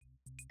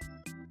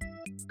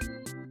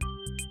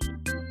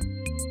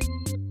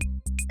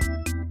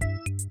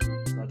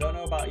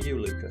you,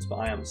 Lucas, but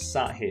I am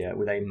sat here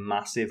with a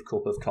massive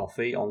cup of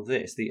coffee on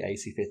this, the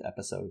 85th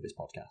episode of this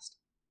podcast.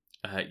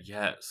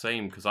 Yeah,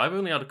 same, because I've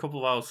only had a couple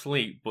of hours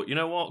sleep, but you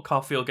know what?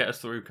 Coffee will get us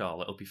through,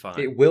 Carl. It'll be fine.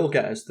 It will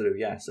get us through,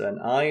 yes, and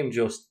I'm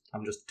just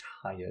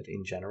tired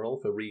in general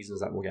for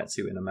reasons that we'll get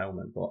to in a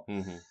moment, but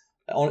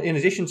in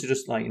addition to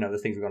just the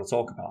things we're going to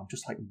talk about, I'm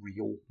just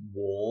real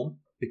warm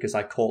because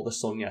I caught the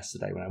sun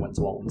yesterday when I went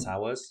to Alton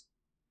Towers.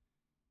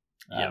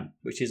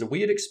 Which is a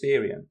weird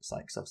experience,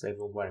 because obviously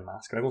everyone's wearing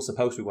masks, and everyone's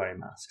supposed to be wearing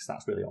masks.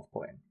 That's really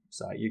off-putting.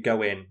 So you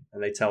go in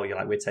and they tell you,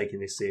 we're taking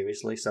this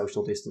seriously,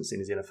 social distancing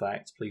is in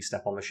effect, please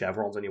step on the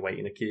chevrons when you wait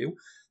in a queue.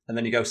 And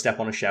then you go step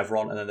on a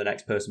chevron, and then the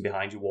next person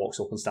behind you walks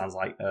up and stands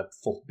a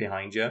foot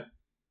behind you.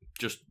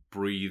 Just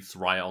breathes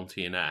right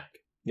onto your neck.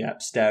 Yeah,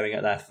 staring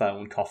at their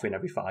phone, coughing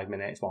every 5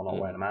 minutes while not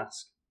wearing a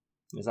mask.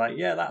 It's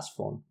yeah, that's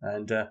fun.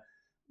 And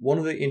one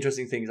of the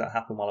interesting things that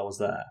happened while I was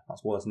there,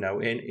 that's worth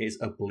noting, is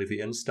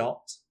Oblivion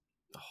stopped.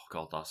 Oh,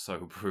 God, that's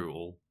so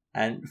brutal.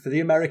 And for the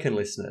American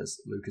listeners,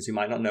 Lucas, who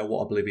might not know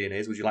what Oblivion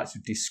is, would you like to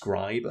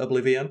describe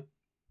Oblivion?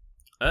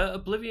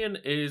 Oblivion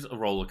is a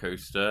roller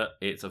coaster.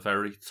 It's a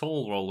very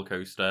tall roller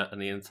coaster,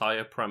 and the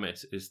entire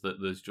premise is that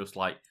there's just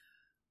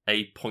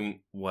a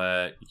point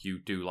where you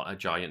do a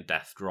giant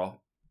death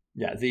drop.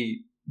 Yeah, the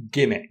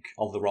gimmick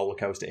of the roller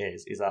coaster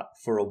is that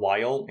for a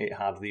while it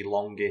had the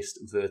longest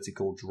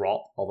vertical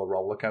drop of a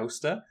roller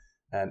coaster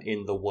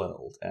in the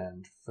world.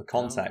 And for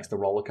context, the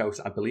roller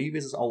coaster, I believe,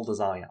 is as old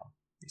as I am.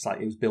 It's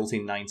it was built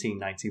in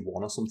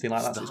 1991 or something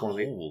like that. So it's one of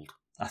the old.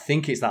 I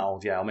think it's that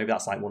old, yeah. Or maybe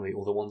that's one of the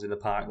other ones in the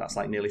park that's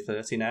nearly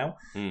 30 now.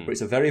 But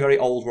it's a very, very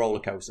old roller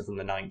coaster from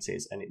the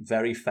 90s, and it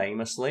very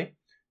famously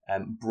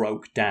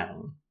broke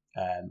down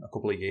a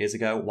couple of years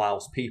ago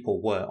whilst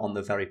people were on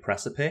the very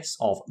precipice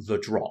of the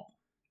drop.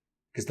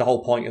 Because the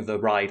whole point of the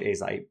ride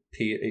is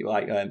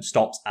it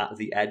stops at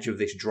the edge of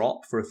this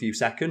drop for a few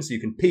seconds, so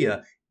you can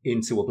peer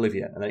into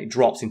Oblivion, and then it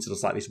drops into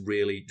this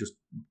really just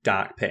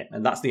dark pit,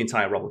 and that's the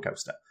entire roller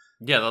coaster.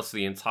 Yeah, that's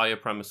the entire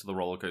premise of the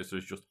roller coaster,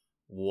 is just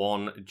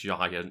one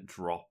giant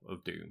drop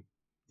of doom.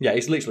 Yeah,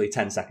 it's literally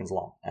 10 seconds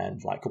long, and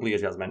a couple of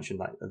years ago, as I mentioned,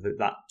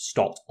 that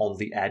stopped on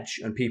the edge,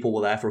 and people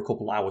were there for a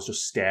couple of hours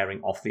just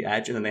staring off the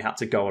edge, and then they had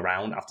to go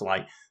around after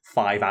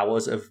 5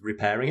 hours of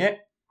repairing it.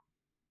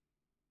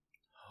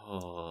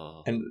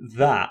 And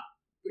that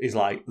is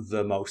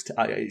the most,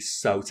 it's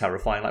so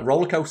terrifying.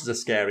 Roller coasters are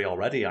scary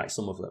already,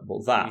 some of them,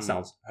 but that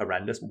sounds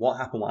horrendous. What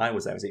happened when I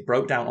was there is it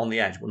broke down on the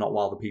edge, but not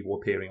while the people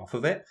were peering off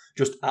of it,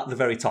 just at the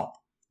very top,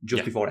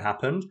 before it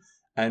happened.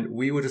 And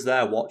we were just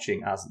there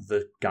watching as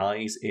the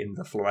guys in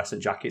the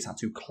fluorescent jackets had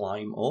to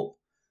climb up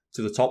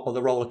to the top of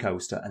the roller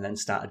coaster and then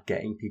started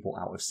getting people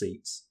out of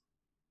seats.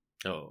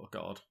 Oh,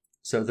 God.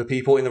 So the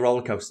people in the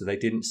roller coaster, they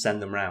didn't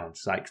send them round.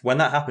 It's when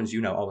that happens,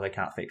 they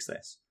can't fix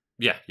this.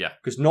 Yeah.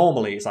 Because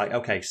normally it's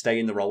okay, stay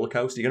in the roller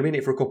coaster. You're going to be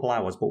in it for a couple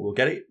hours, but we'll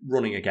get it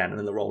running again, and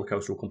then the roller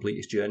coaster will complete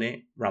its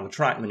journey around the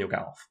track, and then you'll get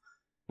off.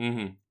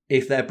 Mm-hmm.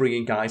 If they're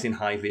bringing guys in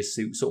high-vis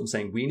suits up and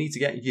saying, we need to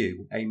get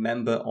you, a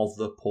member of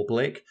the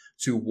public,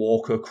 to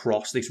walk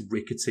across this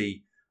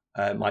rickety,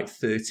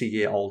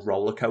 30-year-old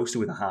roller coaster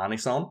with a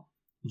harness on,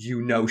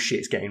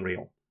 shit's getting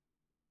real.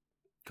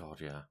 God,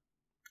 yeah.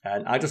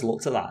 And I just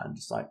looked at that and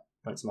just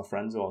went to my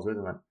friends who I was with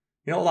and went,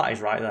 you know what that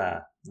is right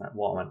there?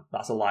 What? I went,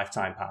 that's a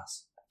lifetime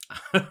pass.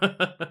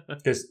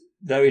 Because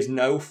there is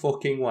no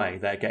fucking way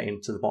they're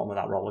getting to the bottom of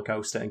that roller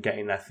coaster and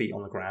getting their feet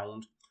on the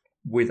ground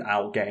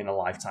without getting a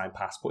lifetime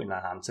pass put in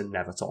their hand to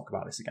never talk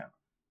about this again.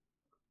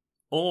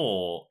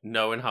 Or,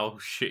 knowing how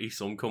shitty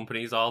some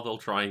companies are, they'll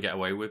try and get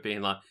away with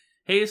being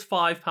here's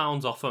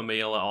 £5 off a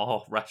meal at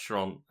our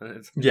restaurant.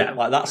 Yeah,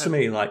 that's to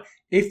me,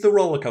 if the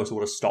roller coaster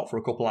would have stopped for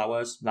a couple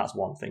hours, that's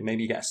one thing.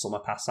 Maybe you get a summer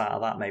pass out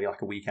of that, maybe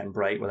a weekend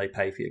break where they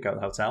pay for you to go to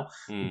the hotel.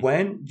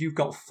 When you've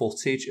got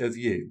footage of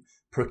you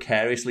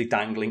precariously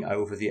dangling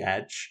over the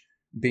edge,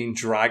 being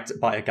dragged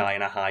by a guy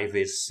in a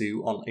high-vis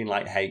suit in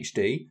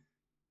HD,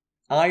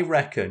 I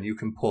reckon you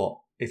can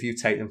if you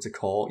take them to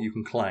court, you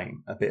can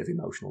claim a bit of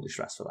emotional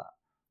distress for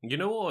that. You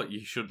know what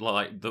you should,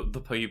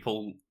 the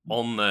people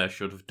on there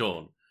should have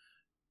done?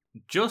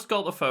 Just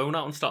got the phone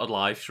out and started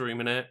live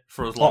streaming it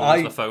for as long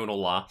as the phone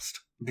will last.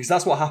 Because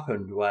that's what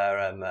happened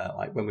where,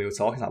 when we were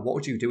talking, what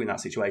would you do in that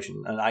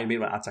situation? And I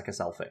mean, I'd take a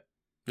selfie.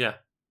 Yeah.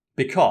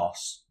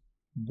 Because,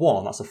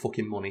 one, that's a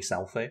fucking money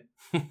selfie.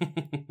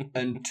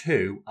 And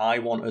two, I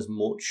want as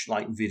much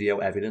video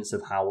evidence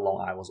of how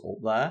long I was up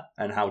there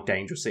and how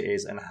dangerous it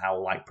is and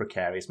how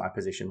precarious my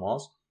position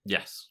was.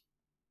 Yes.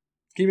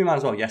 Keep in mind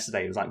as well,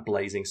 yesterday it was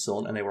blazing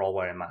sun and they were all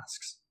wearing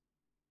masks.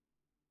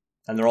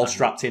 And they're all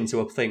strapped into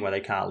a thing where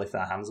they can't lift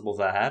their hands above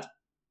their head.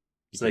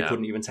 So they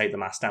couldn't even take the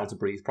mask down to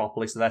breathe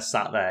properly. So they're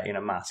sat there in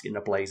a mask in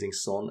the blazing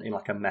sun in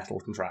a metal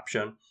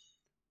contraption,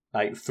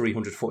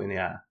 300 foot in the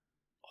air.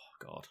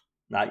 Oh,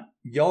 God.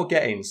 You're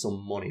getting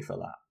some money for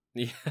that.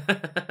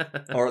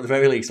 Yeah. Or at the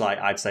very least,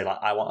 I'd say,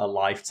 I want a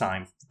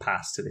lifetime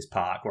pass to this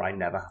park where I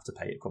never have to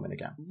pay it coming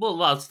again. Well,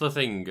 that's the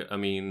thing. I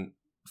mean,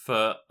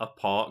 for a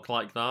park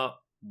like that,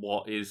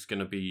 what is going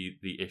to be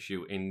the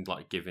issue in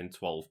giving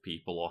 12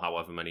 people or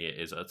however many it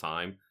is at a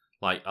time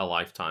like a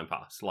lifetime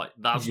pass. Like,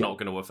 that's Yeah. not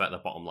going to affect the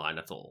bottom line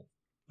at all.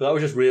 But that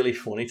was just really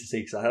funny to see,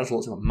 because I just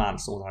looked at man,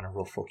 someone's having a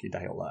rough fucking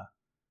day up there.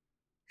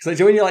 Because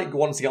like, when you like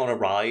want to get on a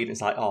ride,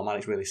 it's like, oh man,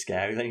 it's really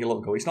scary. Then you look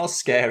and go, it's not as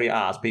scary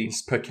as being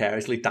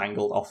precariously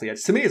dangled off the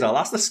edge. To me as well,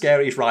 that's the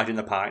scariest ride in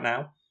the park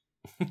now.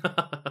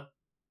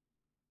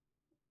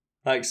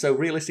 Like, so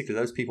realistically,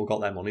 those people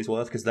got their money's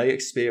worth because they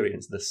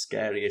experienced the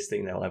scariest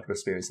thing they'll ever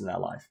experience in their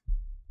life.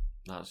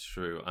 That's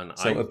true. And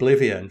so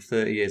Oblivion,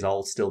 30 years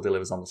old, still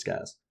delivers on the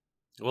scares.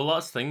 Well,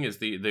 that's the thing, is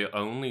the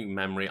only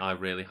memory I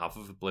really have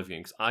of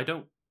Oblivion, because I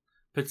don't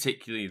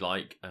particularly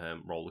like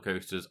roller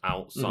coasters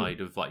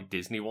outside of like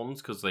Disney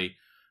ones, because they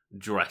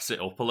dress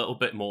it up a little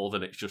bit more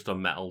than it's just a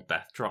metal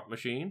death trap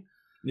machine.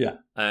 Yeah.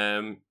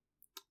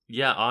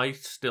 Yeah, I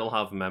still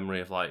have memory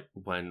of like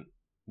when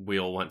we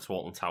all went to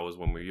Alton Towers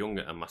when we were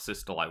younger, and my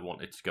sister like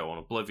wanted to go on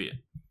Oblivion,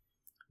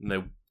 and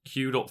they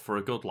queued up for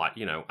a good like,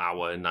 you know,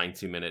 hour,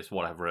 90 minutes,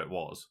 whatever it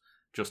was,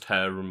 just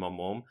her and my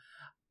mum.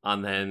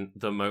 And then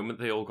the moment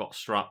they all got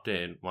strapped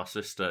in, my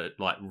sister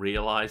like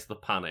realised the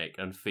panic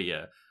and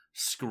fear,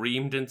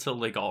 screamed until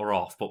they got her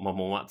off, but my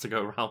mum had to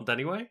go around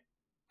anyway.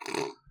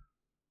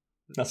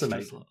 That's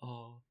amazing. Like,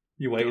 oh,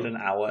 you waited an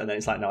hour and then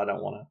it's like, no, I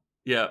don't want to.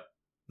 Yeah.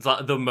 It's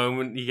like the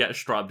moment you get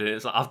strapped in,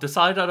 it's like, I've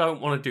decided I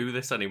don't want to do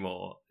this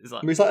anymore. It's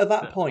like, at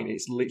that point,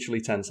 it's literally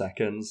 10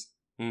 seconds.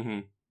 Mm-hmm.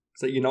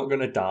 So you're not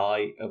going to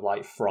die of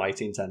like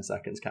fright in 10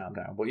 seconds, calm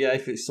down. But yeah,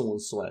 if it's someone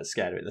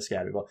scary, they're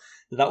scary. But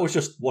that was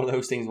just one of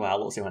those things where I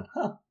looked and went,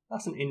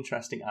 that's an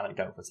interesting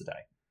anecdote for today.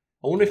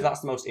 I wonder if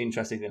that's the most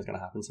interesting thing that's going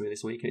to happen to me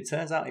this week. And it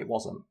turns out it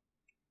wasn't.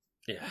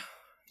 Yeah.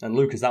 And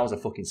Lucas, that was a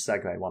fucking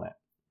segue, wasn't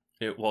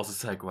it? It was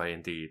a segue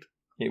indeed.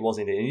 It was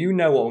indeed. And you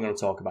know what we're going to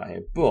talk about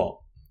here. But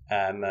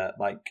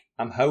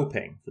I'm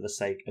hoping, for the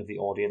sake of the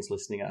audience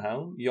listening at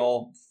home,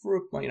 you're,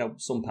 for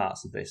some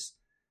parts of this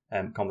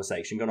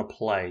conversation, going to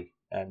play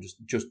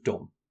just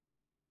dumb.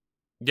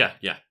 Yeah.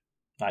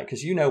 Like,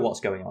 because you know what's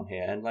going on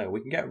here, and like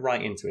we can get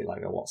right into it.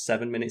 Like,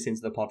 7 minutes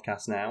into the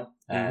podcast now,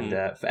 and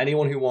for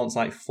anyone who wants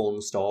like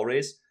fun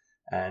stories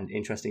and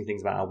interesting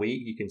things about our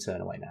week, you can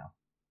turn away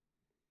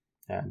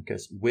now,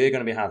 because we're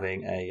going to be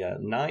having a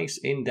nice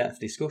in-depth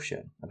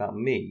discussion about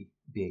me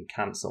being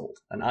cancelled,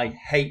 and I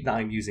hate that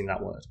I'm using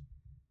that word,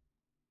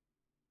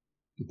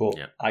 but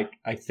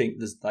I think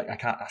there's like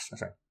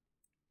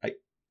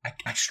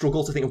I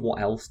struggle to think of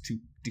what else to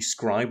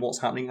describe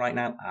what's happening right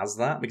now as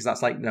that, because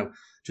that's like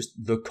just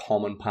the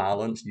common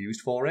parlance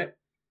used for it.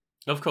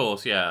 Of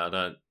course,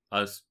 yeah.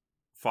 As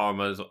far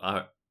as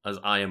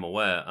I am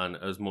aware, and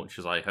as much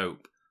as I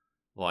hope,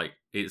 like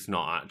it's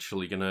not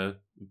actually gonna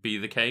be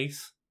the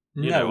case.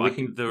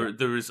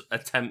 There is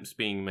attempts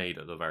being made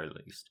at the very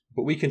least.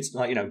 But we can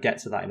get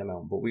to that in a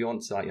moment. But we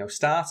want to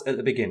start at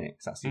the beginning,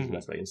 because that's usually the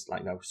best way.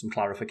 It's some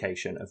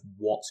clarification of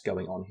what's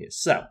going on here.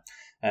 So,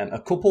 a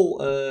couple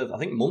of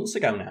months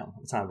ago now,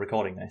 at the time of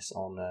recording this,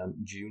 on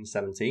June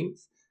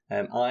 17th,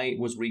 I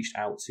was reached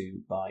out to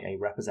by a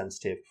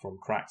representative from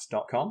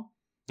Cracked.com,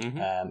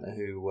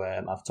 who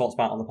I've talked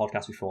about on the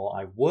podcast before.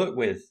 I worked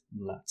with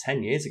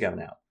 10 years ago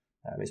now.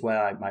 It's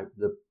where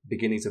the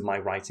beginnings of my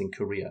writing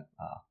career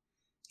are.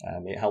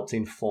 It helped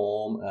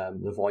inform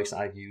the voice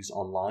I've used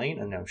online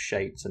and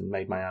shaped and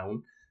made my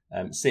own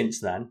since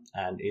then,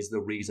 and is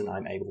the reason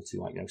I'm able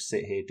to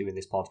sit here doing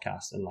this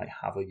podcast and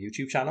have a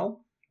YouTube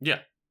channel. Yeah,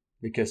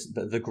 because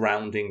the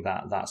grounding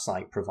that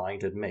site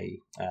provided me,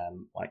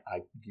 I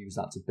use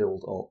that to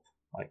build up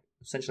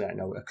essentially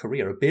a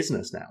career, a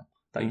business now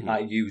that I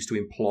use to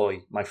employ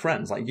my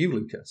friends like you,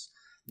 Lucas.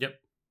 Yep.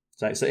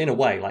 So in a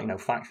way,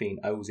 Fact Fiend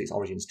owes its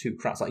origins to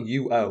Cracked. Like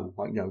you owe,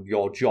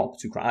 your job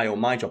to Cracked. I owe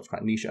my job to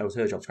Cracked. Nisha owes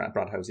her job to Cracked.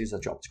 Brad owes his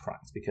job to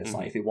Cracked. Because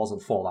if it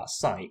wasn't for that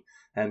site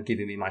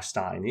giving me my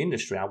start in the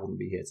industry, I wouldn't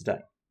be here today.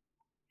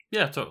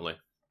 Yeah, totally.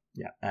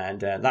 Yeah, and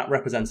that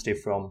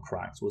representative from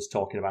Cracked was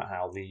talking about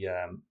how the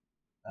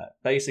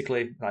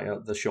basically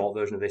the short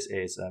version of this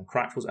is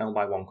Cracked was owned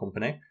by one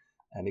company,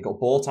 and it got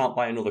bought out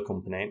by another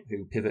company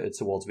who pivoted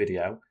towards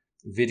video.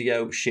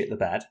 Video shit the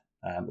bed.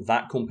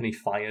 That company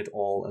fired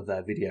all of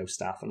their video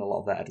staff and a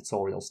lot of their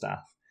editorial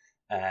staff.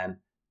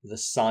 The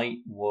site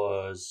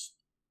was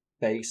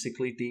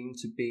basically deemed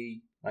to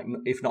be,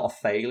 if not a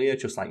failure,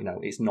 just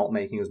it's not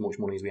making as much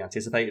money as we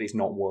anticipated. It's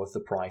not worth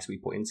the price we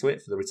put into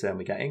it for the return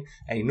we're getting.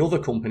 Another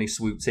company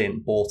swooped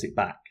in, bought it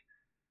back.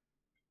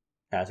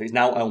 So it's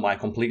now owned by a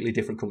completely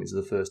different company to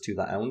the first two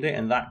that owned it,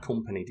 and that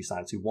company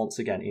decided to once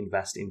again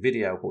invest in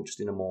video, but just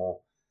in a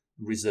more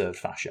reserved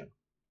fashion.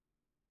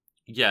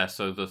 Yeah,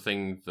 so the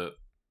thing that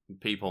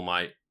people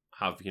might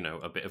have,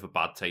 a bit of a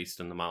bad taste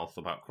in the mouth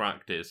about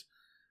Cracked is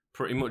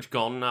pretty much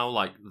gone now.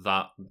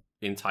 That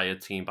entire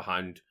team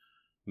behind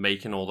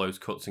making all those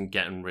cuts and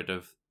getting rid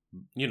of,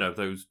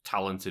 those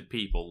talented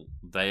people,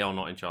 they are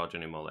not in charge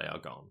anymore. They are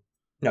gone.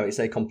 No, it's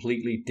a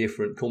completely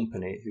different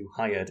company who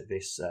hired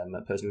this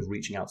person who was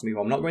reaching out to me.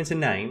 Well, I'm not going to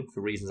name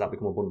for reasons that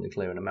become abundantly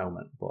clear in a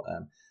moment, but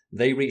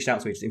they reached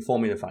out to me just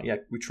informing me of the fact,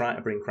 we're trying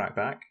to bring Cracked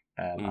back.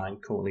 I'm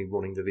currently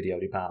running the video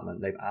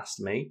department. They've asked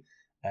me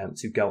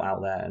to go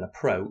out there and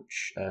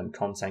approach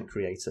content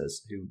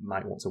creators who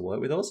might want to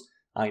work with us.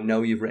 I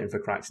know you've written for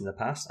Cracked in the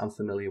past. I'm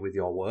familiar with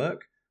your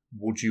work.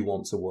 Would you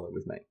want to work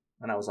with me?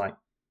 And I was like,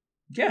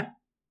 yeah.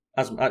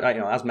 As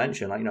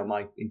mentioned,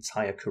 my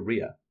entire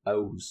career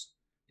owes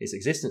its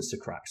existence to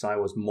Cracked. So I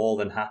was more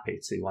than happy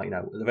to,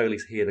 at the very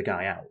least, hear the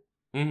guy out.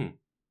 Mm-hmm.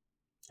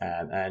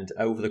 And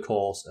over the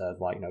course of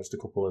just a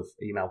couple of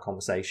email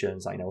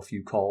conversations, a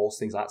few calls,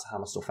 things like that to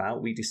hammer stuff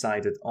out, we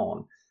decided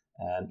on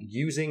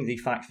using the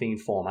Fact Fiend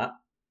format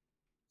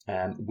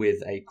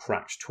with a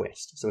Cracked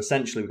twist. So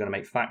essentially, we're going to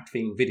make Fact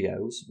Fiend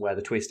videos where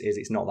the twist is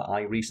it's not that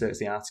I researched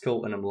the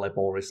article and I'm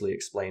laboriously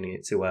explaining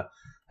it to a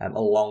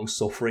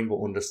long-suffering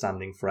but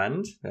understanding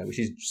friend, which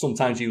is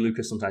sometimes you,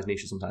 Lucas, sometimes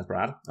Nisha, sometimes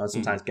Brad, and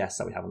sometimes guests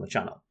that we have on the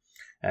channel.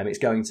 It's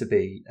going to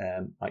be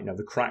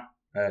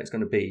it's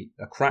going to be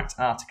a Cracked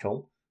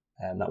article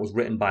that was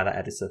written by that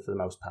editor for the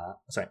most part.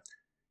 Sorry,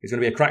 it's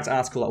going to be a Cracked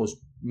article that was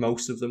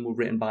most of them were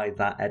written by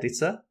that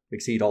editor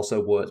because he'd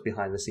also worked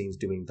behind the scenes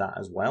doing that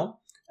as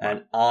well.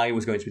 And I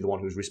was going to be the one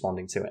who was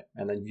responding to it,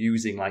 and then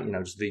using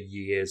just the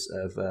years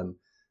of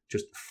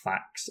just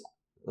facts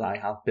that I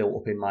have built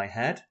up in my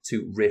head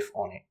to riff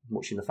on it,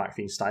 much in the Fact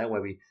Fiend style,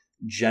 where we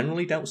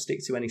generally don't stick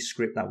to any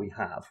script that we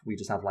have. We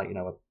just have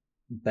a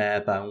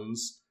bare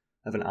bones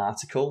of an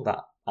article that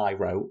I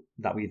wrote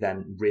that we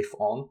then riff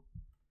on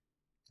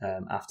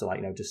after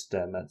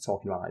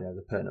talking about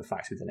the pertinent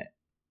facts within it.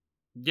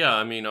 Yeah,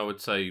 I mean, I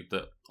would say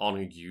that on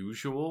a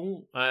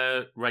usual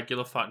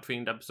regular Fact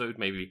Fiend episode,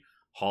 maybe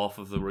half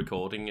of the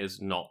recording is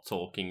not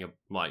talking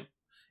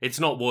it's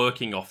not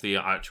working off the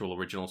actual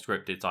original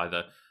script. It's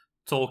either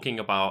talking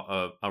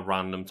about a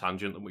random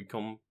tangent that we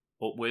come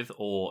up with,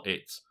 or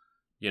it's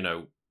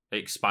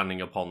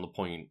expanding upon the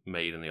point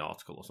made in the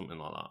article or something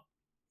like that.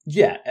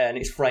 Yeah, and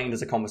it's framed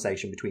as a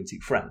conversation between two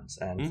friends.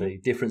 And the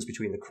difference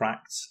between the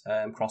Cracked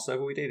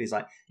crossover we did is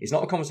it's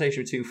not a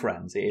conversation with two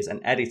friends. It is an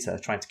editor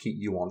trying to keep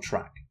you on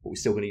track, but we're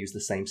still going to use the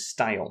same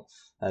style,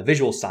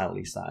 visual style at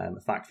least, that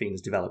Fact Fiend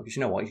has developed. Because you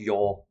know what? It's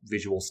your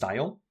visual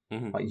style.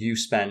 Mm-hmm. You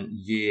spent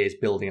years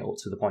building it up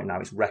to the point now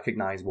it's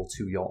recognizable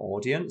to your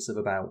audience of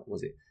about,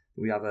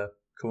 we have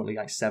currently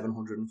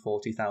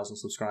 740,000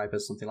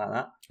 subscribers, something like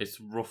that.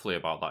 It's roughly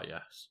about that,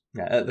 yes.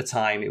 Yeah, at the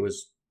time it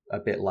was a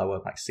bit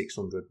lower,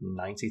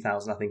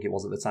 690,000, I think it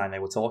was at the time they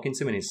were talking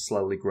to, and it's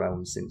slowly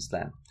grown since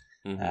then.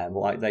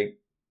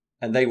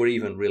 Mm-hmm. They were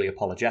even really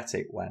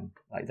apologetic when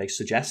they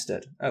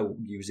suggested,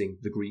 using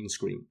the green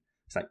screen.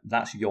 It's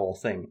that's your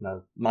thing.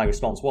 Now, my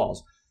response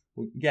was,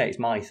 well, yeah, it's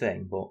my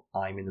thing, but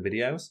I'm in the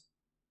videos.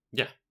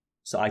 Yeah.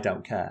 So I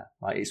don't care.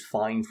 It's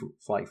fine for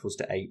us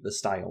to ape the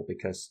style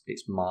because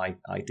it's my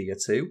idea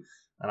too.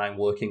 And I'm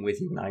working with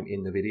you and I'm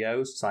in the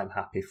videos, so I'm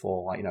happy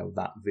for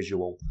that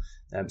visual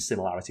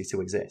similarity to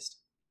exist.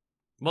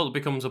 Well, it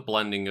becomes a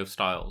blending of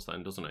styles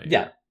then, doesn't it?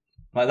 Yeah.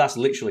 That's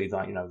literally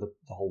the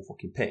whole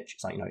fucking pitch.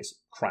 It's it's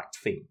Cracked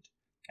Fiend.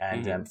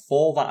 And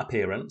for that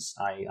appearance,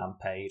 I am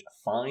paid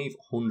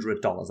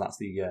 $500. That's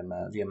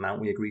the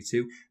amount we agreed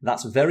to.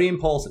 That's very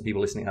important,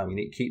 people listening at home. You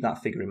need to keep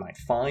that figure in mind.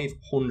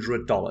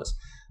 $500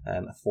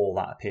 for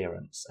that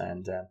appearance.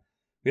 And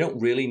we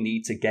don't really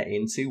need to get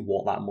into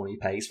what that money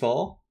pays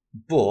for.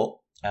 But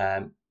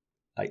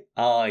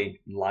I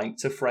like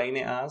to frame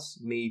it as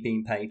me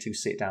being paid to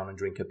sit down and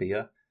drink a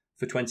beer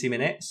for 20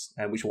 minutes,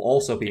 which will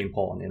also be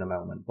important in a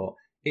moment. But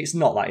it's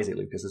not that, is it,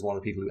 Lucas? As one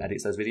of the people who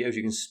edits those videos,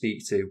 you can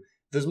speak to.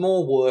 There's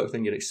more work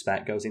than you'd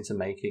expect goes into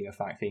making a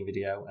Fact Fiend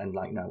video and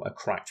a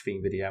Cracked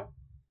Fiend video.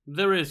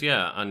 There is,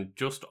 yeah, and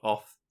just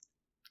off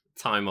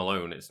time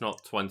alone, it's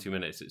not 20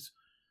 minutes.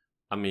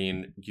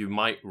 You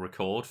might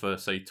record for,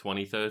 say,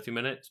 20, 30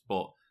 minutes,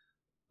 but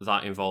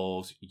that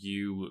involves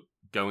you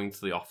going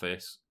to the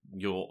office.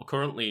 You're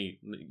currently,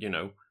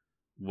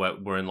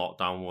 we're in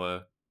lockdown,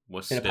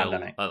 we're still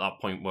at that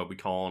point where we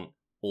can't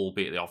all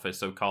be at the office.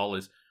 So Carl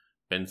has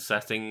been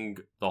setting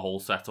the whole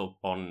setup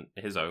on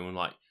his own,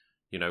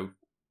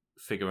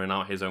 figuring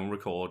out his own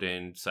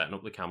recording, setting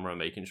up the camera,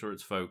 making sure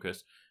it's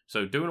focused.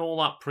 So doing all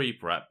that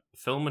pre-prep,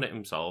 filming it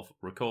himself,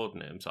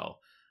 recording it himself,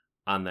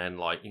 and then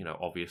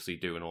obviously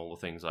doing all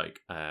the things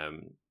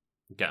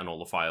getting all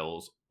the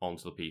files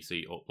onto the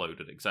PC,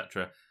 uploaded,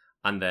 etc.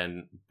 And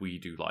then we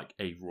do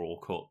a raw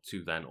cut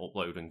to then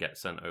upload and get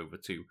sent over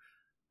to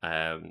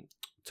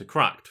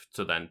Cracked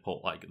to then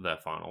put their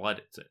final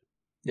edits in.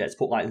 Yeah, it's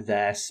put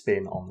their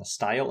spin on the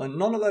style, and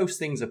none of those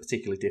things are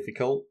particularly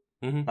difficult.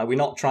 Mm-hmm. We're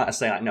not trying to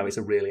say no, it's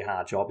a really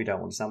hard job. You don't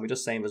understand. We're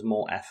just saying there's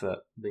more effort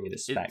than you'd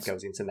expect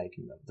goes into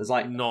making them. There's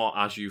not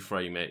as you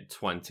frame it,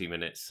 20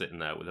 minutes sitting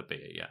there with a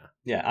beer. Yeah.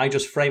 Yeah, I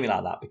just frame it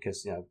like that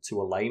because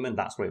to a layman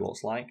that's what it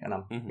looks like, and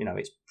I'm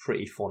it's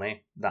pretty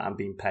funny that I'm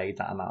being paid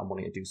that amount of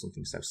money to do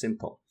something so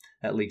simple.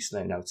 At least to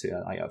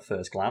at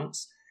first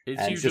glance.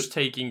 It's you just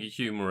taking a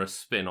humorous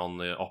spin on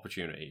the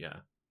opportunity.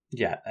 Yeah.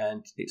 Yeah,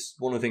 and it's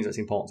one of the things that's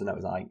important to note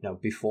is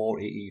that before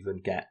it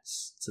even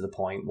gets to the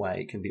point where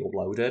it can be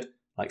uploaded,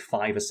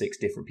 5 or 6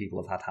 different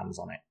people have had hands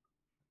on it.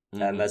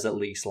 Mm-hmm. And there's at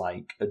least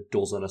a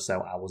dozen or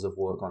so hours of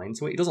work gone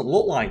into it. It doesn't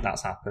look like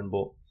that's happened,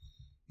 but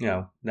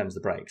them's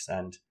the breaks.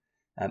 And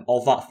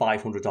Of that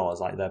 $500,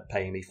 like they're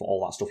paying me for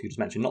all that stuff you just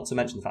mentioned, not to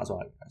mention the fact that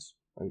like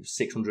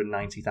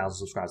 690,000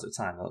 subscribers at the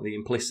time. Like, the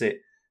implicit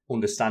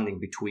understanding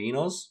between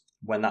us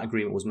when that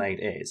agreement was made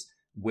is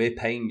we're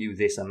paying you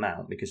this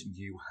amount because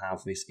you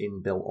have this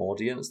inbuilt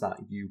audience that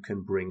you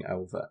can bring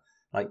over.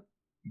 Like,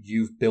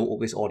 you've built up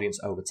this audience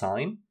over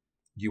time.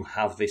 You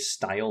have this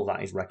style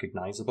that is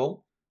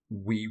recognizable.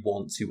 We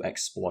want to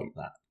exploit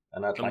that.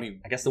 And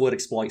I guess the word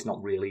exploit is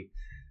not really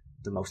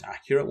the most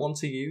accurate one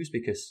to use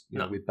because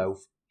we're both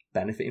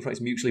benefiting from it.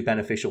 It's mutually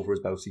beneficial for us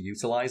both to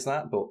utilize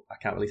that, but I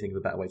can't really think of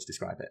a better way to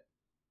describe it.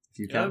 If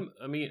you can.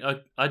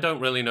 I don't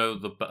really know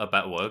a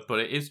better word, but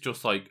it is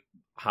just like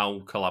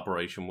how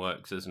collaboration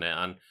works, isn't it?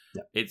 And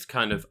it's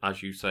kind of,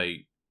 as you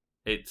say,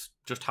 it's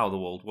just how the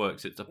world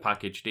works. It's a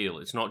package deal.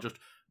 It's not just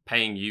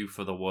paying you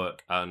for the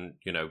work and,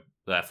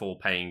 therefore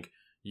paying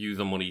you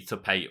the money to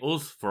pay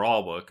us for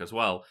our work as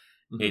well.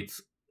 Mm-hmm.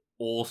 It's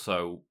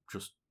also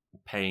just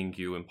paying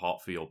you in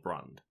part for your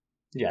brand.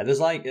 Yeah, there's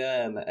like,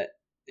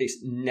 it's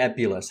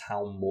nebulous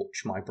how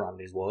much my brand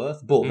is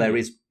worth, but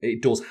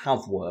it does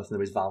have worth and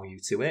there is value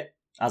to it,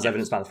 as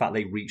evidenced by the fact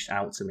they reached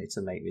out to me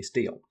to make this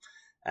deal.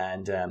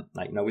 And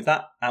with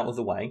that out of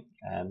the way,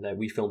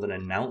 we filmed an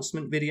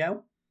announcement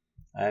video,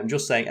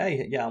 just saying,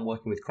 hey, yeah, I'm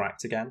working with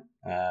Cracked again.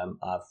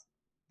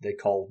 They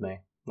called me,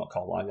 not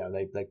called, I know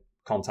they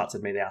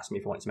contacted me. They asked me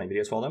if I wanted to make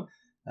videos for them.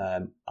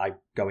 I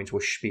go into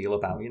a spiel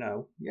about,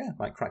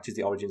 Cracked is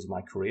the origins of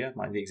my career.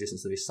 The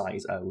existence of this site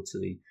is owed to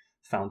the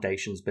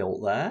foundations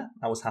built there.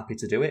 I was happy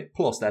to do it.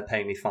 Plus, they're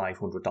paying me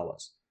 $500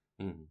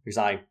 because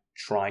I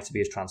try to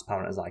be as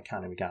transparent as I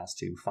can in regards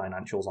to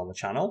financials on the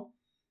channel.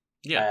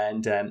 Yeah,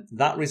 and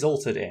that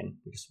resulted in,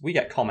 because we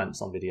get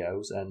comments on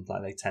videos and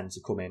they tend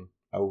to come in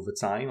over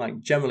time.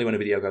 Like, generally when a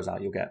video goes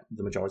out, you'll get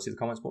the majority of the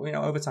comments, but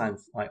over time,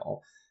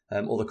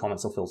 other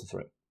comments will filter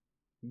through.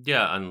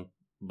 Yeah, and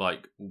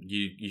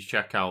you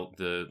check out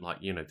the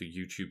the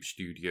YouTube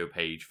Studio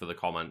page for the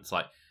comments.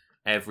 Like,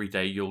 every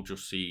day you'll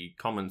just see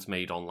comments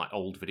made on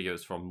old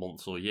videos from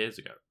months or years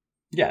ago.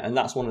 Yeah, and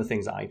that's one of the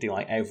things that I do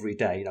every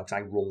day, because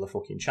I run the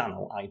fucking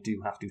channel. I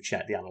do have to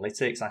check the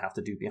analytics. I have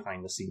to do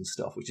behind the scenes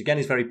stuff, which again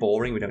is very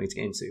boring. We don't need to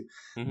get into.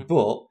 Mm-hmm.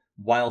 But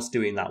whilst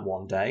doing that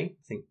one day,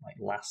 I think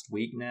last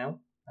week now,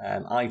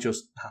 I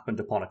just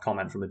happened upon a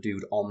comment from a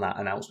dude on that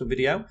announcement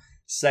video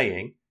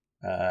saying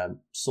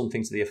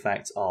something to the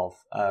effect of,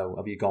 "Oh,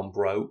 have you gone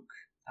broke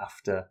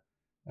after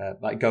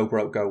go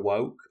broke, go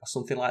woke," or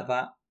something like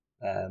that,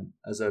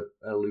 as a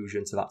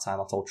allusion to that time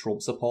I told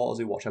Trump supporters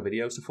who watch our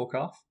videos to fuck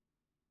off.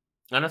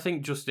 And I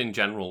think just in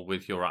general,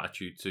 with your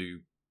attitude to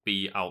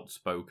be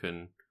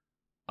outspoken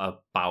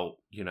about,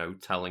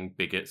 telling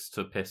bigots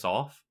to piss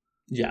off.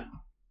 Yeah.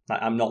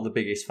 I'm not the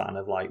biggest fan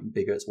of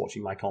bigots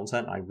watching my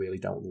content. I really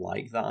don't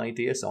like that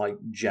idea. So I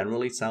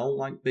generally tell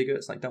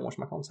bigots don't watch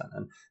my content.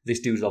 And this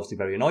dude's obviously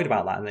very annoyed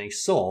about that. And then he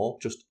saw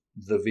just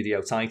the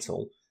video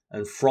title,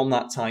 and from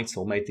that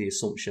title made the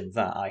assumption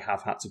that I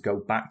have had to go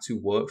back to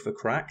work for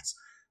Cracked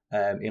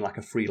in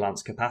a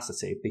freelance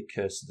capacity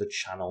because the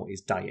channel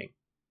is dying.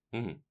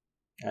 Mm-hmm.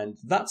 And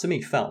that to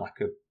me felt like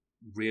a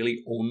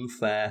really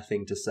unfair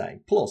thing to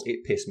say. Plus,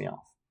 it pissed me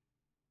off.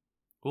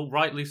 Well,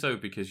 rightly so,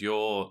 because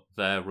you're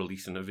there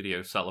releasing a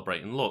video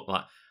celebrating, look,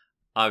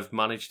 I've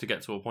managed to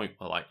get to a point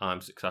where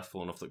I'm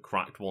successful enough that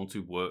Cracked want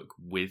to work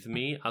with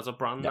me as a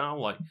brand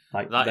now.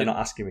 They're not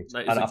asking me.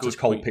 I don't have to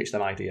cold pitch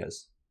them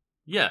ideas.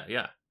 Yeah.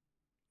 And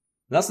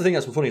that's the thing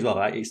that's funny as well,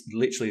 right? It's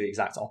literally the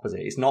exact opposite.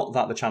 It's not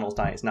that the channel's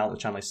dying, it's now that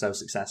the channel is so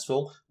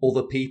successful,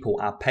 other people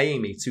are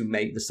paying me to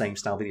make the same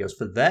style videos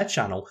for their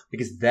channel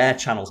because their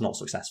channel's not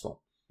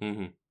successful.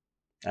 Mm-hmm.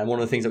 And one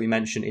of the things that we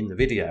mentioned in the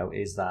video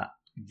is that,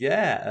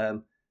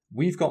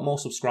 we've got more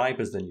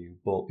subscribers than you,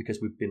 but because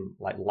we've been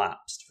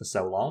lapsed for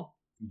so long,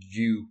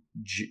 you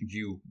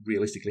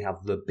realistically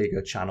have the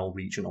bigger channel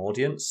reach and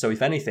audience. So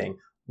if anything,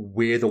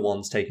 we're the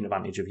ones taking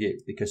advantage of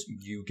you because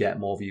you get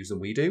more views than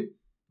we do,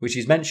 which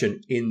is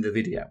mentioned in the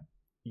video.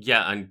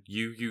 Yeah, and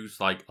you use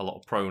a lot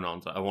of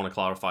pronouns. I want to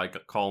clarify.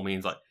 Call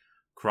means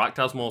Cracked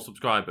has more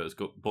subscribers,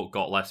 but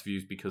got less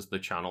views because the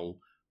channel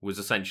was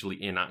essentially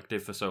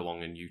inactive for so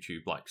long, and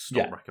YouTube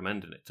stopped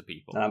recommending it to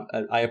people.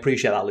 And I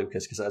appreciate that,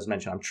 Lucas, because as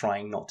mentioned, I'm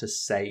trying not to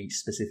say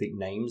specific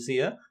names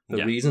here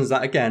for reasons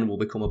that again will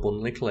become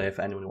abundantly clear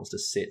for anyone who wants to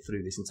sit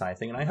through this entire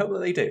thing, and I hope that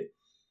they do,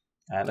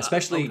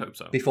 especially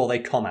before they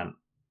comment.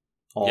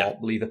 Or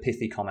leave a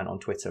pithy comment on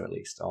Twitter at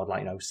least, or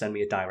send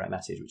me a direct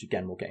message, which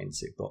again we'll get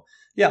into. But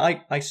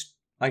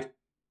I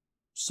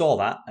saw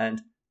that,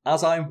 and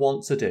as I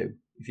want to do,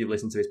 if you've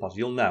listened to this podcast,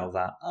 you'll know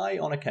that I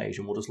on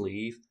occasion will just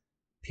leave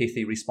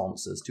pithy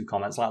responses to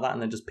comments like that,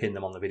 and then just pin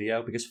them on the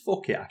video because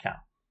fuck it, I can.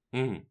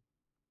 Mm-hmm.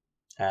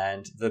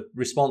 And the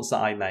response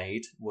that I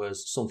made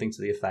was something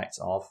to the effect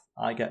of,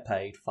 "I get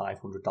paid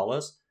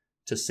 $500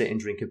 to sit and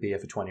drink a beer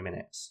for 20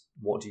 minutes.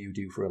 What do you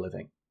do for a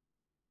living?"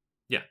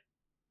 Yeah.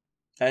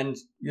 And,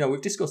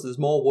 we've discussed there's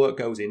more work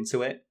goes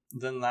into it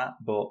than that,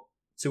 but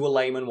to a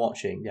layman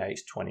watching,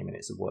 it's 20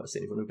 minutes of work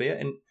sitting in front of a beer.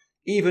 And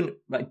even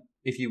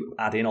if you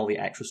add in all the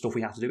extra stuff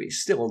we have to do,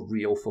 it's still a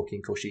real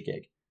fucking cushy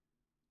gig.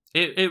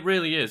 It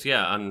really is,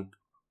 yeah. And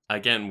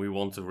again, we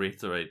want to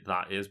reiterate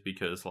that is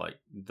because like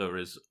there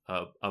is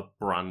a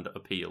brand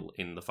appeal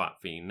in the Fat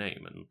Fiend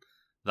name, and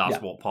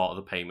that's what part of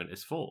the payment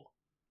is for.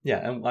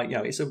 Yeah, and like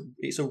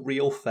it's a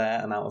real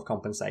fair amount of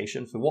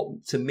compensation for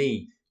what to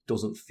me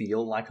doesn't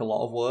feel like a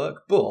lot of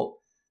work, but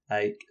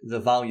like the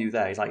value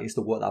there is like it's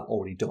the work that I've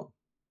already done.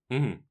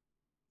 Mm-hmm.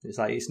 It's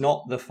like it's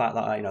not the fact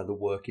that the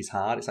work is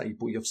hard. It's like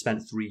you've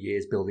spent 3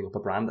 years building up a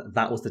brand.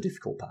 That was the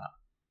difficult part.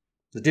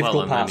 The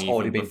difficult part's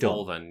already been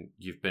done. Then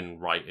you've been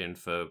writing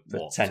for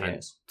 10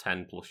 years,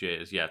 10 plus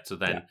years. Yeah, to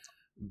then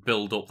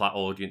build up that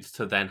audience,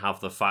 to then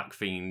have the Fat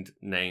Fiend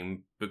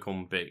name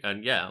become big,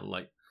 and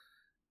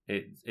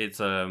it's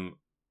a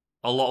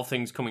lot of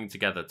things coming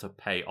together to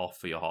pay off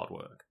for your hard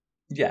work.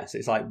 Yes,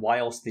 it's like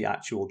whilst the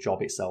actual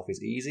job itself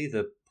is easy,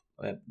 the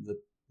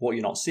what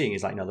you're not seeing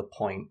is the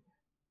point,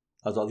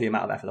 the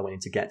amount of effort that went in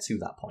to get to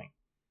that point.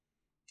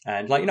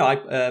 And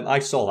I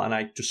saw that and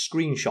I just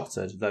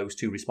screenshotted those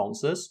 2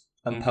 responses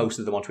and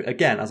posted them on Twitter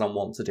again, as I'm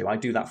wont to do. I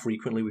do that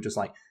frequently with just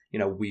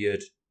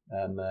weird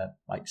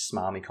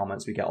smarmy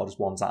comments we get, or just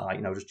ones that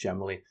are just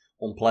generally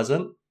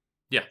unpleasant.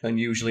 Yeah. And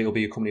usually it'll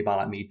be accompanied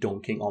by me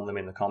dunking on them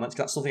in the comments.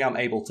 That's something I'm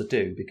able to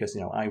do because,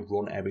 I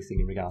run everything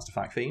in regards to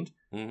Fat Fiend.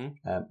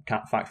 Mm-hmm.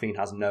 Fat Fiend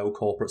has no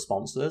corporate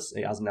sponsors.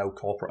 It has no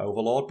corporate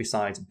overlord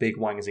besides Big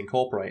Wangers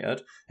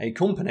Incorporated, a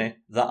company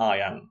that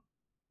I own.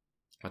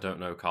 I don't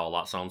know, Carl.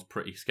 That sounds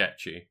pretty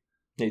sketchy.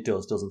 It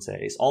does, doesn't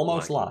it? It's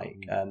almost like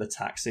the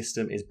tax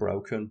system is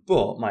broken,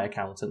 but my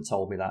accountant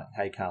told me that,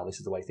 hey, Carl, this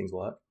is the way things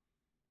work.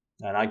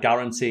 And I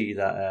guarantee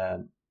that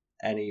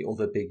any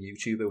other big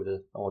YouTuber with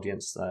an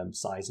audience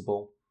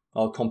sizable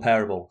or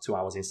comparable to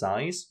ours in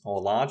size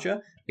or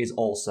larger is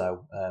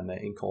also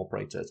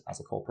incorporated as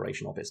a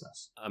corporation or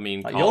business. I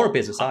mean, Carl, you're a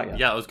business, aren't you?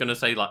 Yeah, I was going to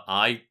say,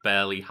 I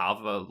barely have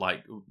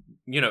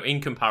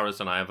in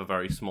comparison, I have a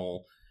very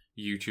small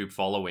YouTube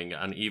following,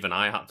 and even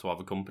I had to have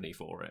a company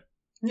for it.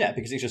 Yeah,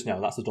 because it's just,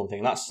 that's the done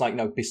thing. That's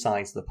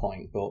besides the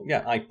point. But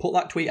yeah, I put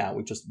that tweet out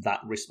with just that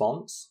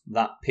response,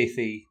 that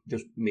pithy,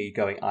 just me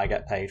going, I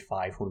get paid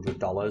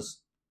 $500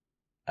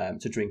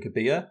 to drink a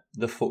beer.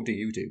 The fuck do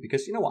you do?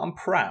 Because you know what? I'm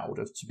proud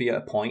to be at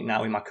a point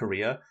now in my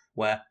career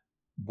where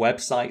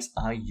websites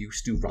I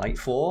used to write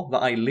for,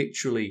 that I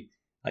literally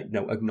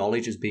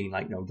acknowledge as being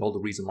the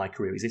reason my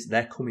career exists,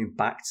 they're coming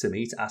back to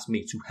me to ask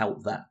me to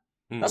help them.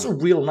 Mm-hmm. That's a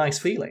real nice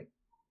feeling.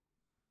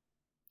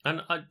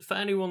 And for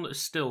anyone that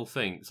still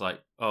thinks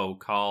oh,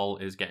 Carl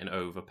is getting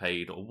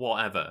overpaid or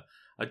whatever,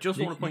 I just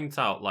want to point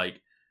out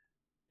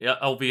yeah,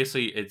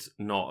 obviously it's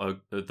not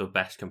the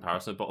best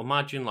comparison, but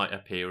imagine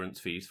appearance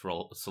fees for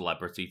a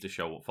celebrity to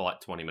show up for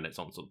 20 minutes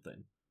on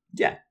something.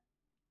 Yeah.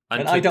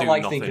 And I don't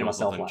like thinking of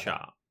myself like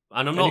chat.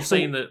 And I'm not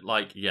saying that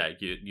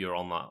you're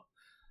on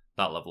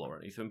that level or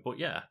anything, but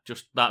yeah,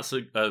 just that's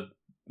a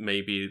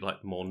maybe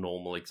more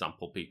normal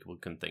example people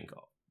can think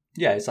of.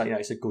 Yeah, it's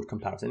it's a good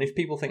comparison. If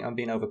people think I'm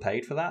being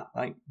overpaid for that,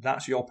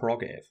 that's your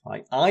prerogative.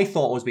 I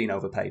thought I was being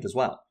overpaid as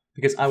well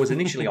because I was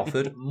initially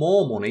offered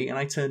more money and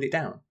I turned it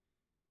down.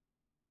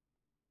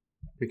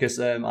 Because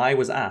I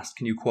was asked,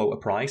 can you quote a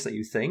price that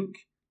you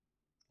think?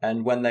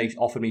 And when they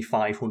offered me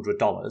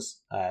 $500,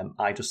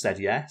 I just said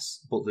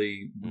yes. But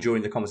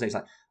during the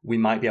conversation, we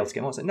might be able to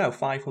get more. I said, no,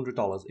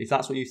 $500. If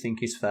that's what you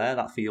think is fair,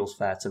 that feels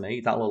fair to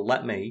me. That will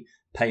let me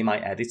pay my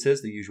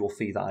editors the usual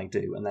fee that I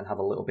do, and then have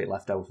a little bit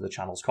left over for the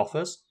channel's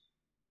coffers.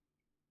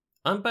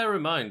 And bear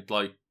in mind,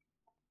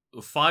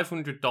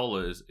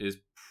 $500 is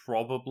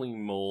probably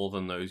more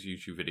than those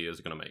YouTube videos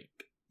are going to make.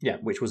 Yeah,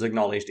 which was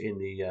acknowledged in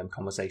the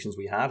conversations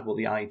we had. But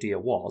the idea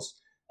was,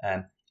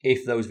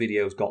 if those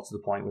videos got to the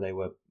point where they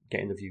were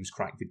getting the views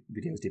Cracked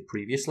videos did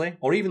previously,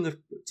 or even to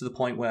the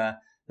point where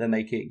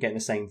they're getting the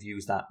same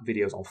views that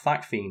videos on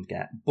Fat Fiend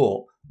get,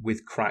 but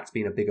with Cracked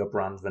being a bigger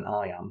brand than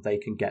I am, they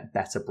can get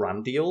better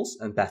brand deals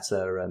and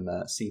better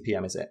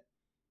CPM, is it?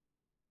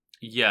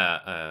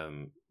 Yeah,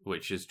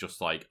 which is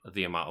just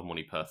the amount of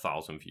money per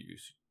 1,000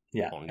 views.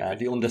 Yeah,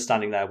 the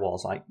understanding there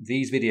was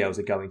these videos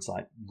are going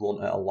to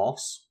run at a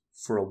loss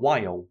for a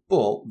while,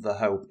 but the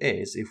hope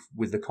is, if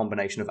with the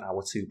combination of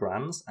our 2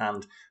 brands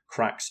and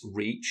Crack's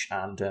reach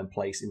and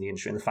place in the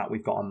industry, and the fact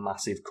we've got a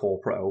massive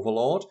corporate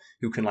overlord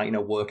who can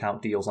work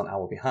out deals on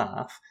our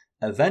behalf,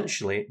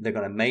 eventually they're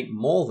going to make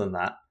more than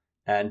that.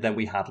 And then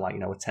we had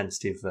a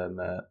tentative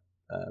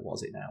what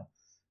is it now,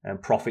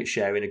 profit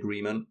sharing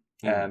agreement,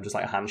 just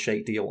a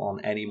handshake deal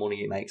on any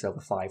money it makes over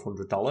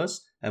 $500,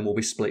 and we'll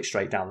be split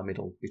straight down the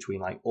middle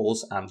between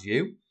us and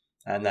you.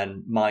 And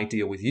then my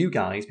deal with you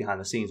guys behind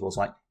the scenes was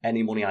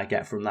any money I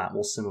get from that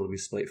will similarly be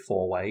split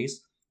 4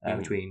 ways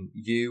between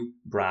you,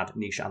 Brad,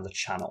 Nisha, and the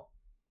channel.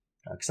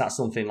 Because that's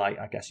something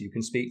I guess you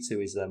can speak to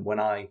is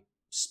when I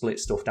split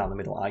stuff down the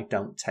middle, I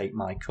don't take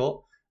my cut.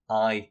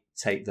 I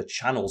take the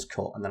channel's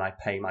cut and then I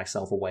pay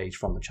myself a wage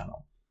from the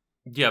channel.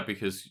 Yeah,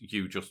 because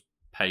you just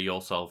pay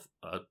yourself,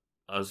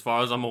 as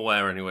far as I'm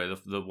aware anyway,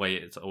 the way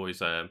it's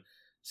always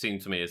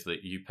seemed to me is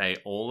that you pay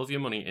all of your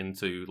money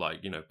into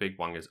Big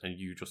Wangers and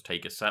you just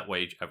take a set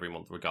wage every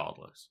month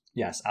regardless.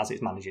 Yes, as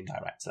its managing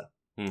director.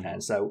 Mm-hmm.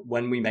 And so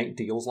when we make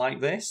deals like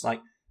this,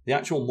 the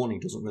actual money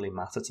doesn't really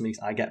matter to me.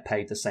 I get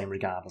paid the same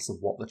regardless of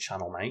what the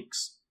channel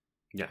makes.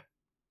 Yeah.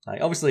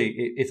 Like,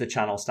 obviously, if the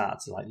channel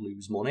starts to like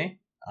lose money,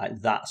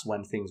 that's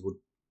when things would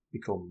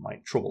become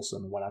like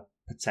troublesome, and when I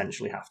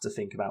potentially have to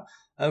think about,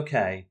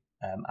 okay,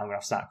 I'm going to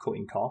have to start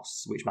cutting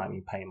costs, which might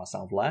mean paying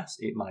myself less.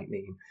 It might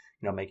mean,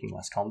 making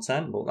less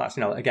content. But that's,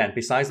 again,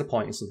 besides the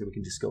point, it's something we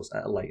can discuss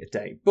at a later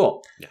date.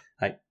 But,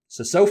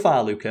 so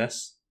far,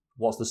 Lucas,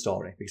 what's the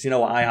story? Because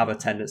I have a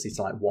tendency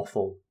to like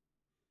waffle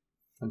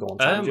and go on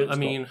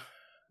tangents.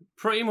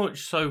 Pretty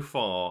much so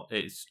far,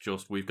 it's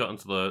just we've gotten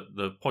to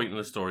the point in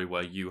the story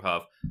where you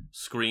have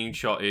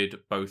screenshotted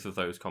both of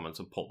those comments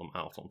and put them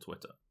out on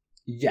Twitter.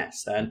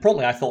 Yes, and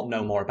probably I thought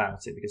no more about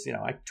it because,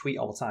 I tweet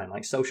all the time.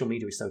 Like, social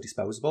media is so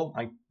disposable.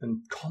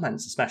 And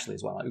comments especially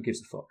as well. Like, who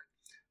gives a fuck?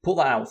 Put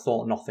that out,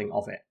 thought nothing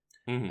of it.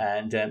 Mm-hmm.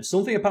 And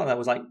something about that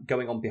was like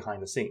going on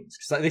behind the scenes.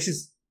 Because like, this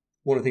is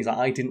one of the things that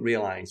I didn't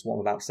realise what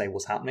I'm about to say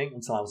was happening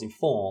until I was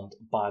informed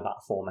by that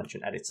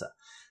aforementioned editor.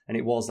 And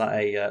it was that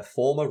a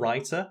former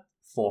writer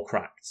for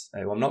Cracked,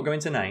 who I'm not going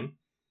to name,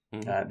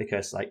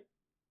 because like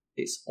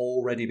it's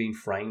already been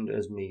framed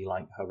as me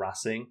like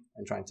harassing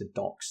and trying to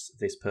dox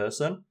this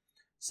person.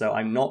 So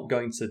I'm not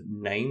going to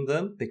name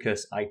them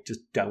because I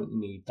just don't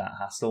need that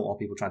hassle or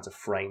people trying to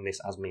frame this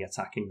as me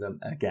attacking them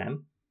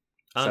again.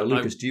 So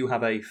Lucas, do you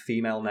have a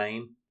female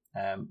name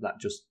that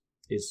just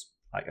is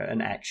like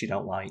an ex you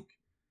don't like,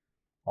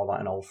 or like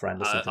an old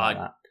friend or something like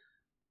that?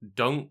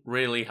 Don't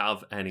really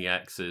have any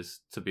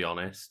exes, to be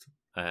honest.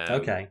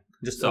 Okay,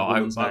 just a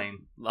woman's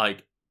name.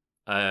 Like,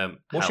 what's Helen.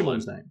 Your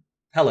woman's name?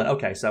 Helen.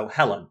 Okay, so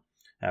Helen.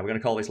 We're going to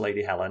call this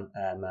lady Helen,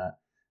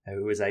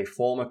 who is a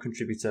former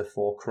contributor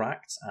for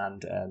Cracked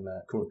and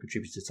current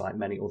contributor to like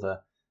many other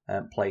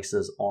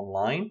places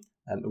online.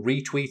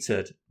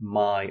 Retweeted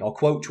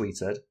quote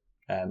tweeted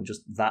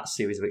just that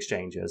series of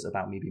exchanges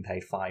about me being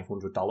paid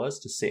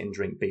 $500 to sit and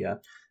drink beer,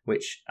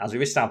 which, as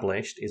we've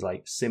established, is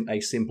like a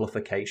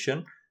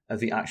simplification of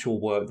the actual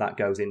work that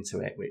goes into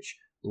it, which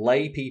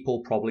lay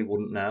people probably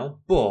wouldn't know,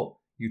 but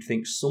you'd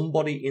think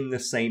somebody in the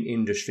same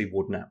industry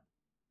would know.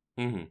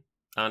 Mm-hmm.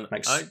 And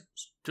like, I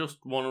just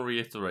want to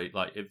reiterate,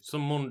 like, if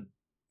someone,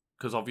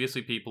 because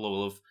obviously people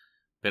will have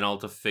been able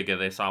to figure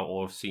this out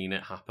or have seen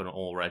it happen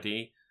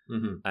already.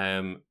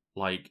 Mm-hmm.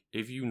 Like,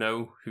 if you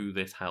know who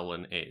this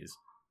Helen is,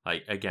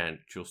 like, again,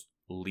 just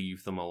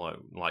leave them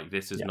alone. Like,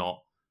 this is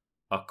not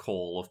a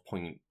call of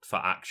point for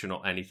action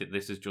or anything.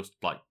 This is just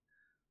like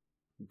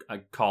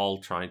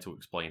Carl trying to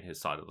explain his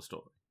side of the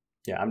story.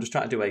 Yeah, I'm just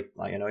trying to do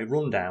a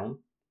rundown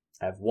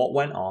of what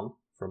went on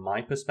from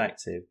my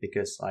perspective,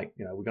 because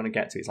we're going to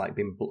get to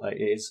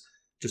it is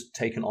just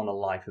taken on a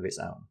life of its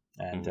own.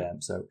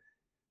 And so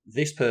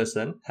this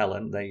person,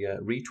 Helen, they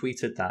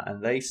retweeted that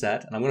and they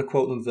said, and I'm going to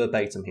quote them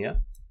verbatim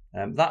here,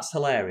 that's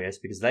hilarious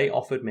because they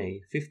offered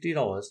me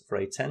 $50 for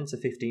a 10 to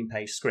 15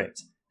 page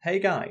script. Hey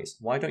guys,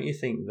 why don't you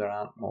think there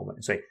aren't more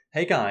women? Sorry,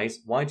 hey guys,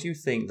 why do you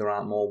think there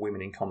aren't more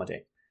women in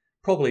comedy?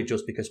 Probably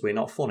just because we're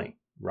not funny,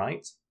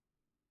 right?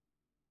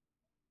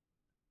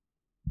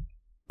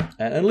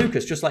 And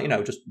Lucas, just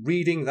just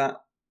reading that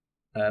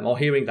or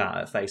hearing that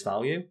at face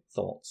value,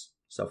 thoughts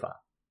so far?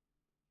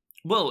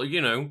 Well,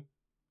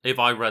 if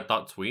I read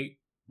that tweet,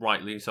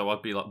 rightly so,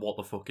 I'd be like, what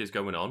the fuck is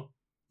going on?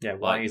 Yeah,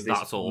 why is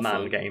this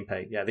man getting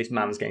paid? Yeah, this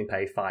man's getting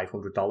paid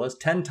 $500,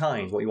 10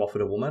 times what you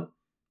offered a woman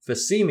for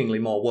seemingly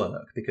more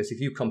work. Because if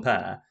you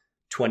compare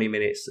 20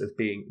 minutes of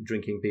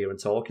drinking beer and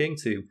talking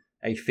to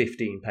a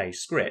 15-page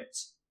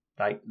script,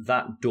 like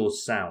that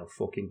does sound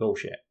fucking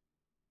bullshit.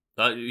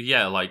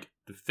 Yeah, like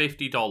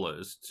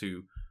 $50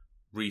 to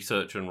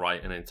research and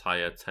write an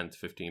entire 10 to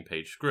 15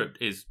 page script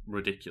is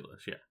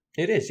ridiculous. Yeah,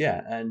 it is.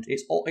 Yeah, and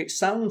it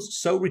sounds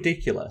so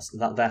ridiculous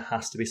that there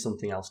has to be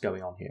something else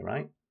going on here,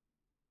 right?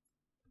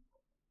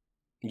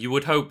 You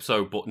would hope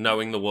so, but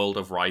knowing the world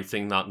of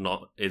writing, that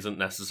isn't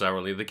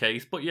necessarily the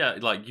case. But yeah,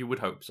 like you would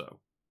hope so.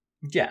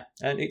 Yeah,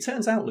 and it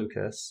turns out,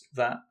 Lucas,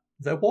 that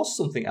there was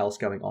something else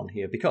going on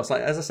here because,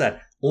 like as I said,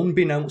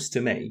 unbeknownst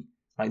to me,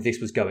 like this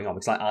was going on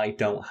because I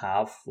don't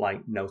have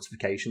like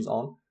notifications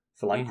on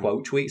for like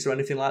quote tweets or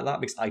anything like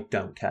that because I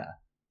don't care.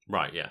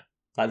 Right, yeah.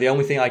 Like the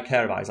only thing I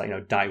care about is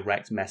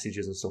direct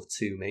messages and stuff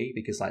to me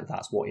because like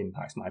that's what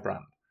impacts my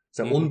brand.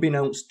 So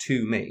unbeknownst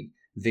to me,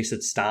 this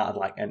had started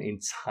like an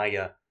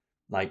entire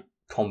like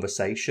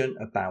conversation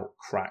about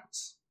Cracked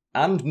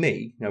and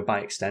me, by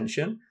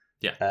extension,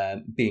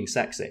 being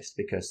sexist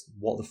because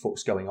what the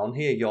fuck's going on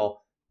here? You're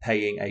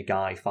paying a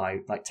guy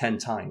 10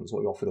 times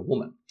what you offered a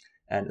woman.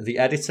 And the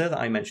editor that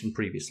I mentioned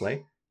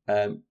previously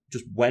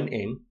just went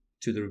in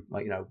to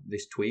the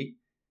this tweet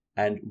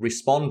and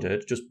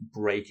responded, just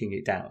breaking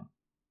it down.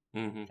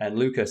 Mm-hmm. And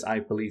Lucas, I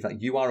believe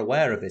that you are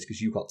aware of this because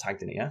you got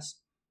tagged in it, yes?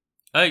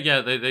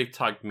 Yeah, they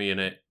tagged me in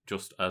it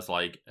just as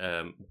like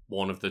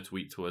one of the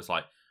tweets was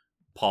like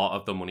part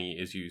of the money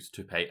is used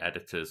to pay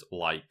editors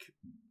like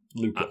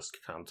Lucas,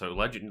 Canto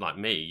Legend, like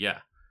me,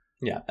 yeah.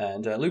 Yeah,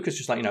 and Lucas,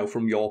 just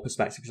from your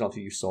perspective, because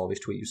obviously you saw this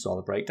tweet, you saw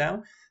the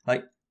breakdown.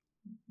 Like,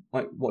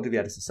 what did the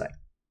editor say?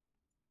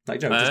 Like,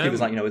 just give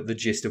us like the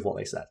gist of what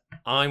they said.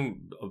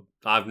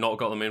 I've not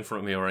got them in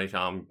front of me or anything.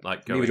 I'm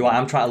like going. Neither do I.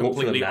 I'm trying to look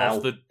for them completely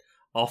now.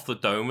 off the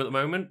dome at the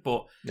moment,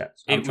 but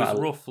it was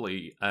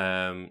roughly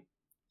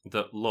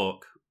that.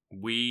 Look,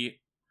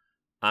 we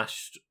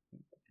asked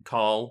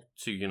Carl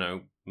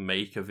to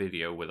make a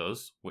video with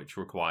us, which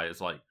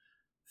requires like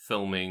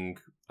filming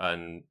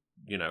and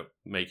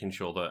making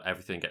sure that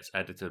everything gets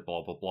edited,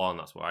 blah blah blah, and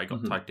that's where I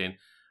got tagged in.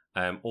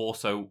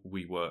 Also,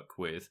 we work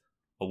with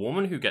a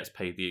woman who gets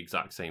paid the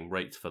exact same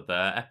rates for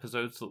their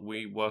episodes that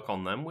we work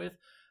on them with.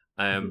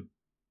 And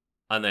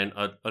then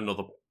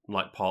another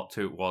like part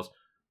to it was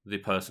the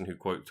person who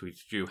quote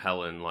tweeted you,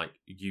 Helen, like,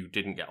 you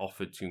didn't get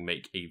offered to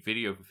make a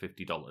video for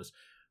 $50.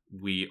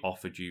 We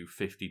offered you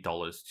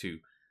 $50 to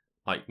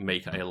like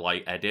make a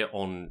light edit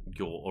on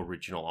your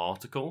original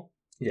article.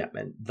 Yeah,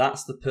 and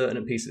that's the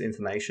pertinent piece of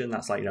information.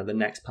 That's like, the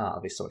next part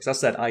of this story. Because I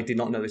said I did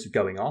not know this was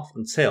going off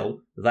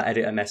until that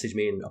editor messaged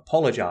me and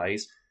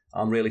apologised.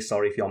 I'm really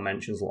sorry if your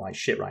mentions look like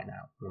shit right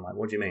now. And I'm like,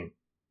 what do you mean?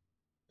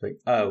 Like,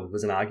 oh,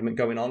 there's an argument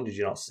going on. Did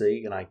you not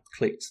see? And I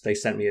clicked. They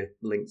sent me a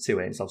link to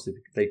it. It's obviously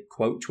they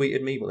quote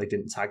tweeted me, but they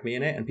didn't tag me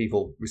in it. And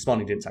people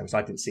responding didn't tag me, so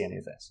I didn't see any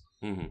of this.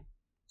 Mm-hmm.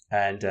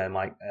 And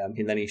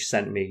and then he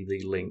sent me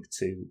the link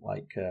to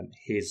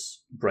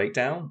his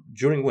breakdown,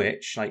 during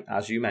which, like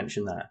as you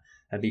mentioned there,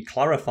 and he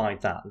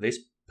clarified that this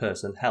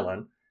person,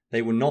 Helen,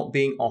 they were not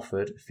being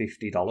offered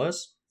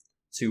 $50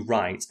 to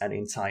write an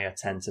entire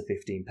 10 to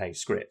 15 page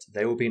script.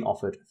 They were being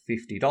offered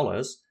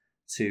 $50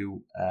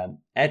 to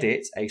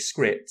edit a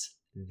script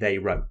they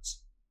wrote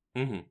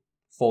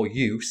for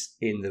use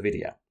in the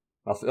video,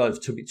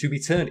 to be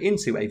turned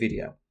into a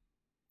video.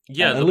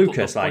 Yeah, the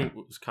point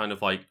was kind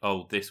of like,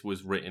 oh, this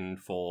was written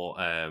for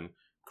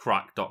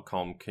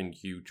crack.com. Can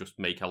you just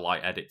make a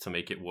light edit to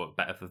make it work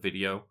better for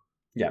video?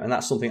 Yeah, and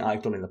that's something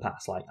I've done in the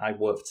past. Like, I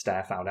worked for Today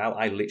I Found Out.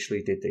 I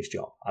literally did this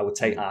job. I would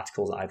take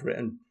articles that I'd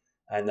written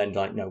and then,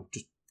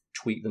 just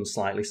tweak them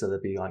slightly so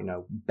they'd be,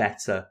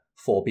 better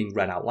for being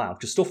read out loud.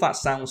 Because stuff that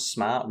sounds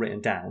smart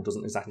written down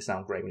doesn't exactly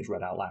sound great when it's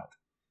read out loud.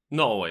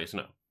 Not always,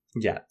 no.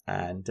 Yeah,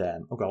 and, I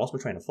lost my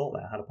train of thought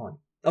there. I had a point.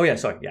 Oh, yeah,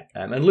 sorry, yeah.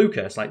 And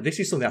Lucas, like, this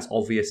is something that's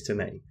obvious to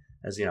me.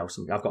 As,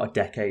 I've got a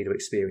decade of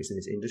experience in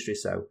this industry,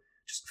 so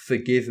just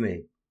forgive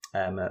me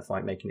for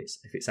like, making it,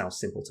 if it sounds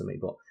simple to me.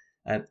 But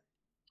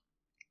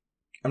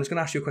I'm just going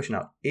to ask you a question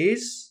now.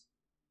 Is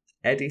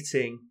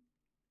editing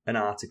an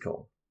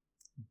article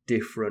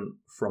different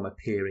from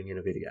appearing in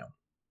a video?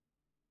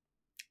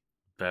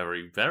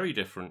 Very, very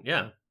different,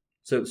 yeah.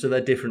 So they're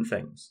different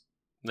things?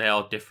 They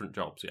are different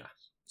jobs, yes.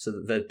 So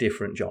they're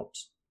different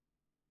jobs?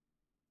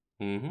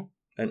 Mm-hmm.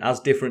 And as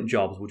different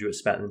jobs, would you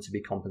expect them to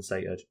be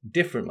compensated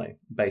differently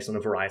based on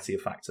a variety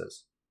of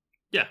factors?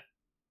 Yeah.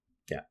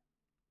 Yeah.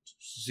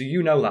 So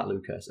you know that,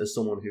 Lucas, as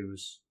someone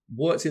who's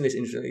worked in this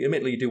industry.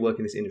 Admittedly, you do work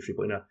in this industry,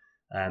 but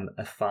in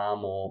a far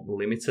more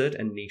limited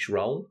and niche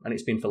role, and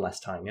it's been for less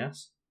time,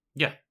 yes?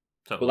 Yeah,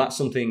 totally. But that's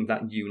something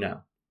that you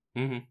know.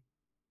 Mm-hmm.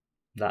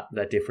 That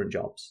they're different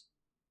jobs.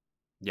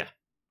 Yeah.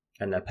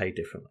 And they're paid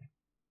differently.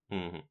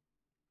 Mm-hmm.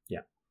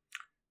 Yeah.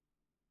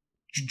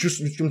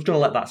 I'm going to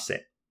let that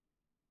sit.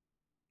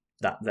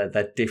 That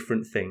they're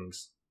different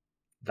things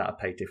that are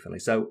paid differently.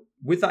 So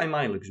with that in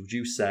mind, Lucas, would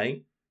you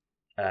say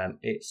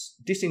it's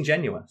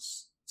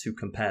disingenuous to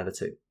compare the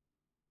two?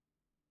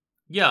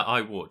 Yeah,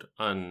 I would.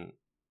 And,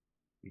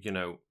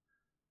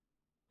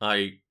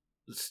 I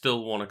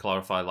still want to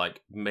clarify,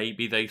 like,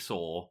 maybe they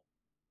saw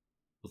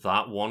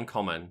that one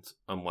comment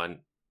and went,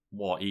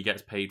 what, he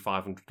gets paid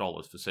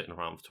 $500 for sitting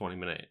around for 20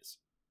 minutes?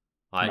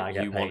 Like,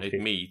 you wanted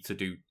me to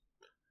do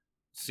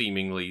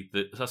seemingly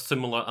a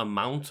similar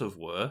amount of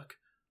work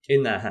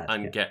in their head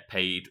and get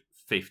paid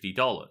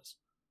 $50.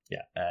 Yeah,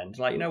 and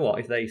you know what?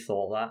 If they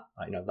thought that,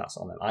 that's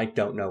on them. I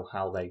don't know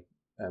how they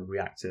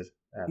reacted.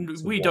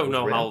 We don't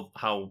know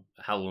how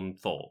Helen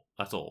thought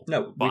at all.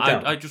 No, but we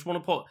don't. I just want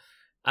to put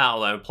out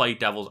there and play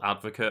devil's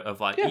advocate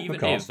of even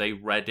of if they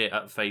read it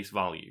at face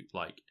value,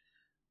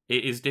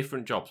 it is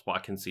different jobs, but I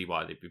can see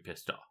why they'd be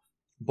pissed off.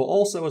 But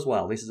also as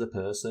well, this is a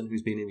person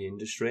who's been in the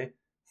industry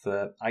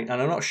and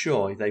I'm not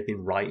sure if they've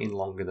been writing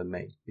longer than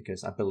me,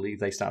 because I believe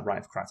they started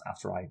writing for Cracked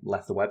after I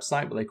left the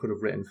website, but they could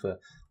have written for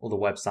other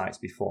websites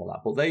before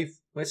that. But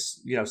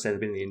let's say they've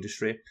been in the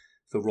industry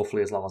for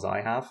roughly as long as I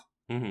have.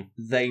 Mm-hmm.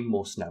 They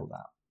must know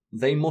that.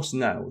 They must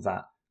know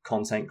that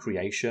content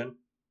creation,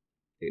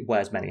 it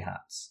wears many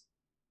hats.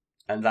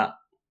 And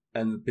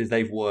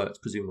they've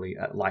worked, presumably,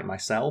 like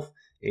myself,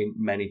 in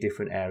many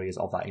different areas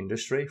of that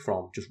industry,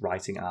 from just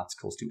writing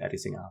articles to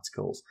editing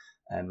articles,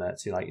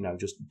 to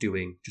just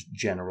doing just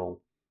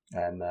general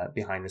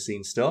behind the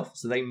scenes stuff.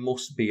 So they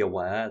must be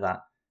aware that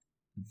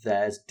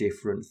there's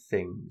different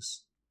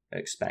things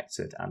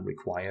expected and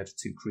required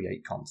to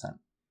create content.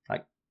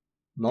 Like,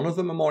 none of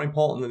them are more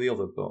important than the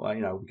other, but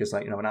because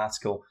an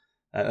article,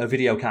 a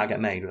video can't get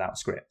made without a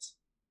script.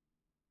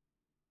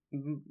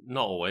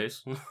 Not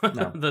always.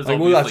 No. There's our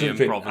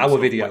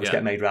videos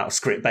get made without a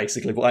script,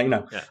 basically. But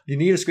you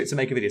need a script to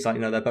make a video. So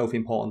they're both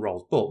important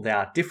roles, but they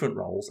are different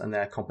roles and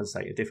they're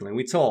compensated differently.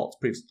 We talked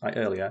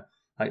earlier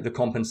like the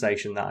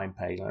compensation that I'm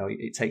paid,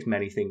 it takes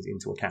many things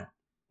into account.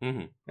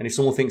 Mm-hmm. And if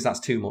someone thinks that's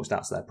too much,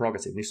 that's their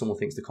prerogative. And if someone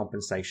thinks the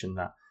compensation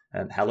that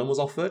Helen was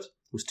offered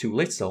was too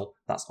little,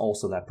 that's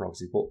also their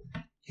prerogative. But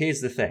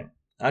here's the thing.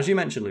 As you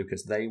mentioned,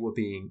 Lucas, they were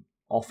being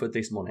offered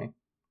this money,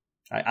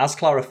 as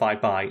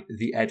clarified by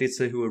the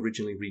editor who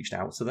originally reached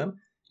out to them.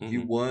 Mm-hmm.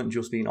 You weren't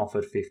just being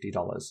offered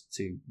 $50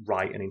 to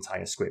write an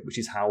entire script, which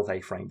is how they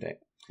framed it.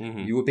 Mm-hmm.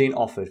 You were being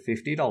offered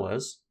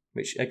 $50,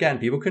 which, again,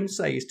 people can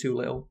say is too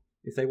little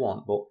if they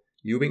want, but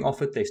you were being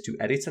offered this to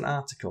edit an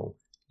article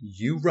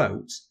you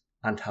wrote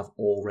and have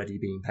already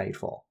been paid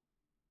for.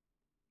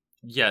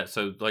 Yeah,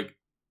 so,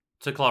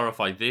 to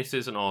clarify, this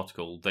is an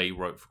article they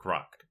wrote for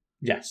Cracked.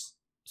 Yes.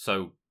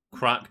 So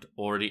Cracked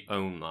already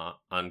own that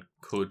and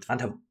could...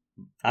 And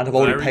have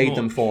already paid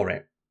them for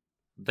it.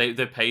 They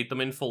paid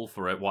them in full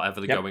for it,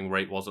 whatever the going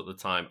rate was at the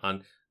time,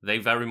 and they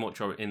very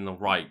much are in the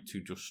right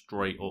to just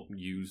straight up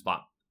use that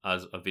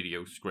as a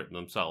video script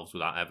themselves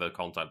without ever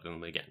contacting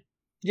them again.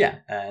 Yeah,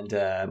 and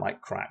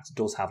Cracked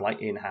does have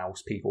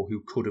in-house people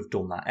who could have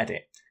done that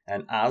edit.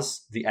 And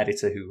as the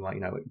editor who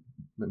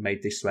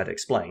made this thread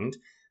explained,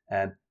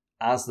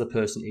 as the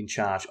person in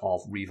charge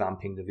of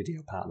revamping the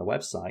video part of the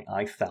website,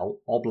 I felt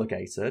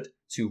obligated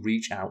to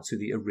reach out to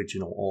the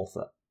original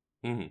author.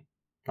 Mm-hmm.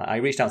 I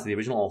reached out to the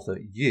original author,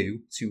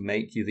 to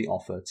make you the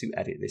offer to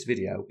edit this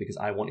video because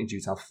I wanted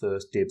you to have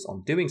first dibs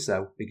on doing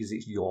so because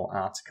it's your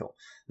article.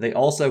 They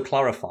also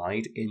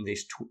clarified in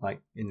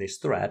this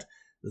thread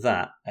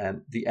that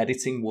the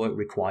editing work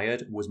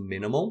required was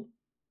minimal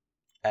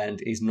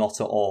and is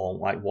not at all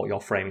what you're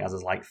framing as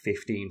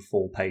 15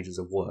 full pages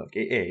of work.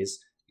 It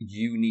is,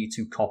 you need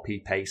to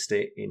copy paste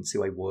it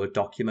into a Word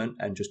document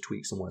and just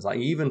tweak some words. I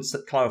even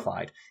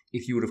clarified,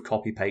 if you would have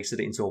copy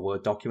pasted it into a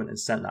Word document and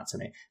sent that to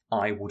me,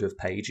 I would have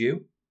paid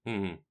you.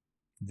 Mm-hmm.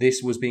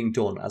 This was being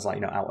done as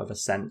out of a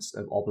sense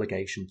of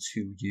obligation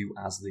to you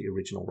as the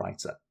original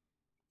writer.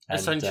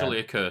 Essentially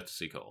a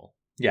courtesy call.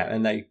 Yeah,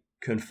 and they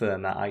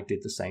confirm that I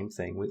did the same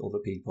thing with other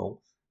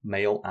people.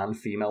 Male and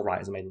female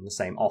writers made them the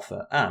same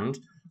offer, and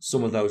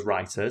some of those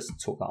writers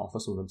took that offer,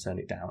 some of them turned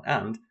it down,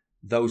 and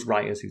those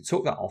writers who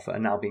took that offer are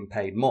now being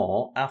paid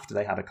more after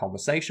they had a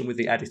conversation with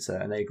the editor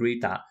and they agreed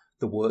that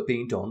the work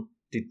being done,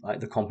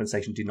 the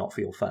compensation did not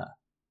feel fair.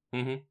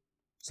 Mm-hmm.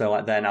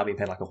 So they're now being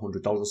paid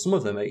 $100, and some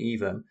of them are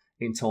even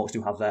in talks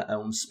to have their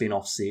own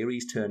spin-off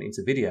series turned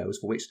into videos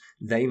for which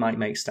they might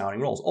make starring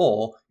roles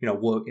or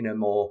work in a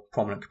more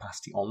prominent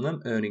capacity on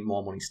them, earning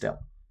more money still.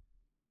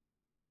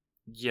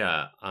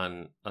 Yeah,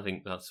 and I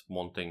think that's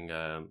one thing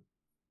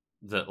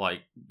that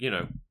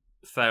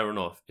fair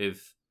enough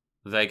if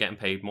they're getting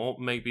paid more.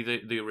 Maybe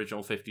the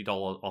original $50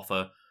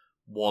 offer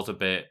was a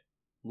bit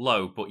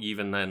low, but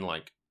even then,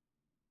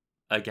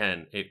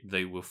 again,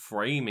 they were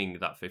framing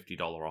that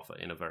 $50 offer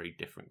in a very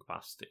different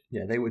capacity.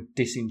 Yeah, they were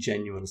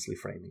disingenuously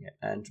framing it.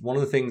 And one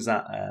of the things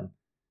that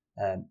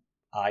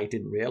I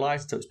didn't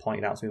realise until it was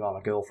pointed out to me by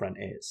my girlfriend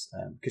is,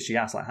 because she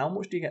asked, how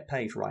much do you get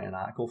paid for writing an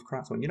article for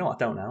Cracked? I went, I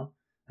don't know.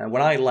 And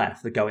when I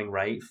left, the going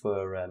rate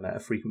for a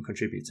frequent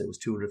contributor was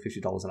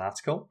 $250 an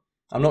article.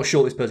 I'm not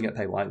sure this person get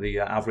paid. The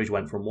average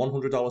went from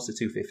 $100 to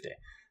 $250.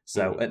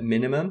 So at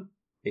minimum,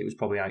 it was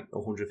probably $150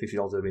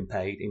 that had been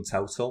paid in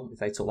total if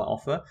they took that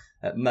offer.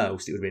 At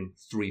most, it would have been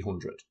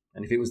 $300.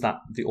 And if it was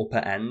the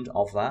upper end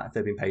of that, if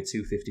they'd been paid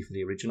 $250 for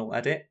the original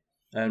edit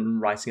and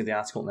writing of the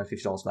article and then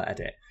 $50 for that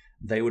edit,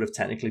 they would have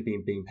technically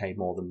been being paid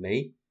more than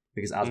me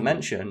because, as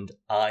mentioned,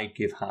 I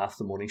give half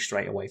the money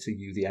straight away to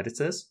you, the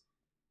editors,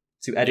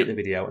 to edit the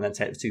video and then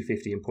take the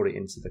 $250 and put it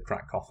into the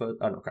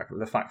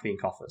the Fact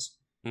Fiend coffers.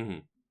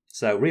 Mm-hmm.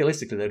 So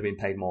realistically, they'd have been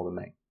paid more than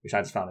me, which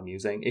I just found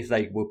amusing if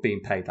they were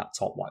being paid that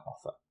top white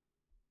offer.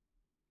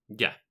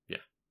 Yeah.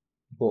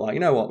 But you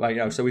know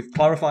what? So we've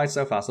clarified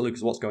so far. So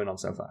Lucas, what's going on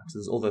so far? Because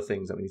there's other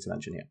things that we need to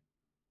mention here.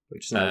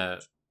 Which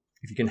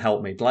if you can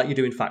help me, like you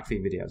do in Fact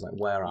Fiend videos,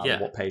 where are we?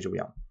 What page are we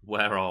on?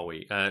 Where are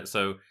we?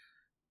 So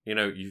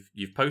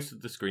you've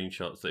posted the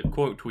screenshots. They've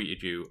quote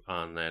tweeted you,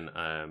 and then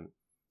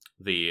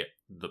the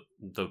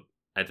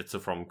editor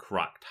from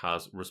Cracked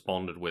has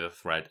responded with a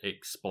thread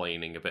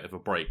explaining a bit of a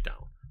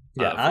breakdown.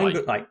 Yeah,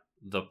 of,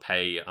 the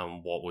pay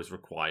and what was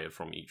required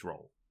from each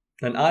role.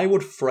 And I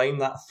would frame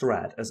that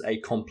thread as a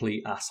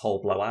complete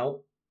asshole blowout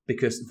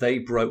because they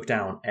broke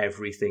down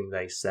everything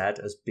they said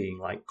as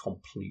being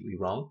completely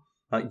wrong.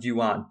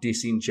 You are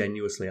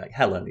disingenuously,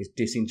 Helen is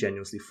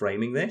disingenuously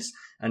framing this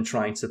and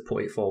trying to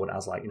put it forward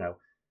as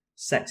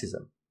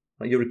sexism.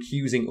 You're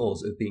accusing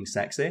us of being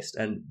sexist.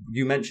 And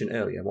you mentioned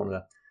earlier, one of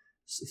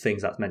the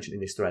things that's mentioned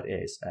in this thread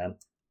is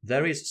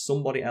there is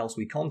somebody else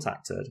we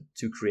contacted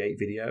to create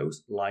videos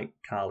like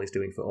Carl is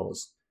doing for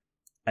us.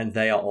 And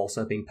they are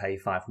also being paid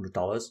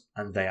 $500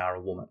 and they are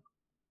a woman.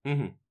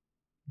 Mm-hmm.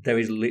 There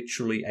is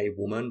literally a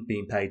woman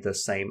being paid the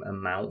same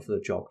amount for the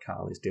job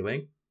Carl is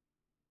doing.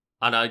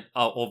 And I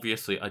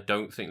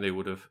don't think they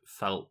would have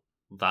felt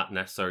that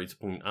necessary to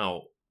point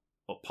out,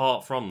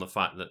 apart from the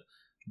fact that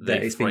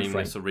they framed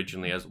this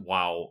originally as,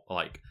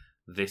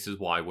 this is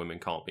why women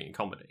can't be in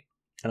comedy.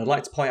 And I'd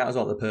like to point out as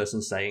well, the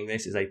person saying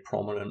this is a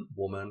prominent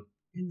woman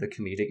in the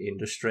comedic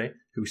industry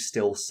who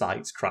still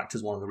cites Cracked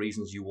as one of the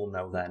reasons you will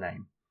know their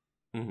name.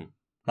 Mm-hmm.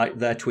 Like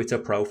their Twitter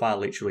profile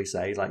literally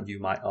says, like, you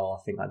might, I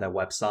think like their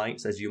website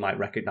says you might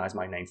recognize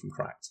my name from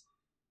Cracked.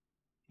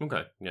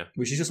 Okay, yeah.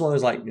 Which is just one of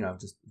those, like,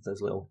 just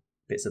those little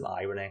bits of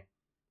irony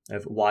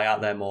of why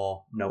aren't there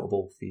more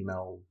notable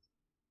female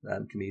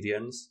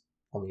comedians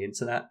on the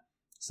internet?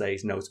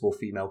 Says notable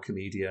female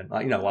comedian,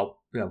 like,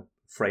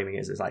 framing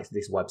it as like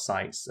this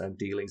website's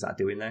dealings that are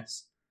doing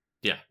this.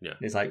 Yeah, yeah.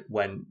 It's like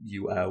when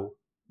you owe,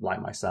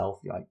 like myself,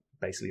 like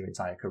basically your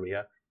entire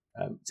career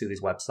to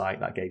this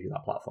website that gave you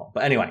that platform.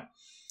 But anyway,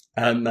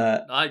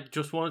 I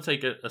just want to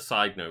take a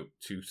side note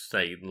to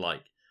say,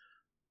 like,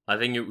 I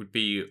think it would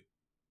be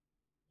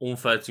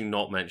unfair to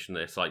not mention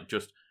this. Like,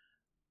 just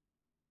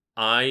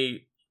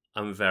I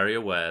am very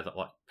aware that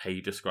like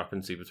pay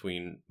discrepancy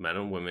between men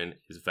and women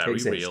is very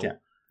real. Yeah.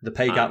 The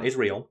pay gap is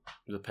real.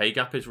 The pay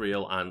gap is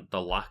real, and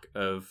the lack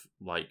of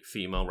like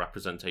female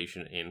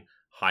representation in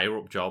higher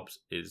up jobs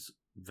is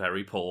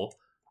very poor.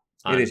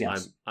 It is,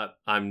 yes.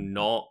 I'm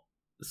not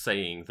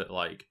saying that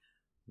like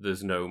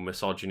there's no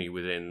misogyny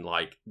within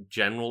like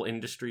general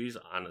industries,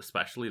 and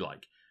especially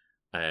like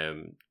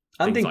and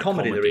in like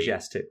comedy there is,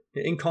 yes, too.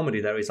 In comedy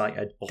there is like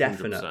a 100%.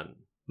 definite,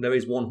 there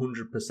is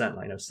 100%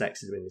 like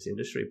sexism in this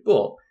industry,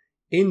 but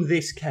in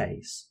this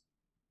case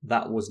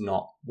that was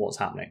not what's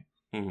happening.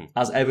 Mm-hmm.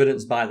 As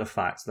evidenced by the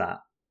fact that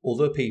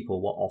other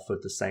people were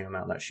offered the same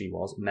amount that she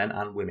was, men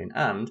and women,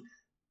 and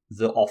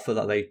the offer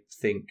that they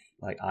think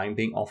like I'm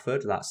being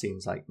offered, that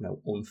seems like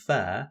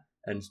unfair,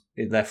 and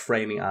they're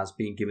framing it as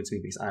being given to me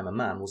because I'm a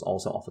man, was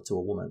also offered to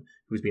a woman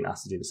who's been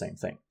asked to do the same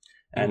thing.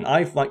 And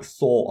I've like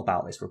thought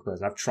about this for a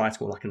person. I've tried to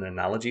put like an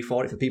analogy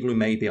for it for people who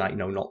may be like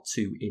not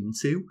too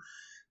into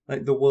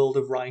like the world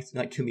of writing,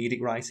 like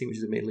comedic writing, which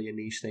is admittedly a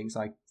niche thing.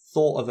 So I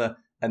thought of a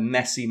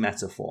messy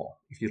metaphor,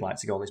 if you'd like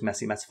to go on this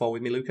messy metaphor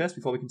with me, Lucas,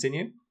 before we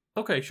continue.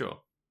 Okay, sure.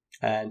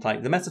 And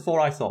like the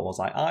metaphor I thought was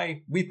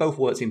like we both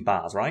worked in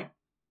bars, right?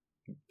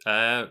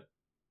 I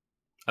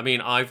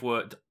mean, I've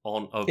worked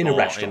on in a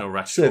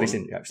restaurant. Service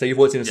industry. So you've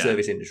worked in the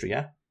service industry,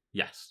 yeah?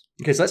 Yes.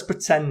 Okay, so let's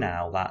pretend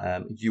now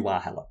that you are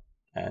Helen,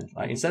 and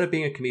like instead of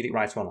being a comedic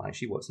writer online,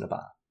 she works in a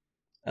bar.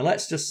 And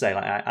let's just say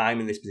like I'm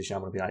in this position,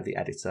 I'm going to be like the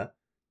editor,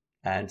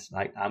 and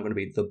like I'm going to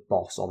be the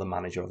boss or the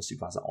manager or the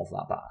supervisor of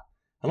that bar.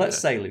 And let's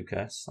say,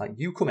 Lucas, like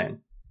you come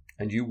in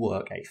and you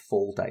work a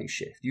full day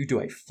shift. You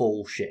do a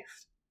full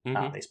shift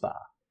at this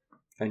bar,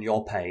 and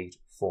you're paid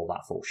for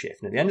that full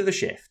shift. And at the end of the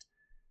shift,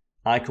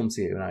 I come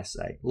to you and I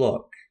say,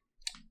 look,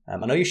 I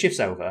know your shift's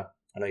over.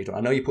 I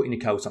know you're putting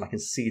your coat on. I can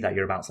see that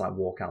you're about to like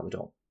walk out the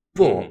door.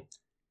 But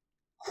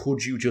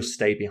could you just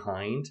stay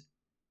behind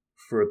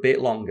for a bit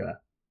longer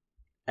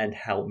and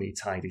help me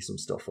tidy some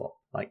stuff up?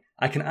 Like,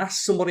 I can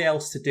ask somebody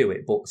else to do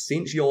it, but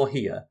since you're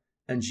here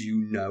and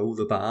you know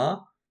the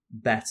bar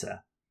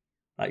better,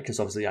 like, because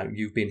obviously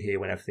you've been here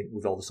when everything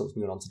with all the stuff that's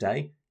going on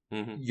today,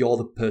 you're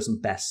the person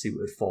best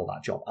suited for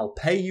that job. I'll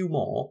pay you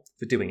more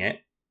for doing it.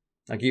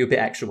 I'll give you a bit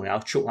extra money.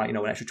 I'll chuck like an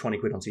extra 20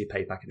 quid onto your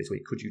pay packet this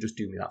week. Could you just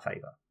do me that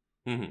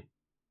favour?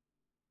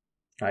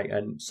 Right,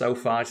 and so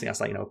far I think that's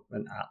like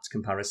an apt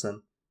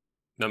comparison.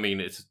 I mean,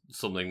 it's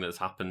something that's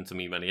happened to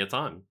me many a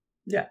time.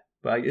 Yeah,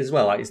 but as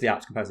well, like it's the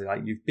apt comparison.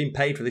 Like you've been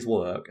paid for this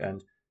work,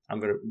 and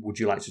would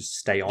you like to just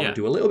stay on and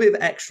do a little bit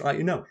of extra? Like,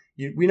 we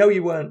know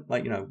you weren't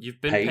like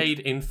you've been paid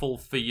in full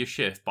for your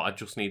shift, but I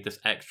just need this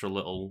extra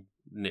little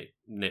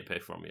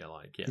nitpick from you,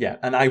 like yeah,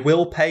 and I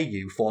will pay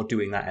you for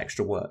doing that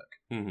extra work.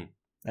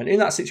 And in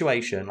that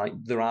situation, like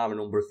there are a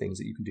number of things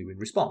that you can do in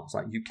response.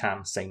 Like you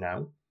can say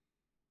no,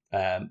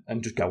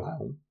 and just go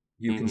home.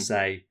 You can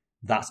say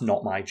that's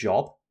not my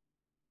job,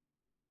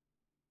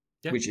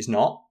 which is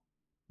not.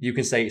 You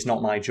can say it's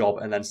not my job,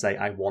 and then say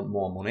I want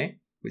more money.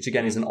 Which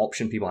again is an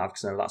option people have,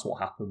 because that's what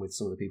happened with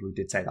some of the people who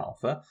did take that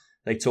offer.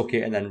 They took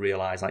it and then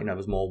realised, like,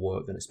 there's more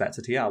work than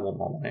expected here. I want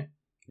more money.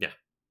 Yeah.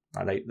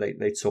 And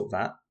they took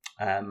that.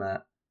 And,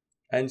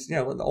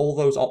 all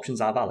those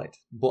options are valid.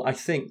 But I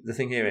think the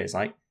thing here is,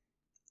 like,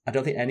 I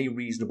don't think any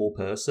reasonable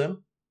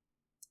person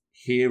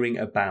hearing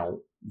about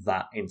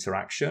that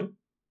interaction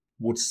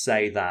would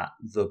say that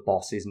the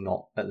boss is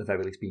not, at the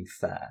very least, being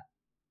fair.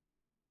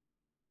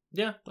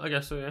 Yeah, I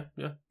guess so,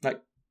 yeah.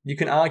 Like, you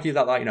can argue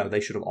that, like, they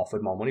should have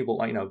offered more money, but,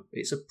 like,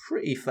 it's a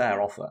pretty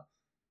fair offer,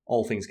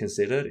 all things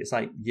considered. It's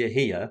like, you're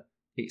here,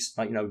 it's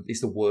like, it's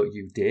the work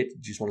you did,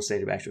 you just want to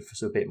save a bit extra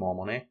for a bit more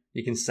money.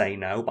 You can say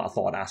no, but I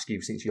thought I'd ask you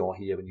since you're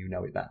here and you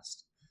know it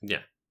best.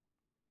 Yeah.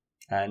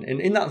 And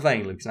in that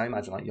vein, Lucas, I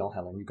imagine, like, you're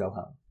Helen, you go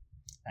home,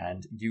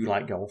 and you,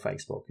 like, go on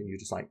Facebook, and you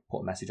just, like,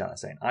 put a message out there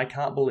saying, I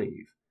can't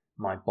believe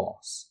my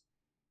boss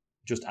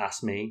just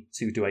asked me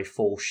to do a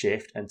full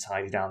shift and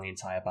tidy down the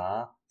entire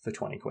bar for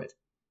 20 quid.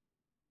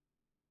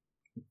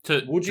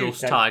 To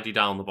just tidy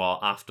down the bar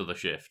after the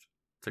shift.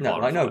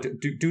 No,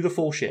 do the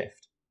full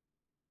shift.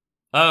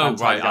 Oh,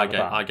 right,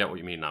 I get what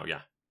you mean now,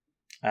 yeah.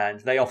 And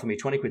they offer me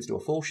 20 quid to do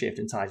a full shift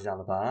and tidy down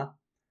the bar.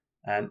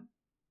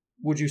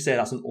 Would you say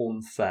that's an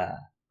unfair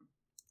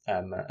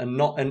and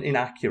not an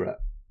inaccurate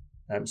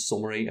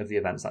summary of the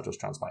events that just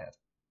transpired?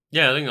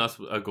 Yeah, I think that's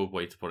a good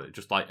way to put it.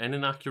 Just like an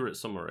inaccurate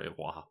summary of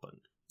what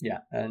happened. Yeah,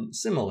 and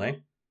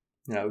similarly,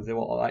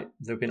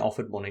 they've been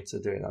offered money to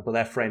do it, but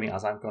they're framing it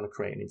as I'm going to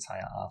create an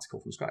entire article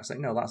from scratch. Like,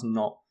 no, that's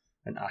not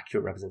an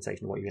accurate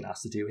representation of what you've been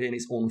asked to do here, and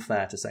it's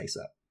unfair to say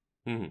so.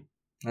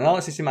 Mm-hmm. And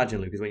let's just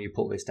imagine, Luke, is when you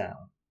put this down,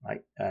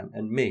 like,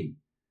 and me,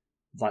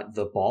 like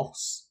the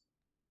boss,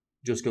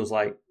 just goes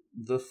like,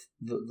 the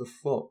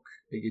fuck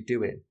are you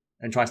doing?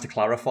 And tries to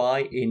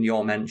clarify in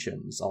your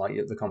mentions or like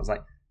the comments,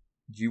 like,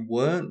 you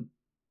weren't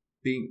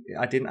being.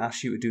 I didn't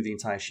ask you to do the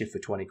entire shift for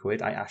 20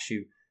 quid. I asked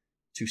you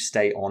to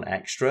stay on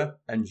extra,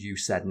 and you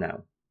said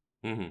no.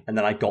 Mm-hmm. And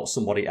then I got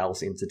somebody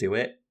else in to do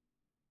it.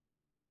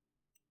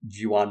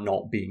 You are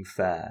not being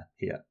fair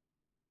here.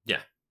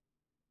 Yeah.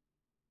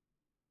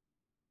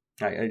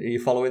 Like, are you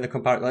following the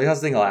comparison? Like,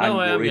 that's the thing. Like, no,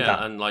 I'm worried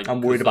and like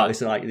I'm worried about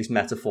this, like this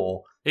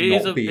metaphor. It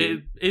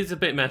is a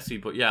bit messy,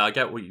 but yeah, I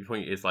get what your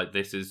point is. Like,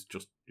 this is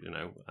just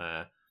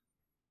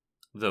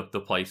the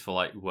place for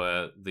like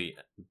where the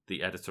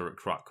editor at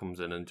Crack comes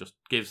in and just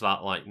gives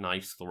that like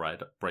nice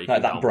thread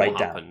breaking down what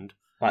happened.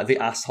 Like the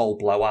asshole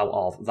blowout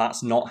of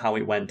that's not how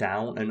it went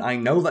down, and I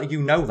know that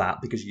you know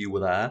that because you were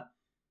there.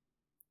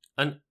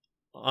 And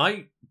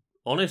I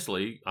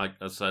honestly, as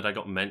I said, I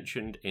got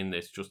mentioned in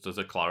this just as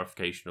a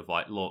clarification of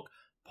like, look,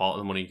 part of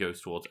the money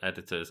goes towards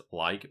editors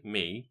like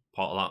me.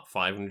 Part of that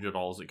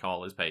 $500 that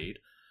Carl is paid.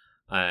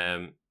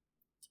 And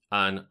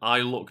I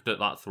looked at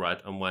that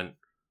thread and went,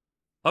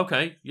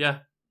 okay, yeah,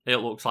 it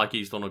looks like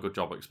he's done a good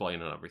job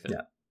explaining everything.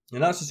 Yeah.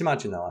 And let's just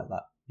imagine though, like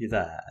that. You're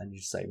there and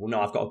you say, well,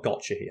 no, I've got a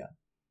gotcha here.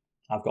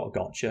 I've got a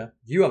gotcha.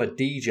 You have a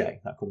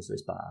DJ that comes to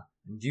this bar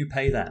and you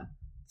pay them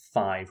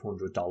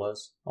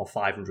 $500 or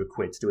 500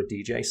 quid to do a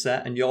DJ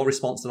set. And your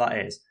response to that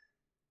is,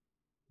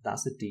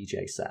 that's a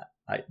DJ set.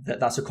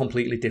 That's a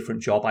completely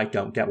different job. I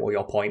don't get what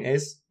your point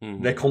is.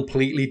 Mm-hmm. They're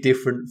completely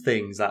different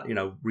things that,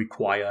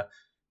 require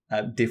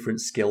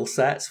different skill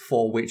sets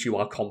for which you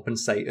are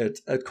compensated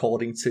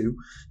according to,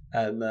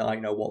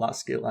 what that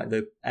skill, like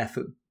the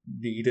effort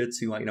needed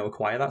to,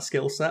 acquire that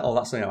skill set, or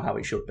that's, how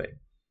it should be.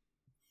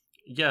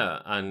 Yeah.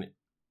 And,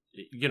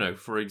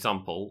 for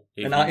example,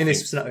 in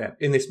this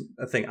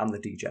thing, I'm the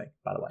DJ,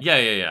 by the way.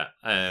 Yeah.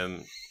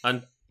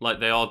 And like,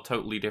 they are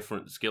totally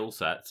different skill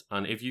sets.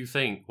 And if you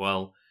think,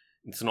 well,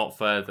 it's not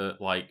fair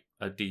that like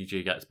a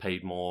DJ gets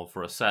paid more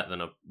for a set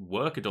than a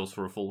worker does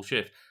for a full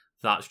shift,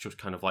 that's just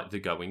kind of like the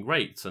going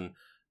rates. And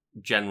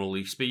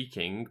generally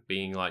speaking,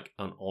 being like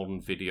an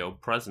on-video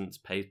presence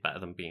pays better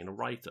than being a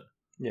writer.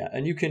 Yeah,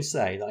 and you can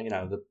say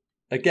that,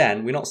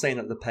 again, we're not saying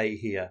that the pay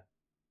here,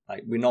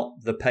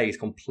 the pay is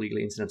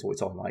completely incidental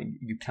to what we're talking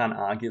about. You can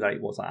argue that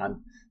it was like, and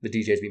the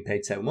DJ's been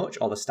paid so much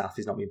or the staff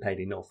is not being paid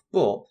enough.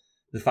 But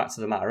the fact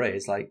of the matter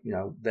is,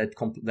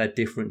 they're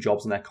different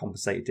jobs and they're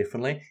compensated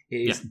differently.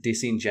 It is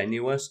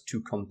disingenuous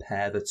to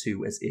compare the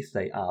two as if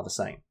they are the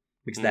same,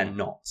 because they're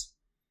not.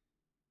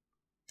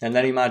 And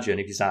then imagine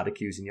if you start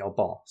accusing your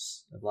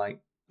boss of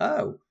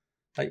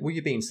were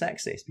you being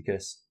sexist?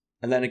 Because,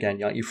 and then again,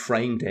 you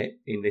framed it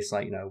in this,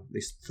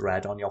 this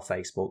thread on your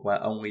Facebook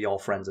where only your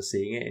friends are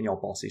seeing it and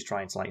your boss is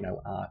trying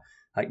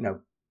to,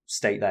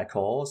 state their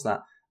cause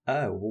that,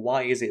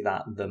 why is it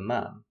that the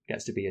man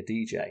gets to be a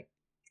DJ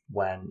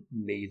when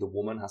me, the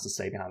woman, has to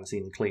stay behind the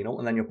scenes and clean up?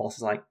 And then your boss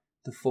is like,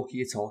 the fuck are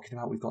you talking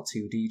about? We've got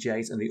 2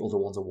 DJs and the other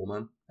one's a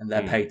woman and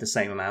they're paid the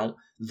same amount.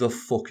 The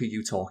fuck are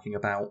you talking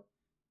about?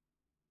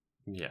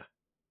 Yeah.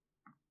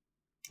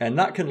 And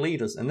that can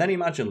lead us. And then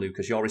imagine,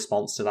 Lucas, your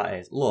response to that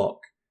is, look,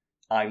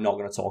 I'm not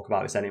going to talk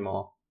about this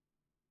anymore.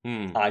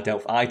 I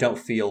don't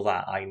feel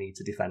that I need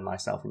to defend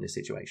myself in this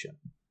situation.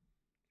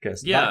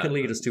 Because that can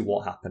lead us to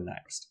what happened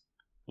next.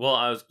 Well,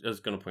 I was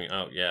going to point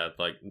out,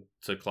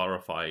 to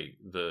clarify,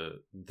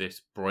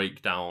 this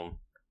breakdown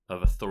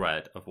of a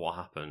thread of what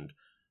happened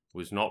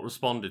was not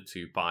responded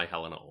to by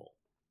Helen at all.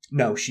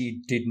 No,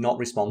 she did not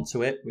respond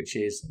to it,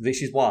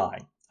 this is why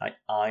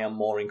I am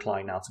more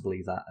inclined now to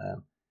believe that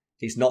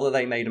it's not that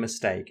they made a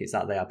mistake, it's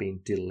that they are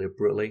being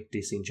deliberately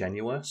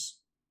disingenuous,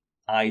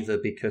 either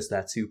because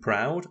they're too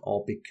proud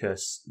or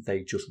because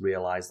they just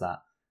realise that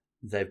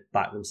they've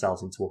backed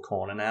themselves into a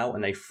corner now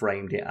and they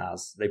framed it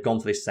as they've gone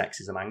for this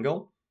sexism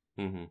angle.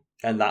 Mm-hmm.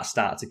 And that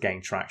started to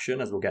gain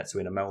traction, as we'll get to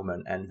in a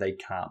moment, and they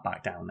can't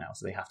back down now,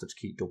 so they have to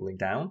keep doubling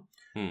down.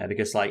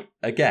 Because,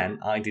 again,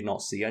 I did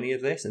not see any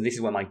of this, and this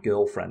is where my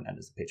girlfriend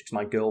enters the picture, because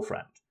my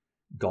girlfriend,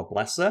 God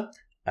bless her,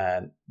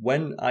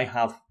 when I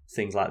have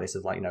things like this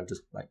of,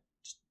 just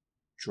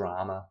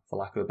drama, for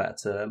lack of a better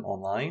term,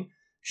 online,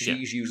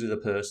 she's usually the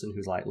person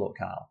who's like, look,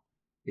 Carl,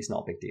 it's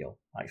not a big deal.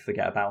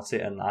 Forget about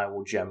it, and I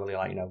will generally,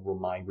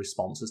 run my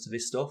responses to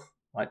this stuff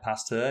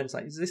past her, and it's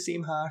like, does this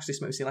seem harsh?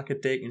 This might seem like a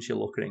dick, and she'll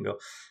look at it and go,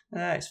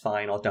 it's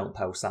fine, or don't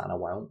post that, and I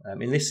won't.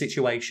 In this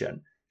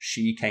situation,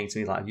 she came to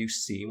me like, have you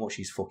seen what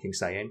she's fucking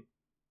saying?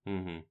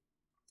 Mm-hmm.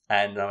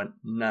 And I went,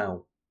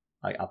 no,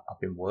 I've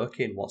been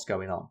working, what's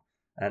going on?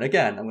 And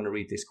again, I'm going to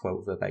read this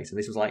quote verbatim.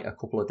 This was a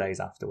couple of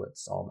days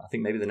afterwards, or I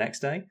think maybe the next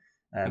day,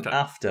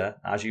 after,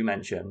 as you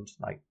mentioned,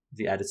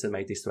 the editor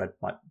made this thread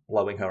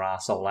blowing her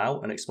arsehole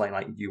out and explained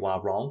you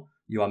are wrong,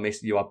 you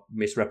are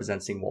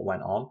misrepresenting what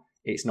went on.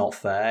 it's not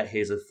fair.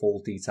 Here's a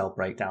full detailed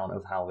breakdown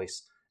of how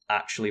this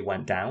actually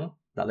went down,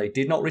 that they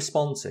did not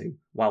respond to,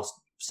 whilst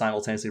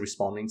simultaneously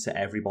responding to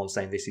everyone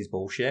saying this is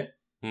bullshit.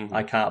 Mm-hmm.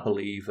 I can't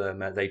believe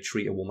they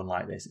treat a woman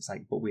like this. It's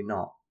like, but we're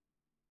not.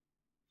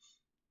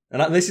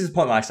 And this is the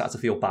point where I started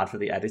to feel bad for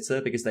the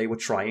editor, because they were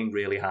trying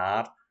really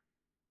hard.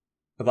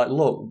 Of like,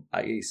 look,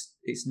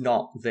 it's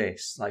not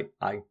this. Like,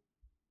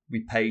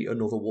 we pay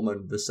another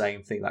woman the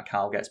same thing that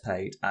Carl gets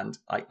paid, and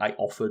I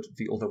offered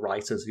the other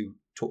writers who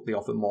took the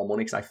offer more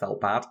money because I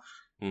felt bad.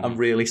 Mm-hmm. I'm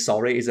really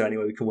sorry. Is there any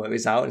way we can work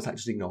this out? And it's like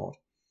just ignored.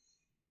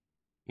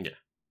 Yeah.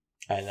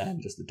 And then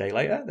just a day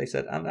later, they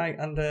said, and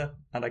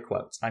I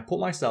quote, "I put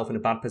myself in a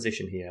bad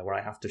position here where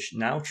I have to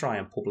now try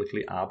and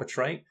publicly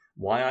arbitrate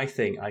why I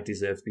think I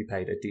deserve to be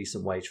paid a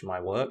decent wage for my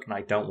work, and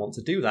I don't want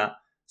to do that,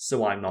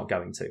 so I'm not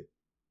going to.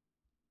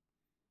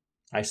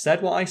 I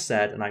said what I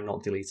said, and I'm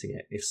not deleting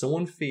it. If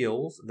someone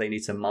feels they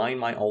need to mine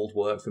my old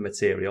work for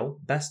material,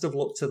 best of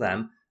luck to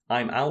them.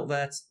 I'm out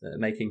there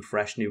making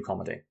fresh new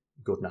comedy.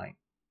 Good night."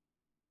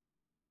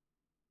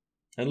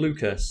 And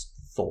Lucas,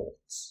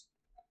 thoughts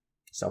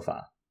so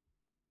far?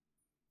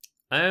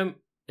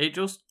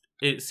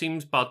 It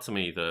seems bad to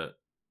me that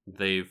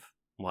they've,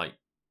 like,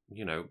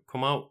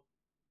 come out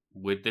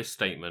with this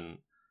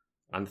statement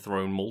and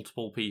thrown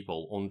multiple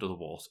people under the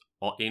bus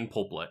or in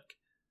public,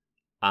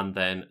 and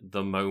then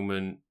the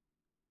moment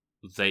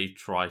they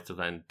try to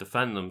then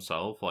defend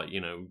themselves, like,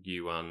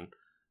 you and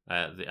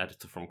the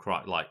editor from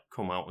Crack, like,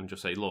 come out and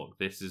just say, look,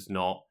 this is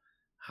not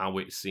how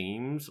it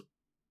seems,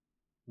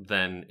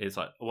 then it's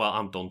like, well,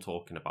 I'm done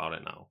talking about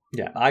it now.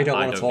 Yeah, I don't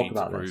want to talk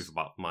about prove this.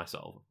 about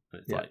myself.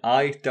 It's yeah, like,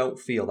 I don't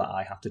feel that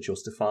I have to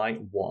justify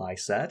what I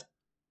said.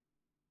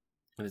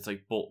 And it's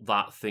like, but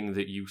that thing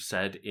that you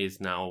said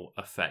is now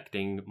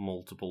affecting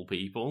multiple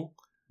people.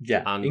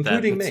 Yeah, and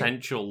including their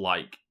potential,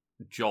 like,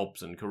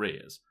 jobs and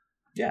careers.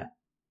 Yeah.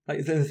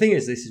 Like, the thing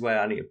is, this is where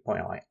I need to point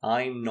out, like,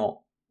 I'm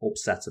not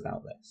upset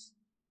about this.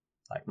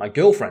 Like, my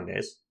girlfriend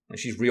is, and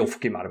she's real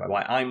fucking mad about it.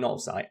 Like, I'm not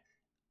upset. Like,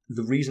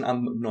 the reason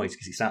I'm annoyed is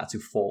because it started to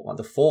fall, like,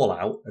 the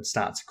fallout had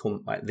started to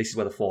come, like, this is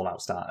where the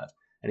fallout started,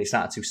 and it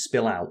started to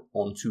spill out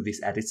onto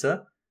this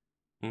editor,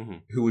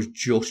 who was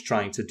just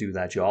trying to do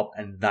their job,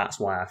 and that's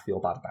why I feel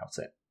bad about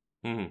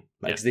it.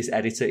 Like, 'cause this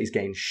editor is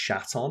getting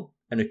shat on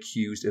and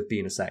accused of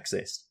being a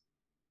sexist.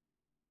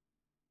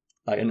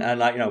 Like, and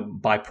like,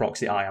 by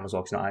proxy, I am as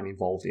well, because I'm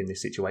involved in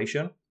this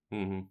situation.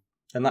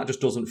 And that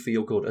just doesn't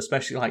feel good,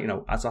 especially, like,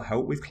 as I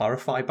hope we've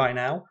clarified by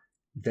now,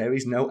 there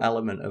is no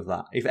element of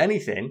that. If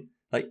anything,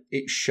 like,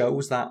 it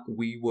shows that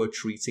we were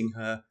treating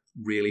her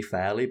really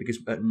fairly, because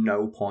at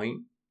no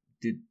point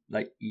did,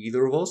 like,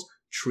 either of us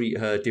treat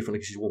her differently,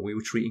 because we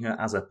were treating her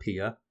as a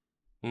peer.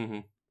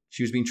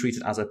 She was being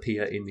treated as a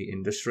peer in the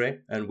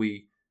industry, and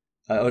we,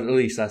 or at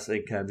least I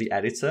think the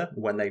editor,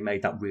 when they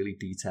made that really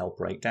detailed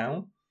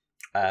breakdown,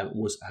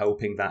 was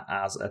hoping that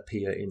as a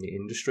peer in the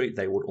industry,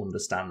 they would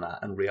understand that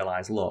and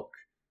realize, look,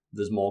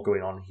 there's more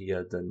going on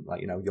here than,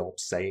 like, you're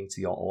saying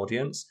to your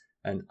audience.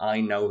 And I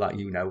know that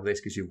you know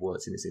this because you've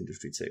worked in this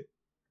industry too.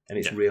 And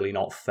it's really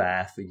not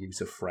fair for you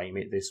to frame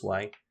it this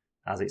way,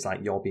 as it's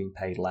like you're being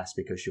paid less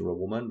because you're a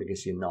woman,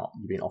 because you're not.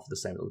 You're being offered the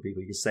same as other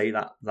people. You can say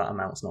that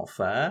amount's not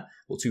fair,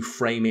 but to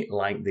frame it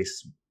like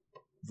this,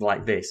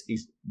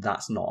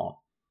 that's not.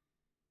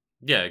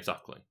 Yeah,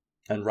 exactly.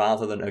 And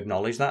rather than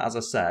acknowledge that, as I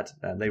said,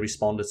 they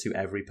responded to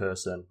every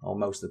person, or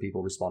most of the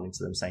people responding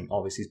to them, saying,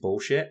 "Oh, this is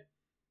bullshit.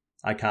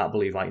 I can't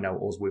believe, like,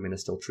 us women are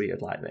still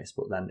treated like this,"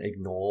 but then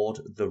ignored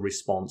the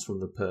response from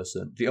the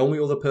person, the only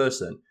other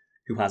person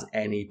who has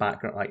any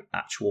background, like,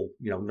 actual,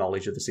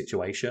 knowledge of the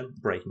situation,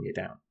 breaking it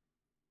down.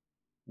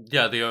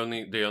 Yeah, the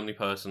only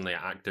person they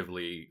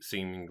actively,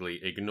 seemingly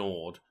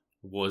ignored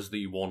was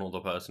the one other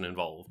person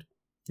involved.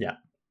 Yeah.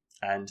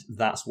 And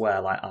that's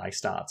where, like, I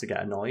start to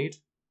get annoyed,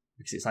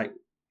 because it's like,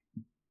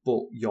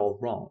 but you're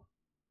wrong.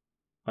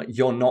 Like,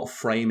 you're not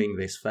framing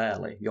this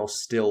fairly. You're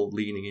still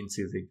leaning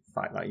into the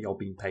fact that you're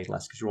being paid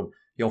less because you're wrong.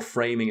 You're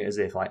framing it as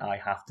if, like, I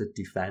have to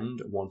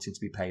defend wanting to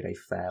be paid a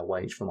fair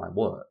wage for my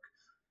work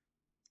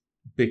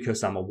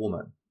because I'm a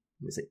woman.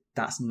 It's like,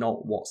 that's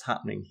not what's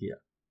happening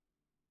here.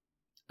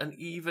 And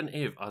even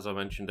if, as I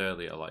mentioned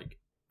earlier, like,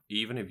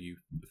 even if you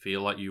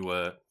feel like you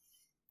were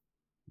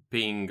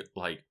being,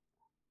 like,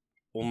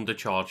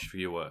 undercharged for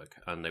your work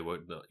and they were,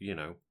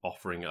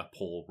 offering a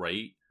poor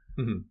rate,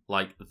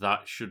 like,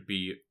 that should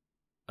be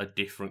a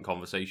different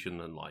conversation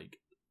than, like,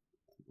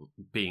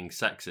 being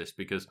sexist,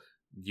 because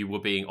you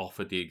were being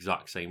offered the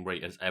exact same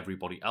rate as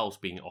everybody else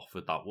being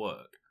offered that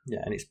work.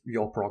 Yeah, and it's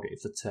your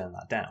prerogative to turn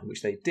that down,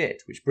 which they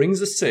did, which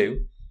brings us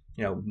to,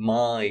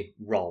 my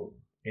role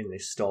in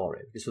this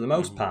story. Because for the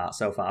most part,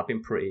 so far, I've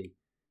been pretty,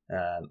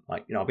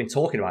 I've been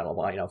talking about it a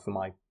lot, but, for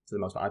the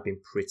most part, I've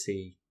been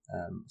pretty,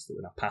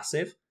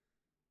 passive.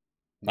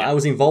 Yeah. I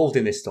was involved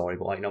in this story,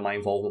 but, my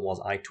involvement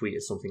was I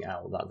tweeted something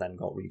out that then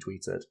got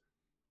retweeted.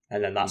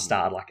 And then that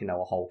started, like,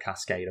 a whole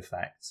cascade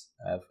effect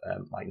of,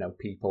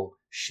 people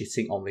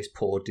shitting on this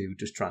poor dude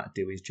just trying to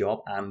do his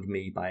job, and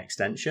me by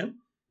extension.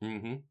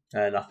 And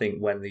I think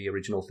when the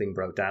original thing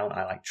broke down,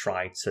 I,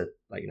 tried to,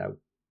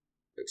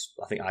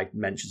 I think I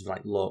mentioned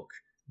like, look,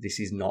 this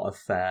is not a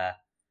fair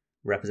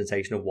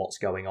representation of what's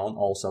going on.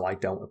 Also, I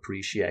don't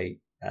appreciate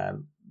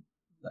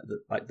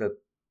the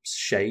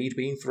shade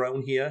being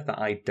thrown here, that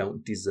I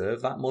don't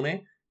deserve that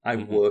money.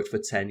 I've worked for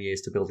 10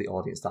 years to build the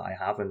audience that I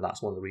have, and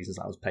that's one of the reasons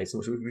I was paid so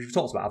much. We've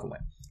talked about, haven't we?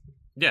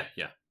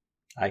 Yeah.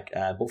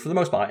 But for the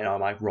most part,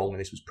 my role in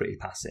this was pretty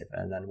passive.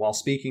 And then while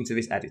speaking to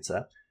this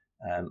editor,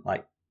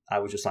 I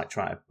was just like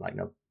trying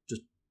to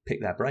just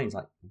pick their brains.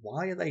 Like,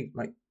 why are they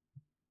like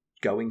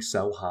going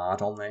so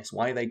hard on this?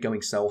 Why are they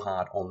going so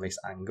hard on this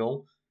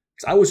angle?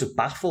 Because I was just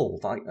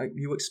baffled. Like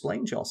you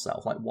explained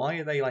yourself. Like, why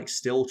are they like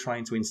still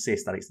trying to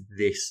insist that it's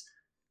this?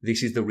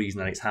 This is the reason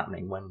that it's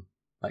happening when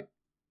like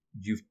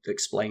you've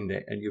explained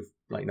it and you've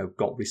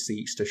got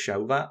receipts to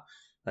show that.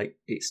 Like,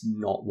 it's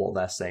not what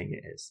they're saying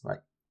it is. Like,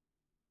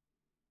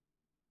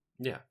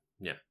 yeah.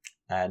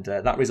 And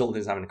that resulted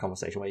in us having a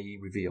conversation where he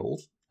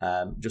revealed,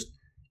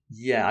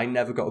 I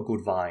never got a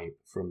good vibe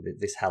from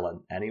this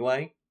Helen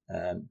anyway,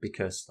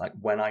 because like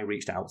when I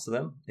reached out to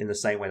them in the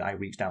same way that I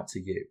reached out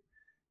to you,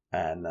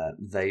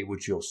 they were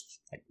just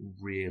like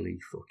really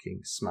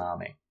fucking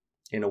smarmy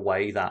in a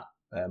way that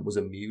was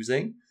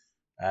amusing,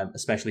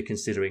 especially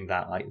considering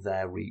that like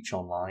their reach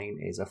online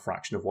is a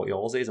fraction of what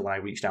yours is. And when I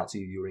reached out to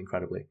you, you were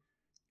incredibly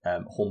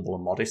humble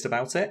and modest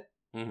about it.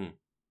 Mm-hmm.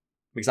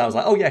 Because I was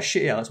like, oh yeah,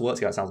 shit, yeah, let's work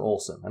together. It sounds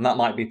awesome. And that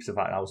might be the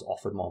fact I was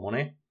offered more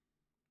money.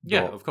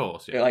 Yeah, of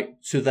course. Yeah.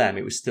 Like to them,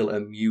 it was still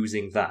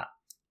amusing that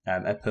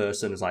a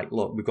person was like,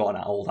 look, we've got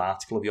an old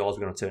article of yours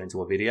we're going to turn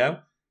into a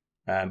video.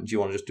 Do you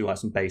want to just do like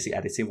some basic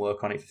editing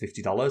work on it for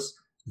 $50?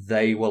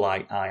 They were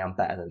like, I am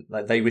better than...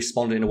 Like, they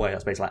responded in a way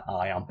that's basically like,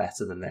 I am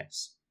better than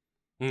this.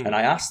 Mm. And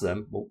I asked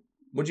them, well,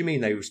 what do you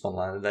mean they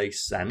responded? And they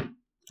sent,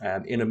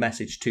 in a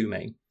message to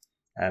me,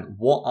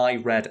 what I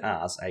read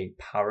as a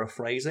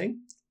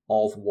paraphrasing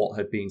of what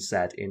had been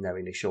said in their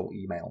initial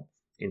email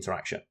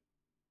interaction.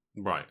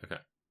 Right, okay.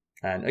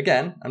 And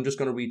again, I'm just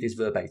going to read this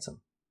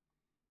verbatim.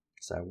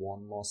 So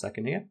one more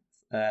second here.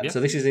 So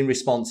this is in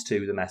response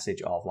to the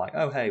message of like,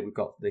 oh, hey, we've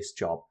got this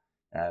job.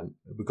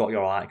 We've got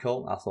your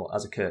article. I thought,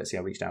 as a courtesy,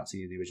 I reached out to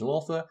you, the original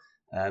author,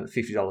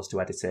 $50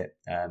 to edit it.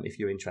 If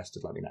you're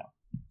interested, let me know,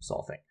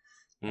 sort of thing.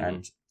 Mm-hmm.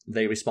 And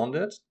they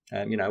responded,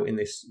 in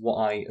this, what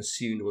I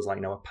assumed was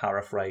like, a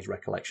paraphrased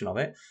recollection of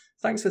it.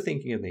 Thanks for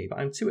thinking of me, but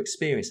I'm too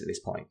experienced at this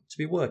point to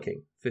be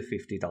working for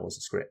 $50 a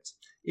script.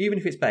 Even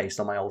if it's based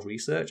on my old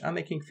research, I'm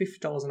making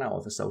 $50 an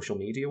hour for social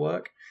media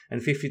work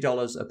and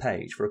 $50 a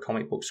page for a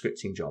comic book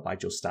scripting job I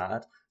just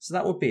started, so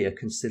that would be a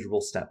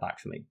considerable step back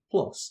for me.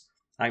 Plus,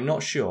 I'm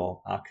not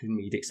sure our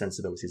comedic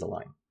sensibilities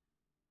align.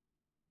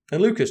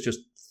 And Lucas, just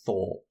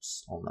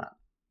thoughts on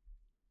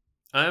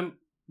that?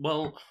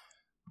 Well,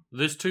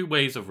 there's two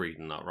ways of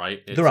reading that,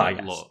 right? It's there are, like,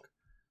 yes. Look,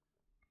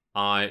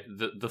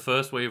 the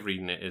first way of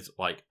reading it is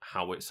like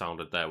how it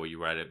sounded there, where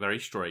you read it very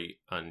straight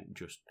and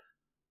just,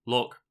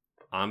 look,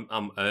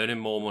 I'm earning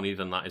more money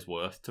than that is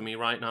worth to me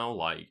right now.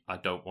 Like, I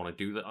don't want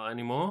to do that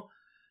anymore.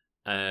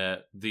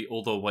 The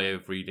other way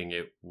of reading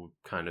it would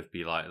kind of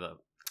be like that.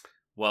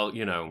 Well,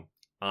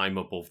 I'm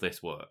above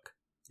this work.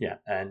 Yeah,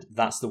 and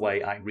that's the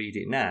way I read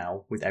it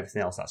now with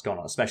everything else that's gone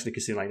on, especially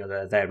considering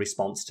their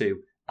response to,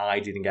 I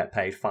didn't get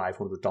paid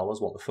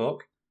 $500, what the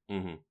fuck?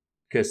 Mm-hmm.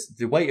 Because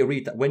the way to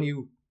read that, when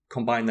you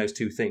combine those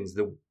two things,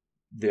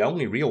 the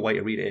only real way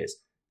to read it is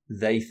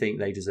they think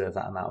they deserve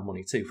that amount of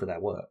money too for their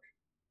work.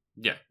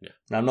 Yeah.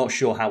 And I'm not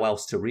sure how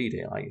else to read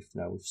it. Like,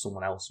 if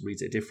someone else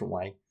reads it a different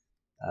way,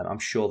 I'm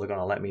sure they're going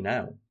to let me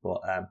know.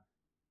 But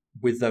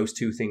with those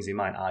two things in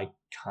mind, I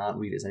can't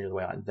read it as any other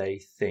way. Like, they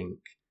think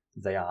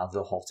they are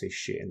the hottest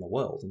shit in the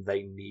world, and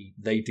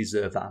they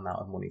deserve that amount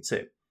of money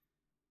too.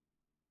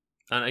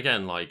 And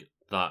again, like,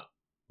 that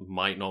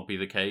might not be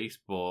the case,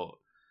 but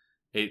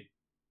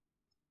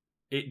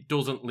it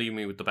doesn't leave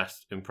me with the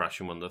best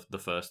impression when the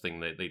first thing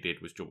they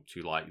did was jump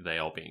to, like, they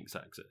are being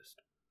sexist.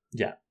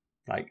 Yeah.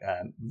 Like,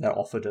 they're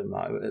offered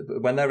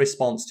when their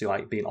response to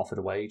like being offered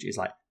a wage is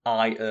like,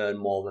 I earn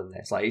more than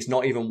this. Like, it's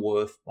not even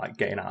worth like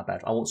getting out of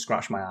bed. I won't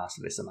scratch my ass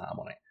for this amount of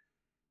money.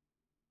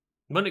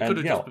 When it could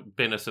have just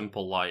been a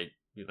simple like,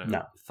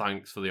 no.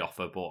 Thanks for the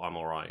offer, but I'm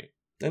all right.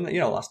 And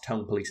that's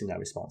tone policing their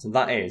response, and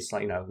that is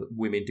like,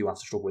 women do have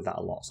to struggle with that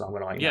a lot. So I'm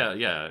going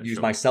to use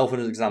myself as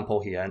an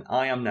example here, and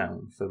I am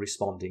known for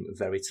responding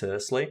very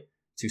tersely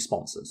to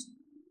sponsors.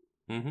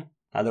 Mm-hmm.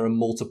 And there are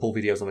multiple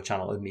videos on the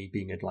channel of me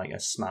being a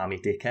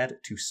smarmy dickhead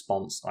to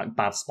sponsor, like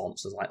bad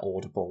sponsors like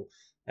Audible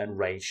and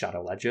Raid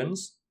Shadow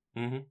Legends.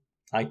 Mm-hmm.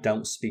 I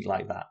don't speak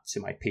like that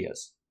to my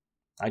peers.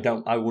 I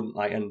wouldn't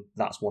like, and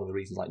that's one of the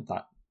reasons like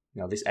that.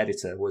 This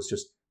editor was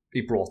just,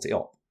 he brought it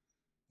up.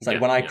 It's like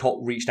when I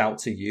reached out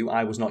to you,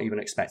 I was not even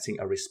expecting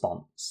a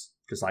response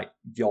because like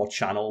your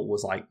channel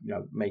was like,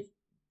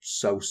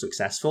 so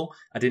successful.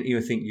 I didn't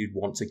even think you'd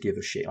want to give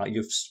a shit. Like,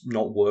 you've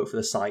not worked for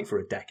the site for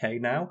a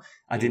decade now.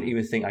 I didn't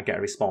even think I'd get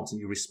a response,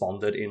 and you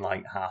responded in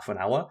like half an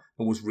hour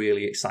and was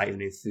really excited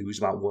and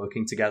enthused about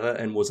working together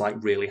and was like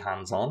really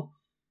hands-on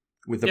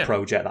with the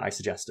project that I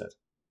suggested.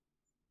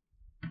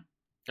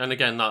 And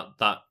again,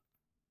 that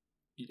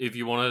if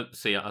you want to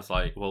see it as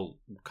like, well,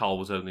 Carl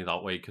was only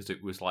that way because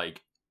it was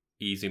like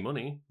easy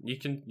money, you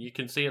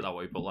can see it that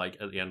way. But like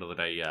at the end of the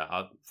day,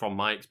 yeah, from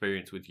my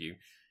experience with you,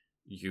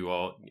 you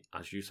are,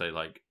 as you say,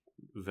 like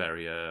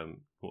very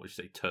what would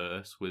you say,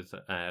 terse with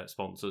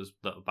sponsors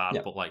that are bad.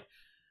 Yeah. But like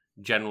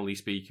generally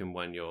speaking,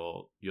 when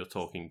you're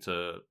talking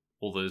to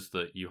others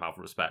that you have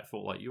respect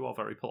for, like you are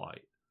very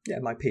polite. Yeah,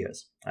 my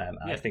peers.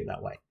 I think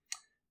that way.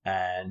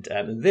 And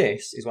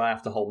this is why I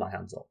have to hold my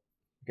hands up.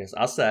 Because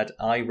as said,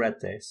 I read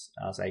this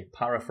as a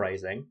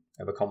paraphrasing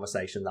of a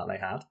conversation that they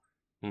had.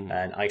 Mm-hmm.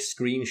 And I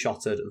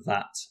screenshotted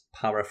that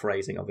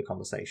paraphrasing of the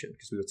conversation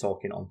because we were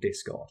talking on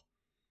Discord.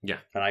 Yeah.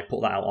 And I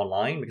put that out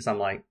online because I'm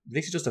like,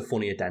 this is just a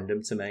funny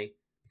addendum to me.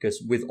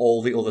 Because with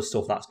all the other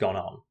stuff that's gone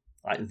on,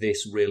 like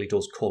this really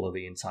does colour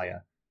the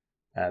entire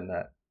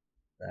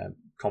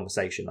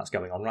conversation that's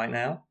going on right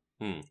now.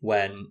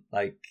 When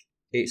like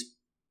it's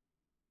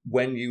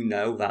when you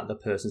know that the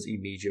person's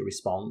immediate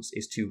response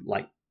is to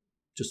like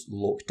just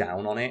look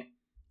down on it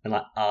and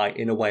like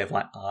in a way of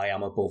like I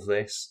am above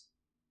this.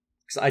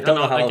 Because I don't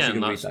know how else you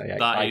can read that.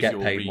 That I is get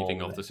your paid reading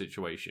more of the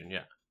situation,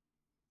 yeah.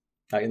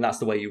 And that's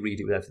the way you read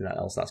it with everything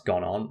else that's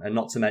gone on. And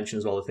not to mention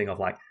as well the thing of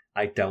like,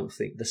 I don't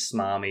think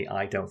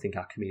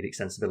our comedic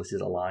sensibilities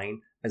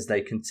align as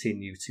they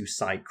continue to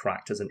cite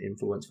Cracked as an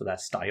influence for their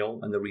style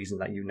and the reason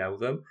that you know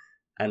them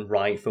and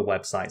write for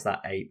websites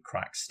that ape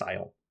Cracked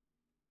style.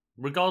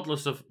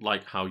 Regardless of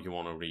like how you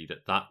want to read it,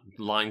 that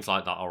lines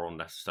like that are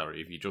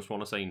unnecessary. If you just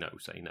want to say no,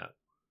 say no.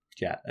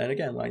 Yeah, and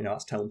again, like, you know,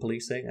 that's tone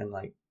policing, and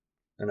like,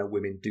 I know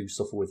women do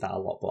suffer with that a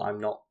lot, but I'm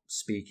not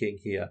speaking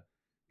here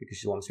because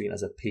she wants to speak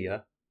as a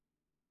peer.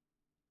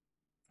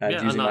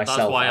 And that's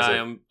why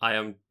I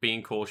am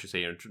being cautious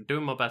here and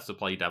doing my best to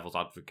play devil's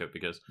advocate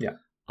because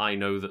I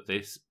know that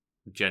this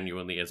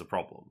genuinely is a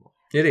problem.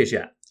 It is,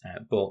 yeah.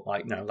 But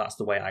like, no, that's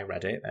the way I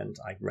read it, and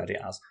I read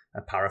it as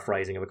a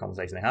paraphrasing of a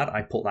conversation they had.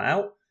 I put that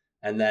out,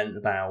 and then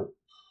about,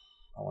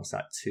 I want to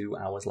say 2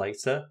 hours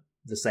later,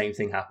 the same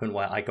thing happened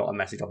where I got a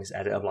message off his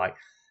editor of like,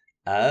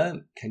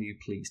 can you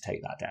please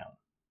take that down?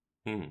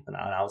 Mm. And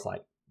I was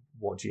like,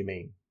 what do you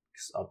mean?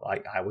 I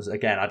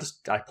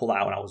pulled that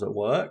out when I was at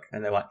work,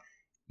 and they're like,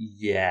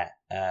 yeah,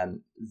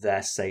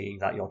 they're saying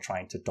that you're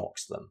trying to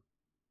dox them.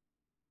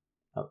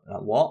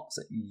 What?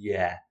 So,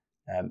 yeah,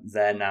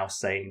 they're now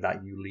saying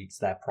that you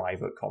leaked their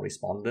private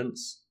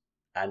correspondence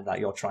and that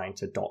you're trying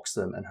to dox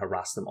them and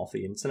harass them off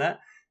the internet.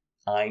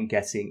 I'm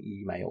getting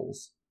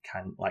emails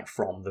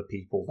from the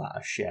people that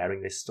are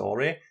sharing this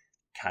story.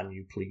 Can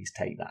you please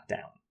take that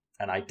down?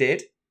 And I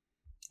did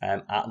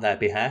at their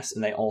behest,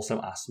 and they also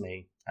asked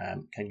me,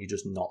 can you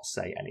just not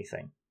say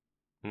anything?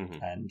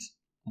 Mm-hmm. And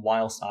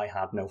whilst I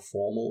had no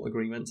formal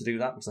agreement to do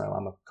that, because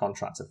I'm a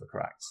contractor for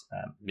Cracked,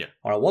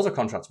 or I was a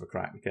contractor for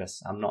Cracked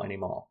because I'm not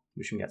anymore,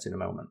 which we can get to in a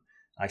moment,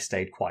 I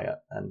stayed quiet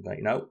and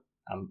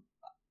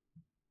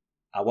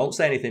I won't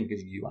say anything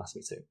because you asked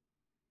me to.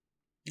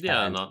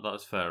 Yeah, and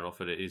that's fair enough.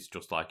 It is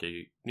just like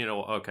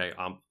okay,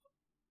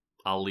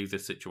 I'll leave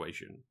this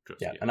situation.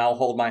 And I'll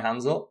hold my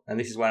hands up, and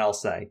this is where I'll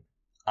say,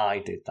 I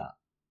did that.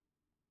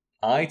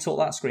 I took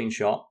that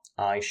screenshot,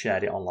 I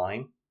shared it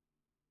online.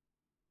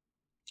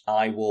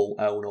 I will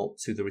own up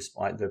to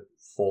the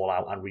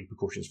fallout and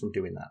repercussions from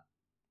doing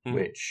that,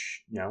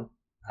 which,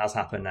 has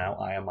happened now.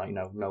 I am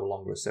no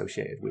longer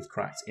associated with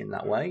Cracked in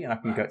that way, and I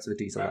can get to the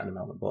detail of that in a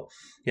moment. But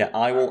yeah,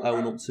 I will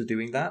own up to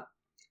doing that,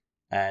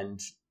 and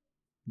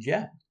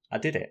yeah, I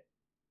did it.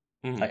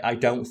 Mm-hmm. I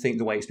don't think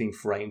the way it's being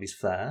framed is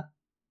fair.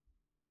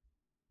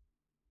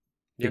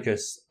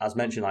 Because, as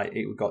mentioned,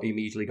 it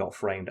immediately got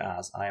framed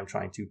as I am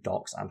trying to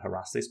dox and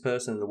harass this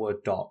person. The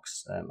word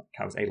dox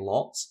carries a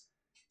lot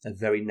of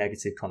very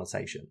negative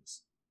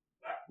connotations.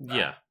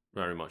 Yeah,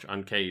 very much.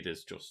 And Cade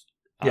is just...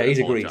 Yeah, he's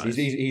agreed.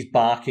 He's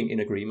barking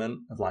in agreement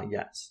of like,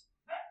 yes.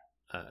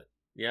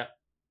 Yeah,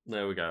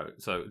 there we go.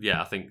 So,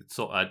 yeah, I think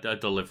a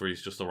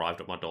delivery's just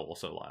arrived at my door.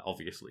 So, like,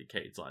 obviously,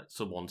 Cade's like,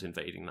 someone's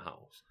invading the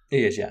house.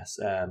 He is, yes.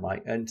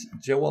 And do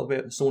you know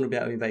what? Someone would be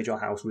able to invade your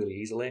house really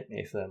easily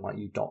if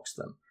you doxed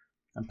them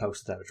and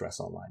posted their address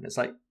online. It's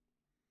like,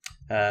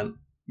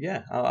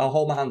 I'll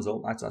hold my hands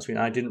up.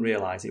 I didn't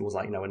realise it was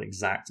an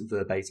exact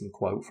verbatim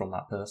quote from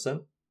that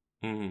person.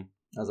 Mm-hmm.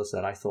 As I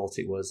said, I thought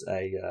it was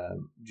a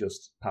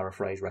just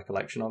paraphrased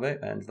recollection of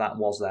it, and that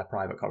was their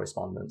private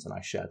correspondence, and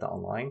I shared that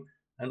online,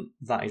 and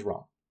that is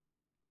wrong.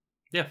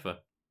 Yeah, fair.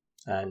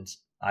 And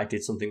I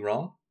did something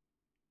wrong.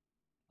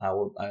 I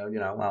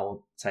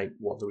will take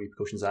what the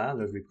repercussions are.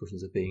 Those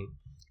repercussions have been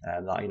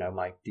that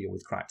my deal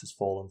with Cracked has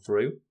fallen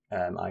through.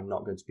 I'm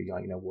not going to be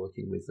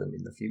working with them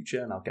in the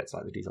future, and I'll get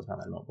to the details about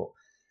that in a moment. But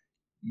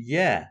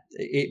yeah,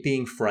 it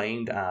being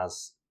framed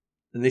as,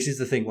 and this is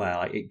the thing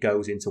where it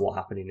goes into what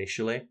happened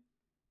initially,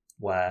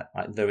 where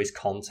there is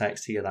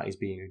context here that is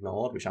being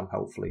ignored, which I'm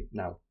hopefully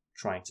now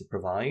trying to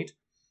provide,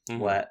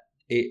 where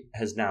it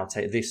has now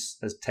this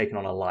has taken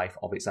on a life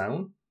of its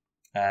own.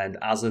 And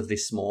as of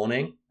this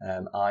morning,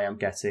 I am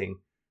getting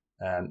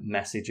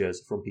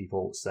messages from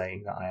people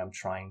saying that I am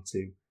trying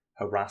to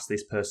harass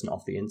this person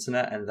off the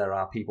internet, and there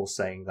are people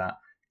saying that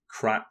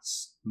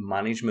Cracked's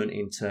management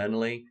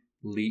internally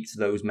leaked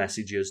those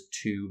messages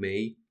to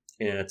me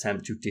in an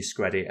attempt to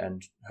discredit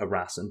and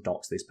harass and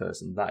dox this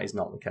person. That is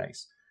not the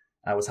case.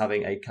 I was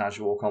having a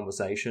casual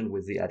conversation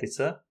with the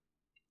editor.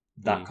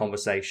 That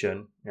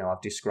conversation,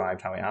 I've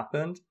described how it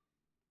happened.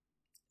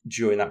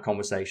 During that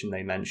conversation,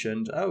 they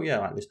mentioned, oh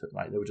yeah,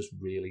 they were just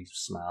really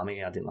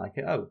smarmy. I didn't like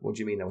it. Oh, what do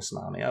you mean they were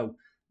smarmy? Oh,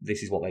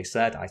 this is what they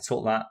said. I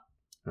took that,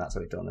 and that's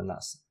what it's done.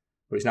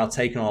 But it's now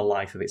taken on a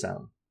life of its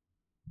own.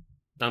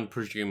 And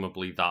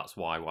presumably that's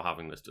why we're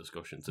having this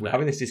discussion today. We're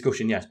having this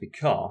discussion, yes,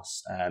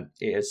 because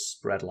it has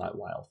spread like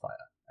wildfire.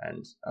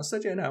 And I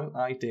said,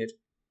 I did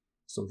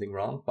something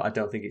wrong, but I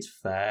don't think it's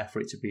fair for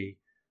it to be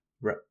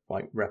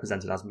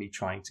represented as me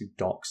trying to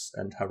dox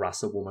and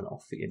harass a woman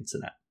off the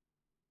internet.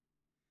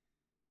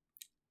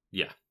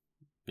 Yeah.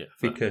 Fair.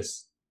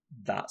 Because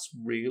that's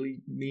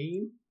really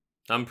mean.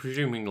 I'm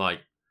presuming,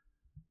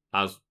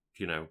 as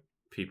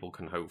people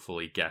can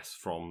hopefully guess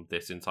from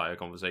this entire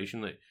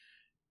conversation, that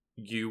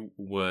you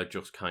were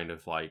just kind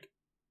of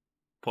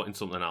putting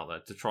something out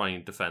there to try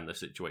and defend the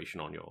situation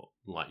on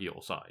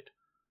your side.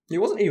 It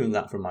wasn't even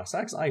that from my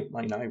side, because I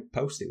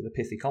posted it with a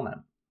pithy comment,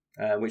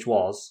 which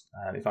was,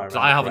 if I remember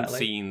I haven't correctly,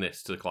 seen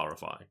this to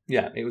clarify.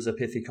 Yeah, it was a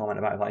pithy comment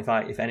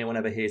about if anyone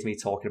ever hears me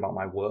talking about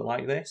my work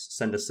like this,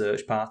 send a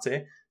search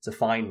party to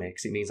find me,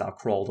 because it means I've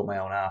crawled up my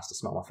own ass to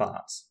smell my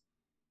farts.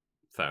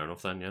 Fair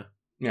enough then, yeah.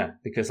 Yeah,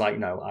 because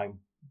I'm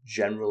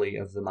generally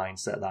of the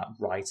mindset that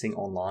writing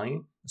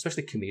online,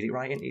 especially comedic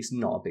writing, is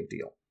not a big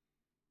deal.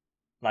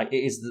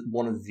 It is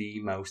one of the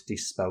most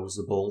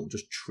disposable,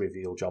 just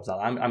trivial jobs.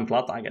 I'm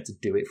glad that I get to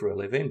do it for a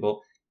living, but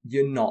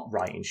you're not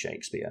writing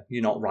Shakespeare.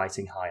 You're not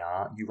writing high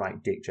art. You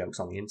write dick jokes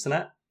on the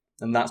internet.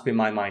 And that's been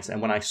my mindset.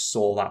 And when I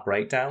saw that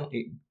breakdown,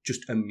 it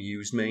just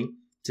amused me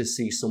to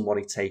see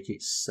somebody take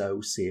it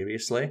so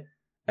seriously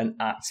and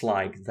act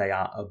like they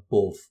are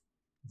above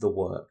the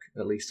work,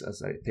 at least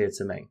as it appeared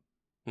to me.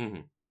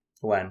 Mm-hmm.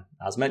 When,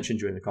 as mentioned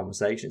during the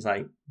conversation,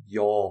 it's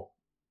you're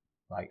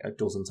a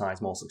dozen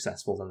times more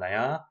successful than they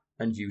are,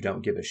 and you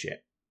don't give a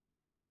shit.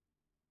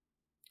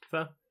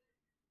 Fair.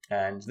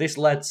 And this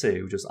led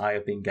to I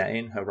have been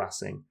getting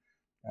harassing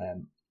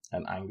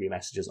angry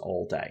messages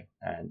all day.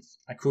 And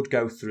I could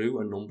go through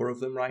a number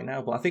of them right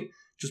now, but I think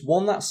just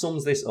one that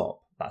sums this up,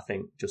 that I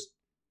think just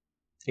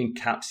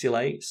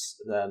encapsulates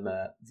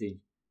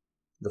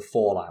the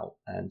fallout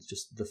and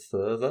just the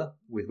fervour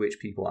with which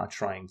people are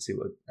trying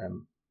to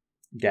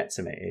get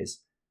to me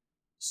is,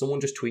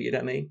 someone just tweeted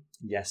at me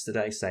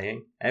yesterday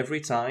saying, every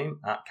time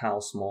at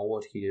Cal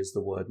Smallwood hears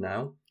the word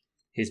no,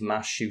 his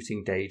mass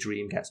shooting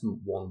daydream gets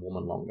one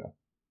woman longer.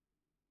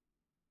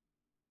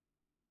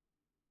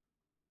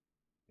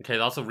 Okay,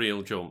 that's a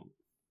real jump.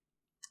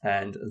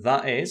 And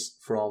that is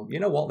from,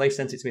 they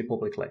sent it to me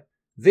publicly.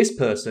 This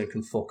person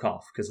can fuck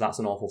off, because that's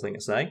an awful thing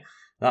to say.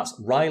 That's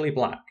Riley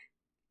Black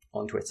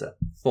on Twitter.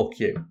 Fuck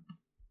you.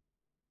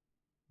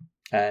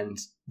 And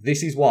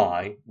this is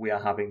why we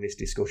are having this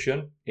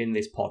discussion in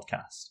this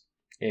podcast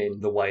in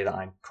the way that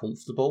I'm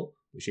comfortable,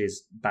 which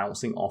is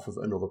bouncing off of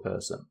another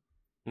person.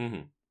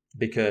 Mm-hmm.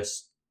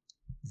 Because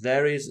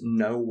there is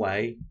no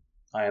way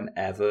I am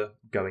ever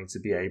going to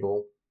be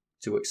able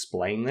to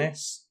explain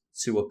this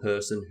to a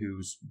person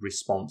whose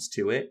response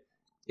to it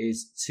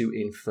is to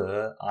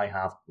infer I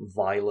have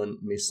violent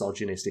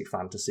misogynistic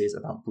fantasies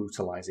about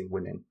brutalizing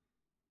women.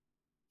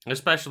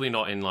 Especially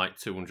not in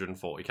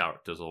 240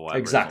 characters or whatever.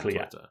 Exactly,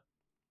 yeah.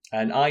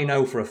 And I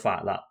know for a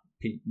fact that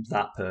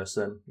that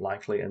person,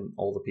 likely, and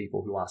all the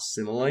people who are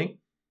similarly,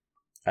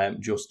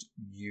 just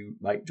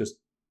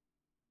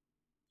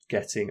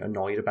getting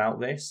annoyed about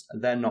this,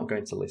 and they're not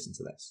going to listen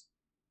to this.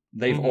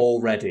 They've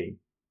already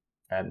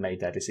made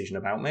their decision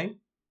about me.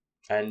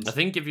 And I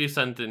think if you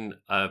send in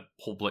a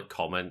public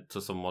comment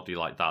to somebody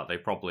like that, they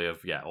probably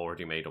have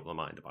already made up their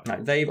mind about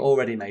it. They've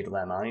already made up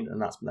their mind,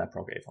 and that's their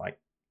prerogative.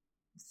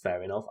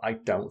 Fair enough. I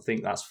don't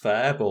think that's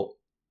fair, but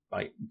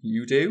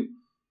you do.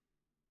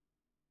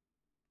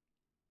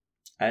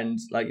 And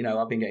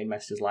I've been getting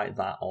messages like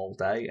that all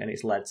day, and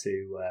it's led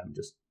to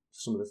just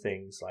some of the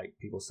things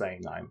people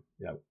saying that I'm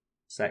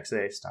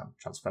sexist, I'm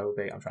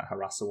transphobic, I'm trying to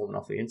harass a woman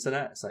off the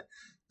internet. It's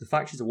the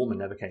fact she's a woman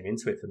never came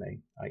into it for me.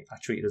 I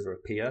treated her as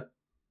a peer.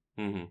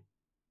 Mm-hmm.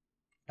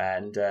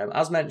 And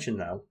as mentioned,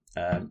 though,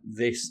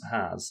 this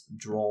has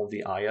drawn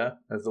the ire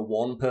of the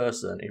one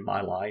person in my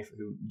life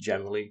who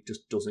generally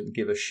just doesn't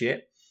give a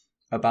shit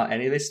about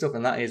any of this stuff,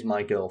 and that is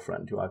my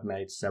girlfriend, who I've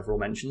made several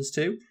mentions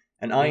to.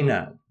 And I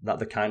know that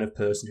the kind of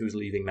person who's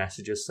leaving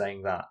messages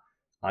saying that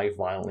I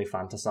violently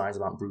fantasize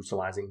about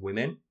brutalizing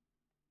women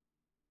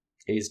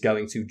is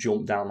going to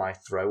jump down my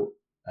throat,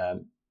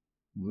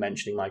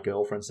 mentioning my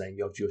girlfriend, saying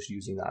you're just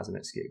using that as an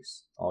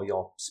excuse, or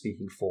you're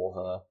speaking for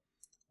her,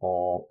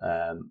 or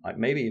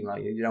maybe even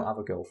you don't have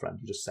a girlfriend,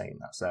 you're just saying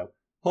that. So,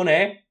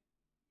 honey,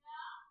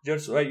 you're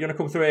going to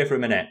come through here for a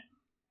minute.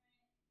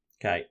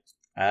 Okay.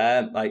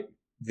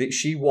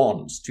 She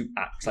wants to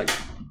act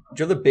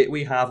do you know the bit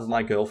we have of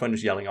my girlfriend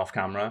just yelling off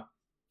camera?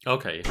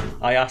 Okay.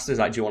 I asked her,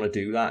 do you want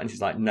to do that? And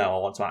she's like, no, I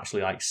want to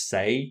actually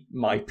say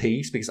my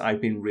piece because I've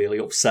been really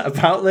upset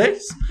about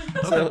this.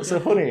 So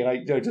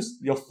honey,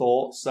 just your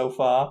thoughts so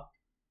far.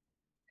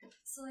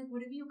 So, like,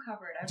 what have you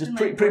covered? I've Just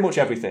been, pretty much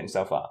everything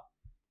so far.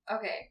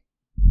 Okay.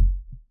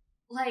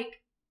 Like,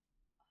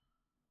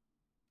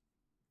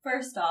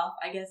 first off,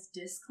 I guess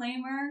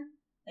disclaimer.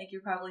 Like,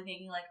 you're probably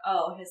thinking, like,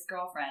 oh, his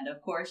girlfriend.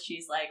 Of course,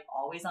 she's, like,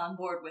 always on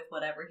board with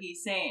whatever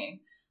he's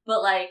saying.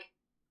 But, like,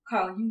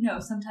 Carl, you know,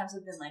 sometimes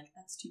I've been like,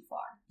 that's too far.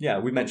 Yeah,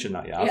 we mentioned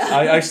that, yeah.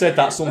 Yeah. I said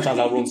that sometimes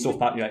I'll run stuff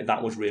back, like,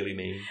 that was really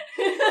mean.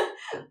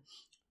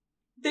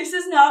 This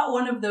is not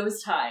one of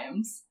those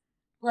times.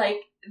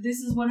 Like, this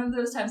is one of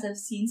those times I've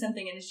seen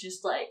something and it's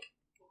just, like,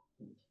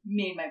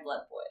 made my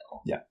blood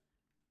boil. Yeah.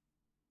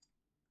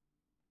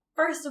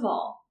 First of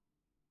all,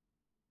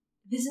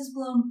 this is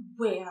blown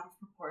way out of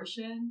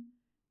proportion.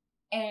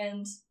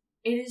 And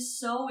it is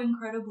so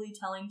incredibly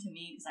telling to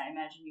me, because I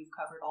imagine you've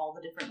covered all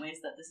the different ways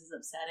that this is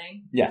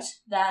upsetting. Yes,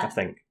 that I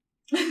think.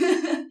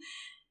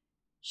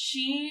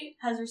 She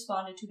has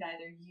responded to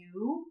neither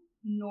you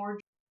nor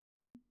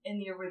in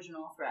the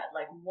original thread.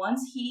 Like,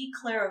 once he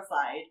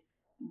clarified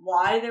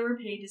why there were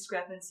pay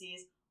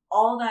discrepancies,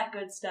 all that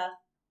good stuff,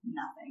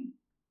 nothing.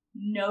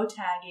 No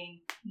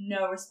tagging,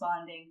 no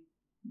responding,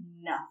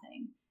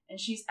 nothing. And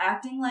she's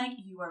acting like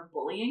you are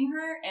bullying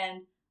her,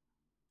 and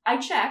I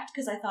checked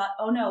because I thought,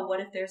 oh no, what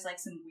if there's like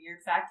some weird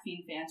Fact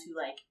Fiend fans who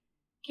like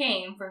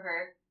came for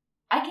her?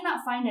 I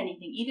cannot find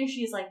anything. Either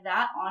she is like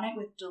that on it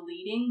with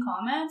deleting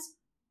comments,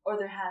 or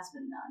there has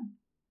been none.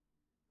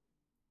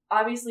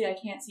 Obviously, I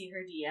can't see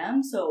her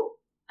DM, so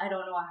I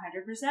don't know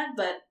 100%,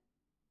 but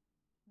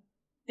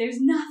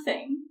there's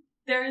nothing.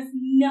 There's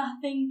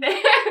nothing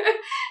there.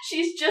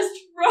 She's just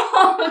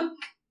wrong.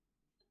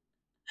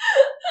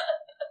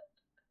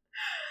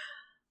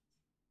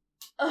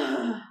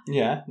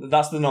 Yeah,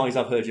 that's the noise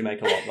I've heard you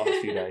make a lot the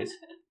last few days.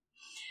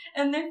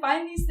 And they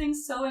find these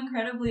things so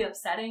incredibly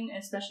upsetting,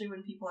 especially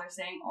when people are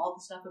saying all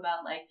the stuff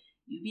about, like,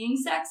 you being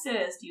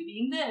sexist, you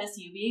being this,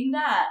 you being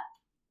that,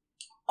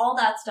 all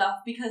that stuff,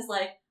 because,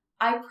 like,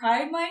 I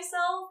pride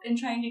myself in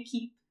trying to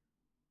keep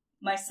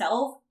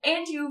myself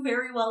and you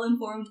very well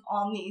informed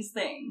on these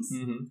things.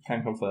 Mm-hmm.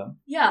 Can confirm.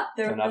 Yeah,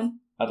 there and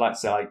I'd like to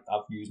say I've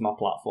used my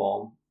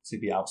platform to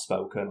be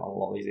outspoken on a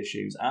lot of these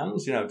issues, and,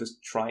 you know,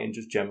 just try and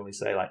just generally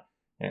say, like,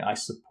 I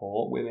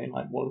support women.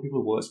 Like, one of the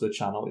people who works for the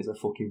channel is a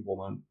fucking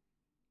woman.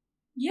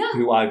 Yeah.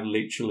 Who I've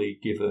literally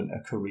given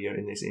a career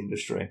in this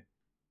industry.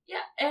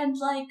 Yeah, and,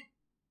 like,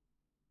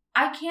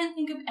 I can't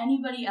think of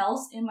anybody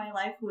else in my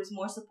life who is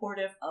more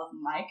supportive of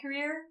my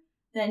career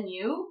than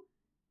you.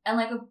 And,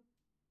 like,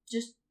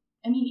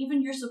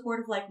 even your support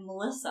of, like,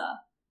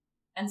 Melissa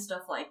and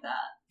stuff like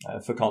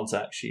that. For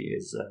context, she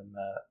is,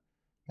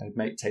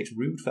 takes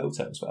rude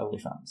photos for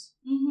OnlyFans.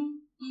 Mm-hmm.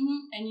 Mm-hmm.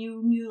 And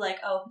you knew, like,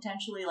 oh,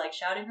 potentially, like,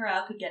 shouting her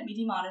out could get me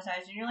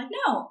demonetized, and you're like,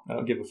 no. I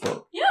don't give a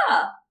fuck.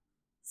 Yeah.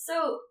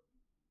 So,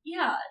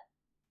 yeah.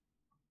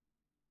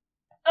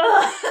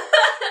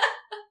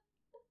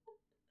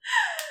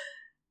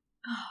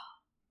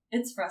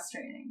 It's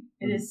frustrating.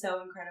 It is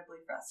so incredibly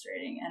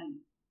frustrating, and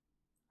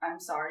I'm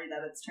sorry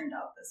that it's turned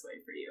out this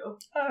way for you.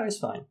 Oh, it's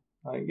fine.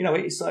 You know,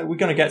 it's we're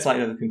going to get to, like,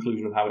 the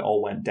conclusion of how it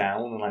all went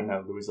down, and I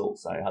know the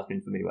results that it has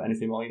been for me. But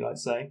anything more you'd like to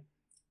say?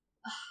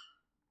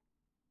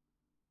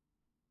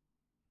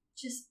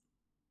 Just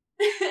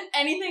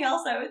anything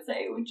else I would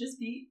say would just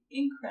be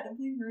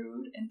incredibly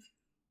rude, and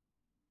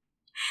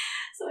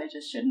so I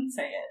just shouldn't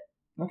say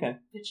it. Okay.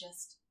 But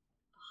just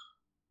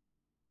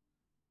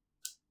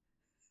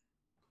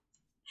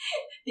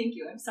thank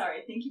you. I'm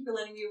sorry. Thank you for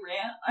letting me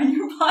rant on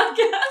your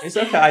podcast. It's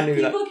okay. I knew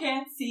that. People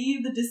can't see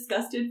the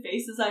disgusted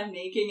faces I'm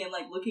making and,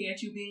 like, looking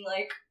at you being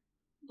like,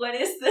 what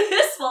is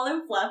this? While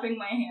I'm flapping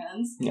my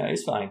hands. Yeah,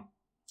 it's fine.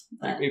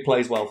 It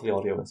plays well for the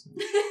audio listeners.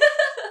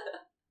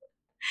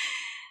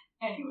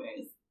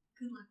 Anyways,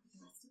 good luck with the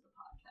rest of the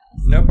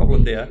podcast. No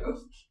problem, dear.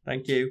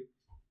 Thank you.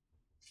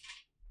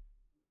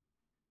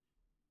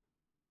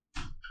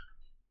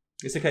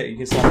 It's okay. You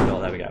can slam the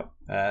door. There we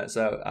go.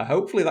 So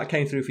hopefully that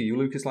came through for you,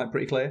 Lucas. Like,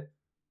 pretty clear.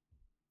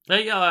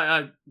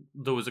 Yeah,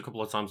 there was a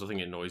couple of times I think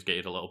it noise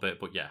gated a little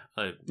bit, but yeah,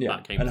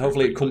 that came. And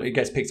through hopefully it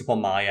gets picked up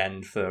on my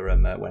end for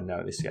when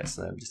this gets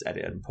just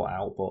edited and put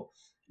out. But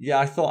yeah,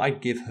 I thought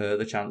I'd give her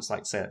the chance,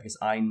 like, to say that, because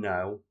I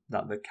know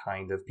that the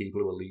kind of people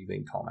who are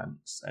leaving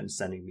comments and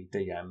sending me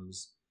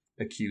DMs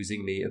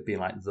accusing me of being,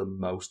 like, the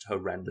most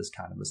horrendous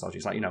kind of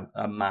misogynist, like, you know,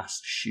 a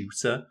mass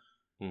shooter,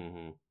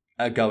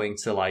 are going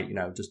to, like, you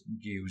know, just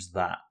use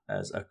that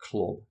as a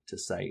club to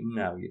say,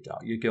 no, you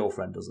don't. Your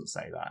girlfriend doesn't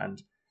say that.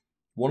 And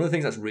one of the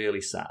things that's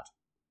really sad,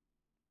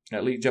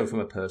 at least, Joe, from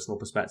a personal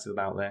perspective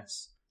about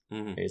this,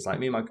 is, like,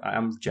 I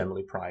am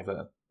generally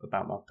private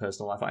about my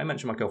personal life. I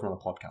mention my girlfriend on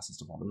the podcast and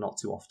stuff, but not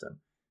too often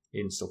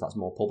in stuff that's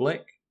more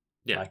public,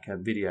 like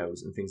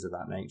videos and things of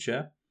that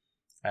nature.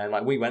 And,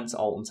 like, we went to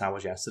Alton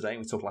Towers yesterday, and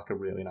we took, like, a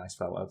really nice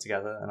photo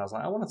together. And I was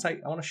like, I want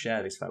to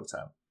share this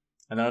photo.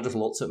 And then I just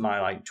looked at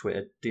my, like,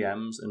 Twitter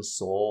DMs and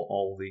saw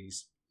all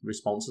these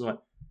responses. I went,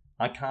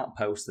 I can't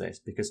post this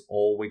because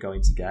all we're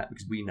going to get,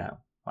 because we know,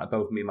 like,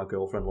 both me and my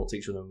girlfriend looked at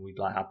each other and we'd,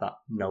 like, had that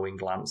knowing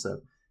glance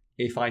of,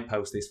 if I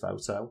post this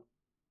photo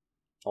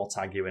or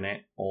tag you in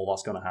it, all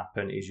that's going to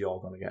happen is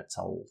you're going to get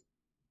told.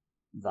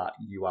 that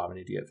you are an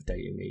idiot for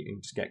dating me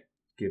and just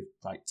give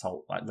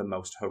told the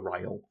most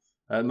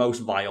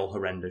vile,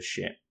 horrendous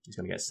shit is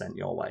going to get sent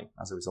your way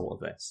as a result of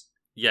this.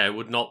 Yeah, it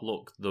would not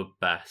look the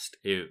best,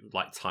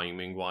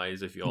 timing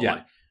wise, if you're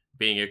like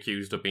being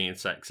accused of being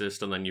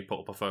sexist and then you put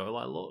up a photo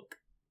like, look,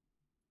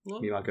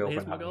 me and my girlfriend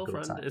here's my having a good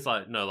girlfriend. time. It's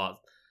like, no,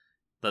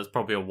 that's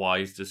probably a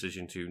wise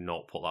decision to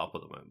not put that up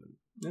at the moment.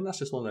 And that's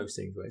just one of those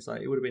things where it's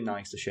like, it would have been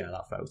nice to share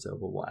that photo,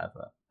 but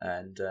whatever.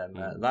 And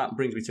that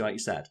brings me to, like you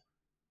said,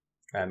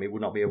 it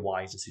would not be a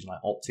wise decision,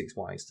 like optics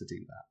wise, to do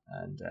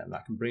that. And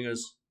that can bring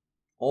us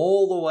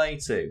all the way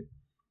to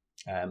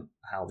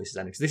how this is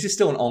ending. Because this is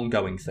still an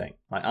ongoing thing.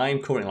 Like,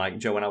 I'm currently, like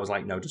Joe, when I was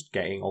like, no, just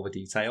getting all the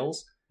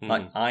details,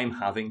 like, I'm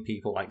having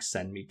people like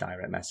send me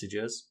direct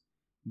messages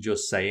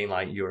just saying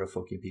like, you're a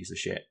fucking piece of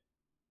shit.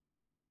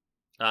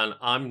 And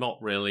I'm not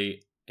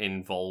really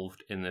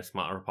involved in this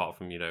matter apart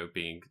from,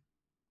 being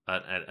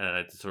an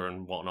editor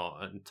and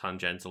whatnot and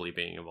tangentially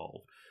being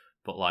involved.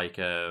 But like,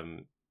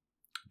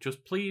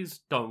 just please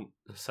don't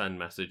send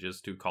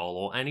messages to Carl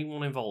or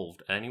anyone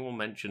involved, anyone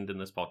mentioned in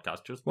this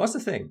podcast. Just well, that's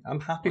the thing. I'm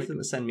happy for them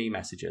to send me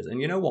messages.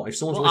 And you know what? If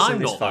someone's I'm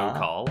listening not this far, though,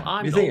 Carl.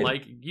 I'm not thinking,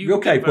 like you've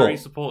okay, been very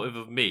supportive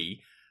of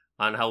me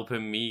and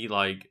helping me,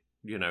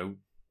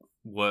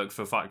 work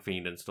for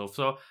FactFiend and stuff.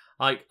 So,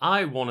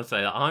 I want to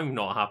say that I'm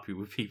not happy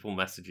with people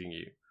messaging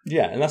you.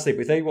 Yeah, and that's it.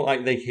 But if they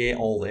they hear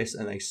all this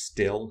and they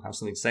still have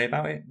something to say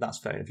about it, that's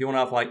fair. If you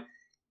want to have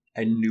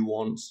a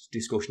nuanced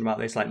discussion about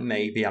this,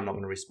 maybe I'm not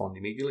going to respond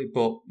immediately,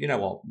 but you know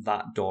what?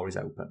 That door is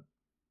open.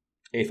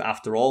 If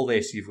after all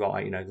this you've got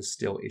there's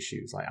still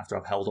issues, after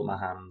I've held up my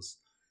hands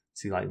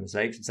to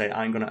mistakes and say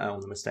I'm going to own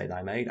the mistake that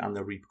I made and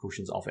the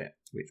repercussions of it,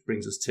 which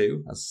brings us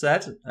to, as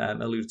said,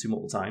 alluded to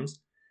multiple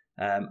times,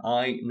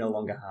 I no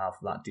longer have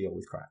that deal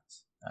with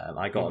Cracked.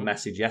 I got a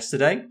message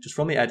yesterday just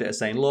from the editor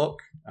saying,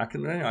 look, I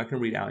can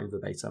read it out in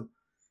verbatim,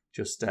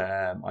 just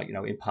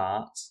in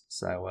part.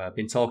 So I've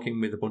been talking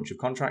with a bunch of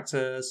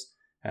contractors,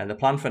 and the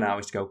plan for now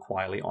is to go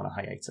quietly on a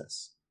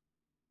hiatus.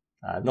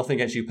 Nothing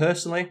against you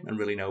personally, and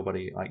really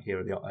nobody here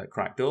at the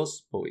Crack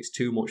does, but it's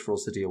too much for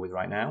us to deal with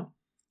right now.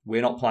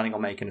 We're not planning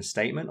on making a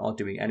statement or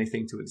doing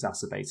anything to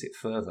exacerbate it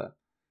further.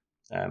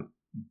 And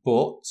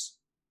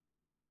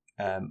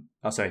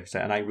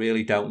I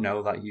really don't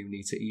know that you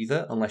need to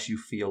either, unless you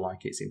feel like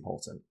it's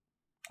important.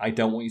 I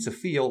don't want you to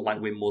feel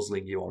like we're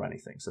muzzling you or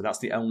anything. So that's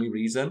the only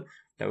reason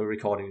that we're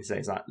recording this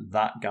today, is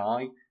that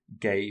guy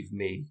gave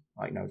me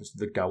just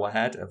the go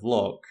ahead of,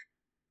 look,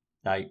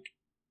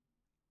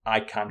 I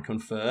can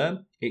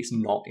confirm it's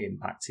not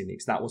impacting me,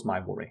 because that was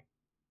my worry.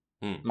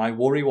 My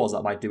worry was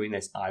that by doing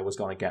this, I was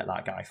going to get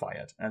that guy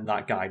fired, and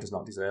that guy does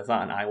not deserve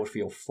that, and I would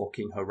feel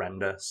fucking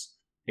horrendous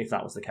if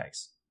that was the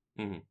case.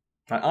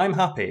 I'm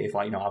happy if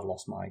I've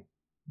lost my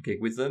gig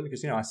with them,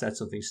 because I said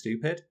something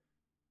stupid,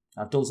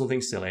 I've done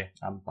something silly,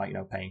 I'm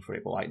paying for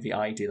it. But the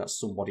idea that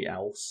somebody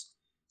else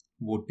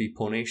would be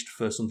punished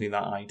for something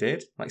that I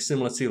did,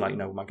 similar to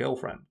my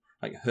girlfriend,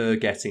 her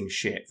getting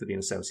shit for being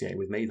associated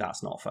with me,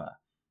 that's not fair.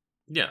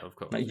 Yeah, of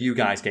course. You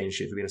guys getting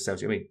shit for being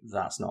associated with me,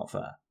 that's not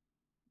fair.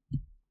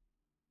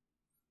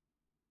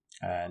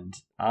 And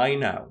I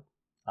know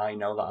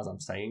that as I'm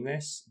saying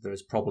this, there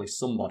is probably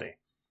somebody,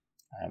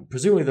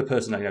 presumably the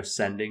person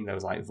sending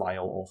those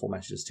vile, awful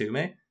messages to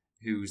me,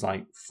 who's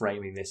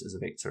framing this as a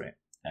victory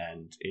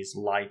and is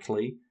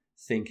likely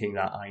thinking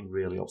that I'm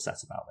really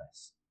upset about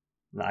this.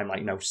 And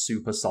I'm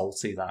super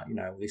salty that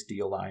this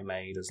deal that I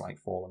made has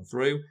fallen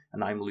through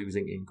and I'm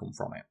losing income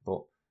from it.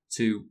 But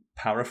to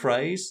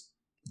paraphrase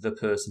the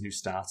person who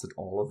started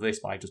all of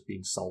this by just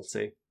being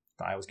salty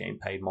that I was getting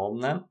paid more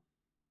than them,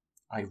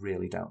 I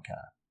really don't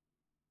care.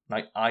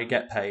 I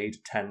get paid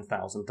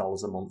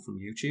 $10,000 a month from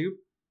YouTube.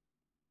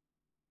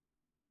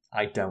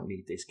 I don't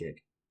need this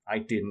gig. I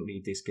didn't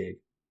need this gig.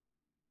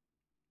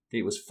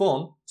 It was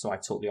fun, so I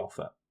took the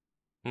offer.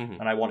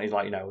 And I wanted,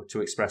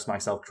 to express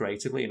myself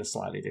creatively in a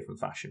slightly different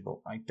fashion, but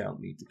I don't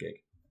need the gig.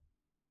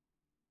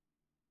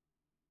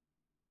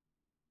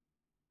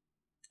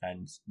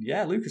 And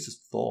yeah, Lucas's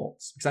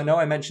thoughts. Because I know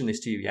I mentioned this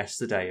to you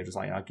yesterday. I was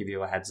I'll give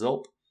you a heads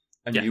up.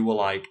 And you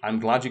were I'm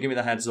glad you gave me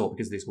the heads up,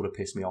 because this would have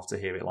pissed me off to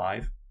hear it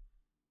live.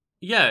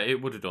 Yeah,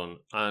 it would have done.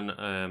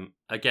 And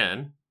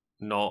again,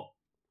 not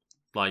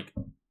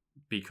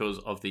because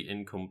of the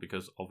income,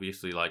 because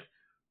obviously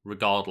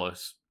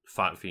regardless,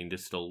 FactFiend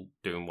is still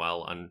doing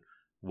well and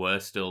we're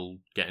still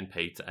getting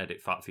paid to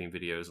edit FactFiend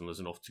videos, and there's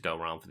enough to go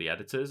around for the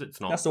editors.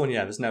 It's not. That's the one,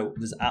 yeah.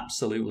 There's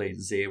absolutely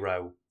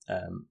zero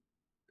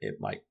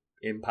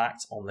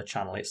impact on the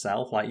channel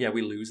itself. We're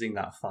losing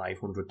that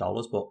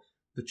 $500, but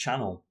the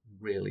channel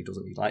really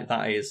doesn't need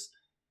that is,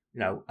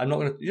 I'm not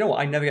gonna,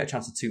 I never get a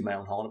chance to toot my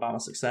own horn about my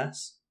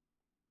success,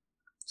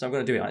 so I'm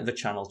gonna do it. The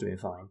channel's doing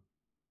fine.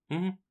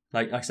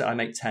 Like I said, I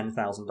make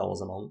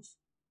 $10,000 a month,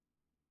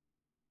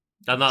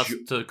 and that's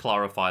to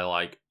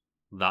clarify.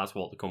 That's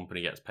what the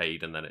company gets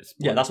paid, and then it's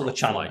that's what the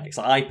channel makes.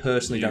 I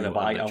personally don't know,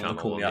 but I own the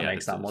company that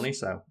makes that money.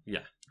 So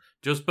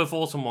just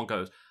before someone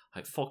goes,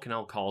 fucking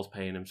hell, Carl's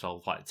paying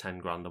himself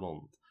 $10,000 a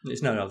month.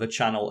 It's no. The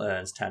channel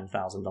earns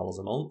 $10,000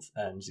 a month,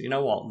 and you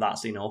know what?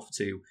 That's enough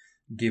to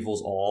give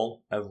us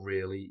all a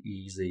really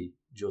easy,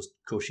 just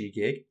cushy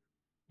gig.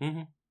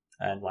 Mm-hmm.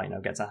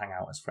 And get to hang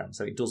out as friends.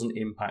 So it doesn't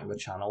impact the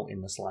channel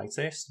in the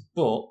slightest.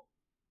 But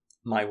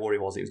my worry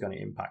was it was going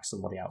to impact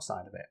somebody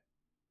outside of it.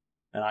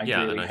 And I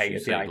really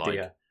hated the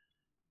idea.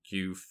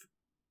 You've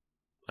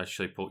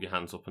actually put your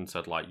hands up and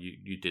said,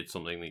 you did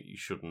something that you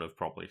shouldn't have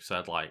probably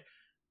said,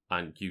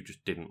 and you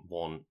just didn't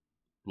want,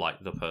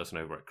 the person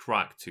over at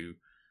Crack to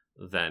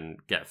then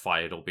get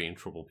fired or be in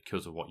trouble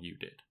because of what you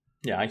did.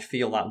 Yeah, I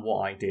feel that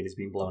what I did has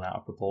been blown out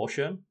of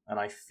proportion, and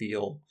I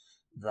feel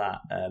that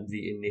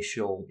the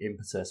initial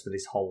impetus for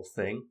this whole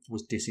thing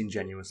was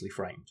disingenuously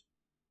framed.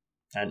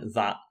 And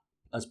that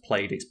has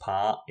played its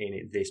part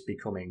in this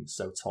becoming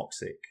so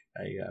toxic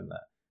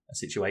a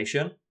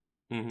situation.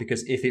 Mm-hmm.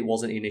 Because if it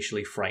wasn't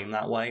initially framed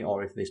that way,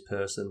 or if this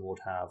person would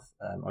have,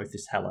 or if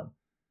this Helen,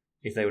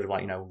 if they would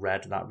have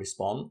read that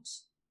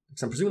response,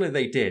 because presumably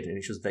they did, and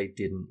it's just they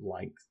didn't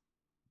like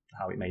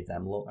how it made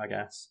them look, I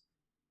guess.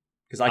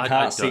 Because I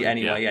can't see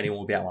any way anyone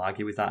would be able to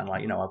argue with that, and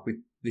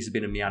this has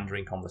been a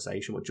meandering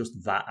conversation, but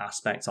just that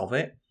aspect of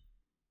it,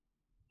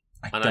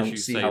 I don't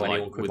see how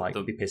anyone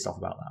could be pissed off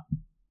about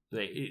that.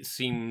 It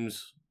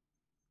seems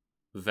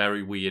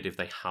very weird if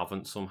they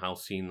haven't somehow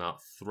seen that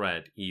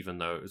thread, even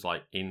though it was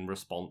in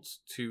response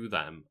to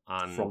them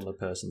and from the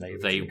person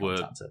they were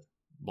contacted.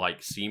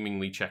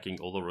 Seemingly checking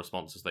other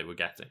responses they were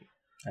getting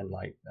and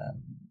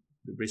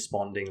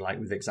responding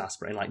with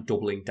exasperating,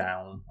 doubling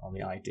down on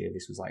the idea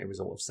this was a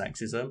result of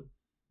sexism,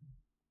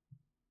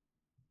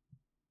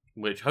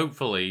 which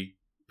hopefully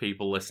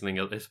people listening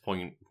at this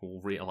point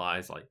will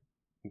realize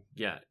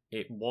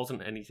it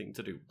wasn't anything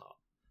to do with that.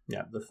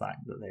 Yeah, the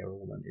fact that they're a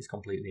woman is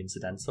completely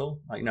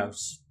incidental.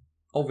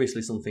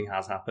 Obviously something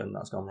has happened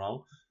that's gone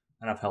wrong,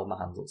 and I've held my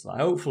hands up to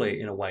that. Hopefully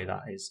in a way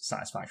that is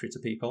satisfactory to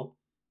people.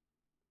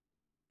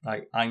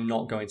 I'm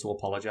not going to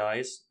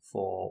apologise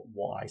for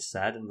what I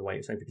said and the way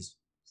it's said, because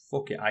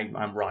fuck it,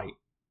 I'm right.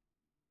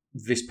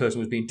 This person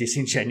was being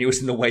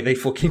disingenuous in the way they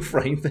fucking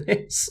framed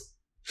this.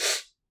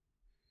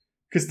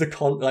 Because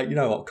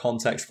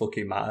context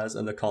fucking matters,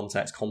 and the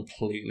context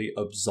completely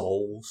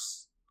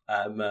absolves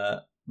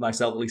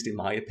myself, at least in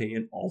my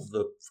opinion, of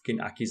the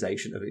fucking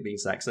accusation of it being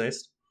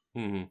sexist.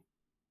 Mm-hmm.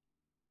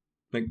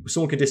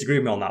 Someone can disagree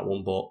with me on that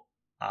one, but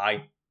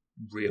I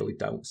really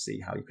don't see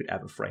how you could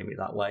ever frame it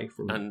that way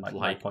from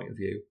my point of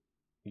view.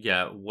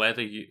 Yeah,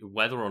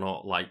 whether or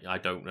not, I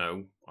don't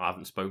know, I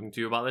haven't spoken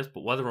to you about this,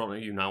 but whether or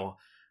not you now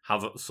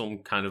have some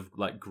kind of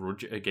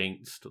grudge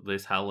against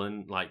this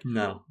Helen,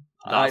 no,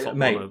 that's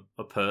on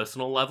a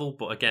personal level,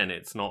 but again,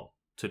 it's not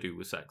to do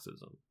with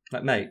sexism.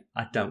 Mate,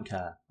 I don't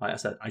care. Like I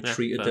said, I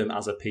treated them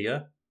as a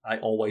peer. I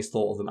always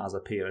thought of them as a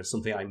peer. And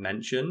something I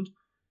mentioned,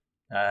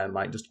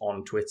 just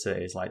on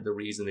Twitter, is the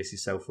reason this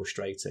is so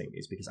frustrating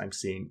is because I'm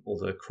seeing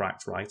other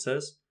cracked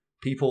writers,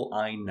 people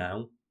I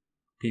know,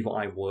 people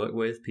I work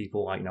with,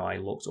 people I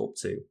looked up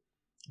to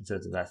in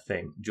terms of their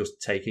thing, just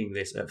taking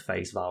this at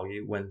face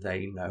value when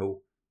they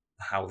know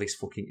how this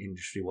fucking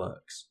industry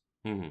works.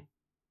 Mm-hmm.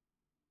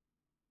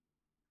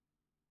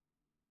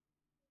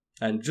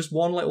 And just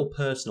one little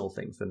personal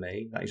thing for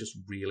me that is just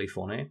really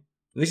funny.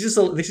 This is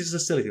a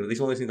silly thing. This is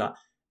one of those things that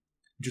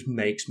just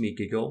makes me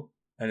giggle.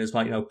 And it's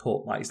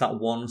it's that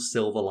one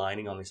silver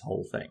lining on this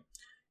whole thing.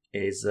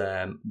 Is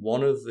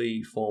one of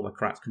the former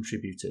Cracked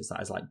contributors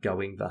that is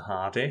going the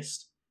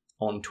hardest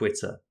on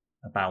Twitter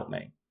about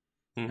me.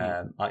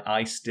 Mm-hmm.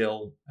 I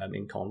still am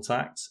in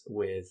contact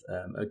with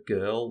a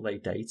girl they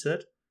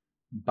dated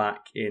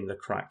back in the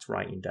Cracked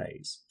writing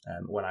days,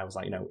 when I was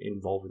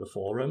involved with the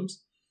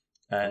forums.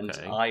 And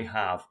okay. I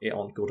have it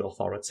on good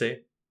authority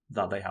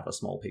that they have a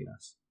small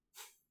penis.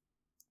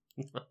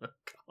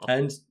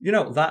 And,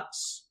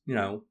 that's,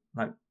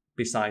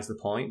 besides the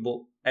point. But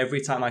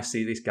every time I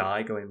see this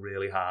guy going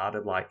really hard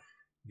of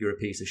you're a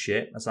piece of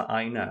shit,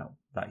 I know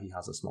that he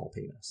has a small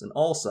penis. And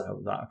also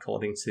that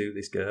according to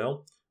this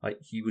girl,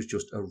 he was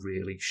just a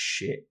really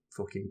shit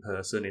fucking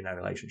person in their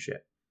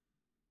relationship.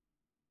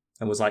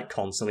 And was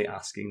constantly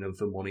asking them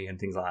for money and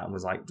things like that, and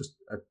was just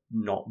a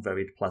not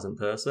very pleasant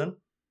person.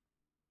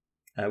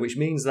 Which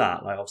means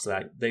that, obviously,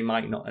 they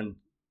might not, and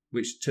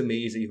which to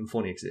me is even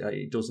funny because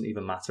it doesn't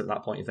even matter at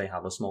that point if they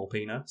have a small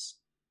penis.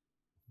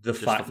 The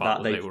fact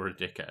that they were a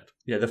dickhead.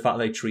 Yeah, the fact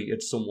they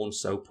treated someone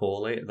so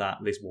poorly that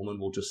this woman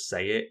will just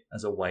say it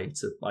as a way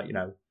to,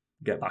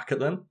 get back at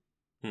them,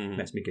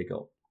 makes me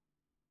giggle.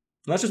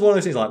 And that's just one of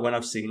those things, when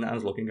I've seen that, I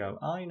was looking and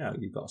go, I know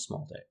you've got a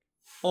small dick.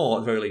 Or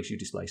at the very least, you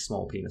display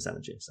small penis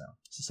energy, so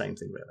it's the same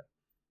thing, really.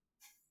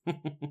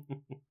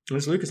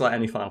 And Lucas,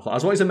 any final thought? I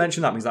just wanted to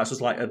mention that because that's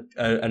just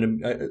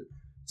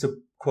to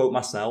quote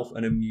myself,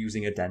 an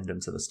amusing addendum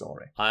to the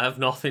story. I have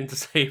nothing to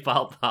say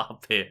about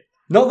that bit.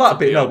 Not that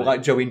bit, no,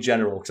 but Joe in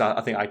general, because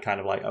I think I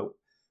kind of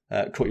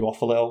cut you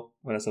off a little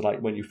when I said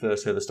when you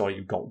first heard the story,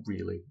 you got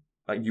really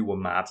you were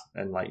mad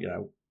and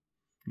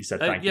you said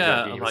thank you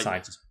for being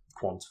trying to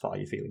quantify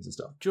your feelings and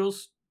stuff.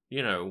 Just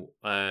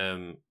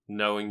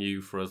knowing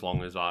you for as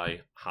long as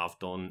I have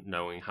done,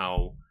 knowing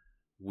how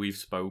we've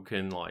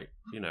spoken,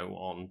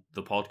 on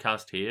the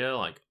podcast here,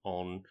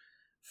 on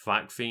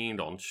Fact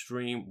Fiend on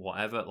stream,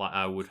 whatever. Like,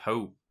 I would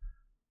hope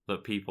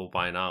that people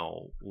by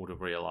now would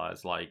have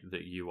realised, like,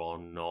 that you are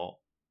not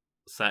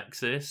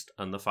sexist,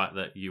 and the fact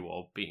that you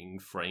are being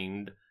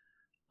framed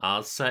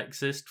as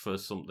sexist for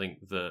something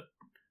that,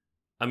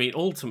 I mean,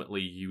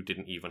 ultimately you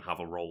didn't even have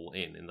a role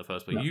in the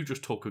first place. No. You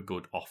just took a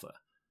good offer.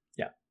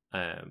 Yeah.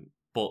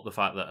 But the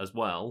fact that as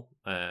well,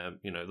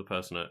 the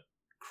person at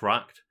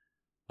Cracked,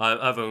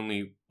 I've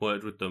only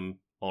worked with them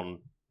on,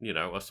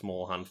 a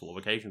small handful of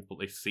occasions, but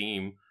they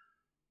seem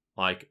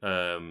like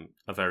a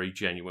very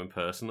genuine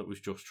person that was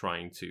just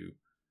trying to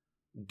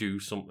do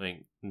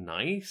something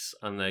nice,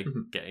 and they're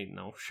getting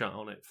now shot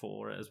on it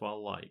for it as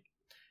well. Like,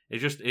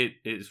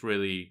 it's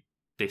really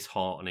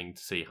disheartening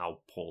to see how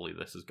poorly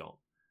this has gone.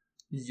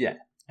 Yeah,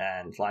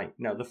 and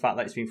the fact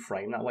that it's been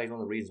framed that way is one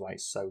of the reasons why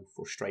it's so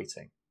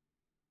frustrating.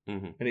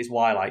 Mm-hmm. And it's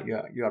why, like,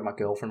 you had my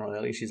girlfriend on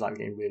earlier, she's like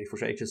getting really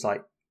frustrated, just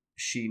like,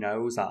 she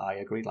knows that I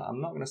agreed, like, I'm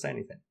not going to say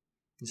anything.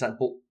 It's like,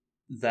 but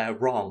they're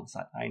wrong. It's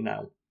like, I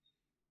know.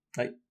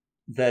 Like,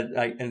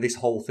 and this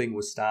whole thing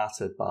was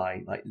started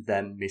by, like,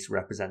 them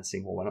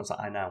misrepresenting what went on. It's like,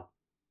 I know.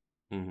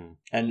 Mm-hmm.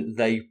 And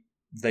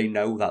they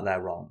know that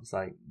they're wrong. It's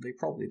like, they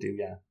probably do,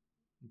 yeah.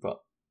 But.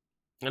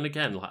 And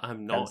again, like,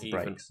 I'm not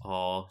even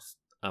asked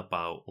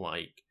about,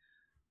 like,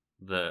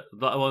 not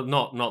that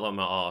I'm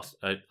not asked.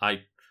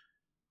 I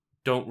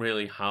don't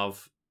really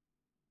have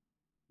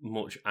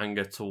much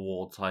anger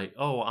towards, like,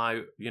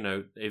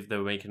 if they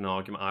were making an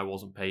argument, I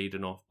wasn't paid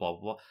enough, blah,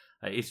 blah, blah.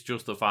 It's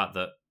just the fact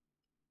that,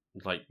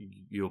 like,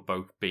 you're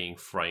both being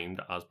framed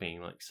as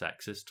being, like,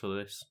 sexist to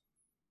this.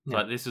 Yeah.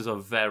 Like, this is a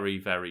very,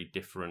 very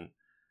different,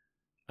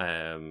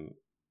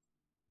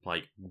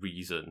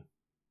 reason.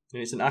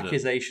 And it's an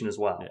accusation as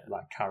well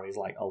that carries,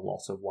 like, a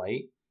lot of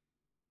weight.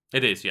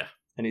 It is, yeah.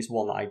 And it's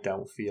one that I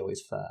don't feel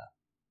is fair.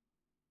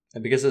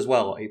 And because, as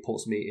well, it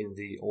puts me in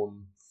the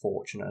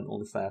unfortunate and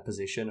unfair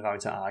position of having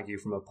to argue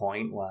from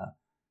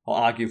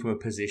a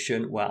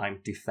position where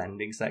I'm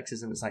defending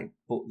sexism. It's like,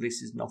 but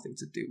this is nothing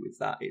to do with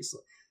that. It's,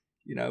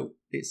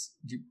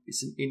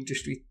 it's an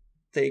industry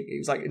thing. It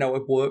was like, a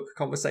work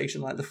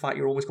conversation, like the fact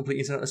you're almost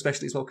completely internet,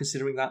 especially as well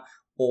considering that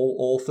all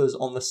authors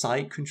on the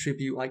site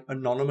contribute, like,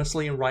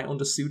 anonymously and write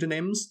under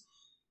pseudonyms.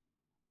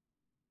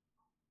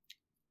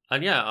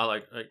 And yeah,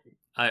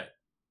 I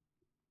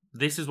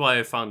this is why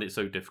I found it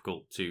so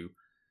difficult to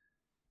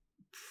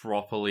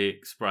properly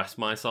express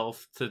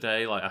myself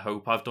today. Like, I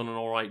hope I've done an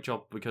alright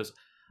job, because,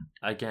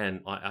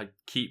 again, I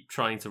keep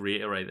trying to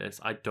reiterate this.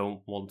 I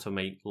don't want to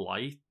make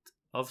light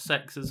of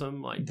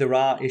sexism. Like, there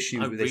are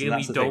issues with this. I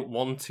really don't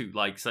want to.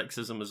 Like,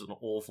 sexism is an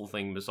awful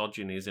thing.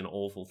 Misogyny is an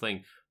awful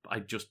thing. But I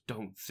just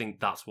don't think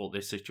that's what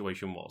this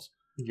situation was.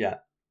 Yeah.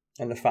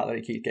 And the fact that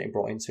it keeps getting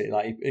brought into it,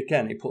 like,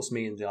 again, it puts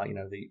me in the,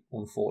 the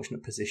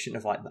unfortunate position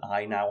of, like, that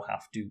I now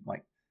have to,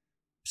 like,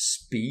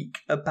 speak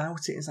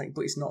about it. It's like,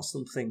 but it's not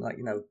something, like,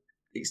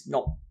 it's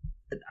not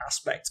an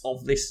aspect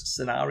of this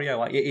scenario.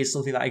 Like, it is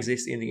something that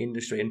exists in the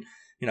industry. And,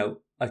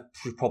 I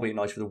probably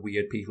acknowledge for the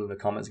weird people in the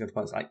comments going to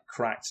point, like,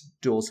 Cracked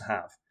does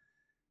have,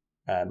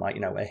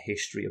 a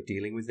history of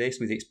dealing with this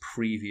with its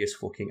previous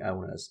fucking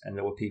owners. And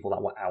there were people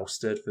that were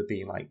ousted for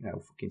being, like,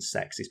 fucking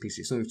sexist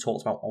pieces. Something we've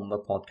talked about on the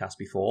podcast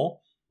before.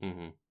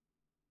 Mm-hmm.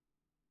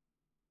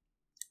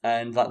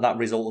 And that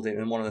resulted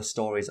in one of the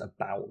stories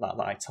about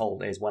that I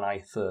told is when I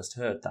first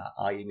heard that,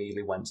 I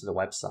immediately went to the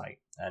website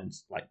and,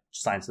 like,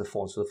 signed to the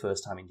forums for the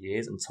first time in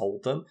years and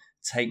told them,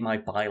 take my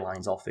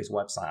bylines off this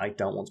website. I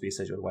don't want to be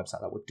associated with a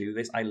website that would do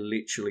this. I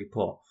literally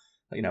put,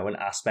 an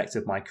aspect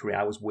of my career.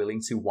 I was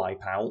willing to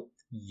wipe out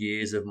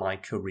years of my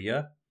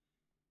career,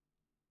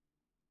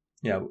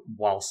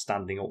 while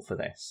standing up for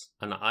this.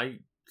 And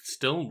I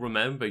still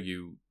remember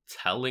you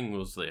telling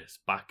us this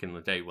back in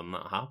the day when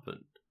that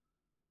happened.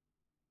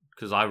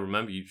 Because I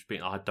remember you just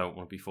being, I don't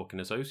want to be fucking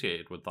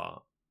associated with that.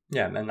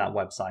 Yeah, and that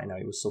website,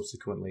 it was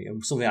subsequently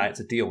something I had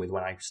to deal with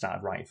when I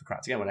started writing for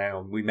Cracked again.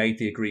 When we made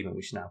the agreement,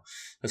 which now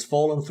has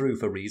fallen through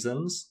for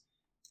reasons,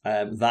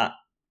 that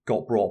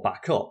got brought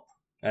back up.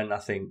 And I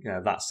think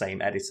that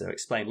same editor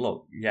explained,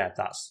 look, yeah,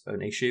 that's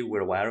an issue.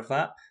 We're aware of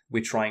that.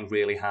 We're trying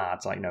really hard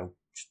to,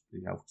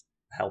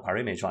 help our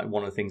image. Like,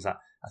 one of the things that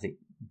I think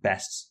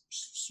best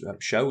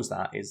shows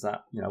that is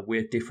that,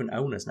 we're different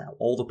owners now.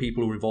 All the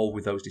people who were involved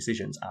with those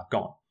decisions are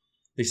gone.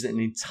 This is an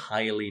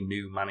entirely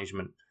new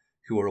management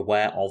who are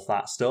aware of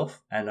that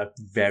stuff and are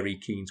very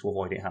keen to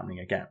avoid it happening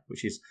again,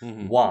 which is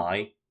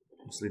why,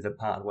 obviously, they're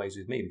part of the ways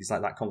with me, because,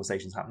 like, that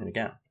conversation's happening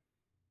again.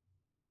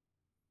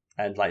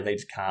 And, like, they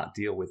just can't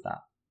deal with that.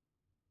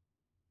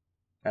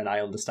 And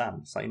I understand.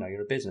 It's like,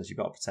 you're a business, you've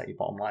got to protect your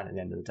bottom line at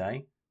the end of the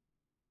day.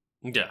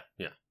 Yeah,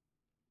 yeah.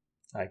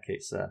 Like,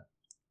 it's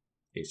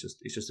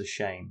just a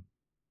shame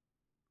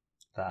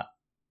that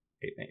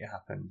it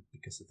happened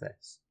because of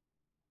this.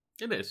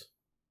 It is.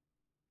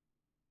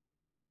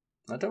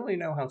 I don't really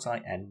know how to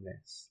end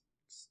this.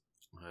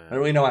 I don't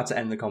really know how to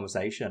end the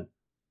conversation.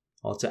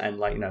 Or to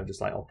end,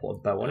 just I'll put a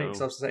bow on it.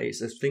 Because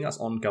it's a thing that's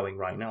ongoing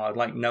right now.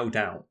 I'd no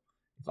doubt,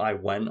 if I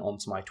went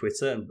onto my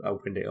Twitter and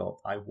opened it up,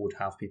 I would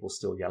have people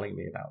still yelling at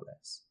me about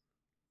this.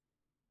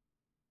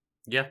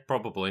 Yeah,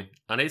 probably.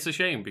 And it's a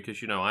shame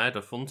because, I had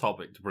a fun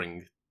topic to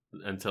bring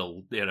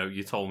until,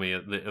 you told me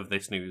of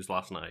this news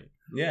last night.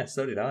 Yeah,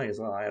 so did I as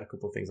well. I had a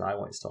couple of things I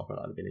wanted to talk about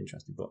that would have been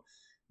interesting. But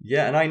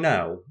yeah, and I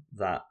know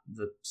that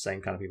the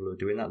same kind of people who are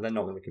doing that, they're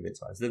not going to be convinced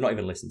by this. They've not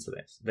even listened to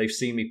this.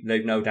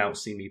 They've no doubt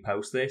seen me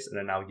post this and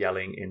are now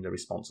yelling in the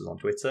responses on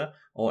Twitter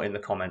or in the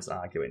comments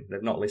arguing.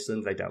 They've not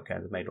listened, they don't care,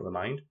 they've made up their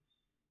mind.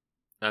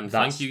 And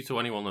thank you to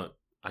anyone that,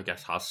 I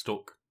guess, has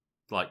stuck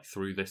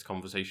through this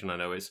conversation. I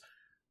know it's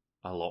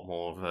a lot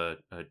more of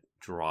a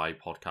dry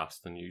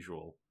podcast than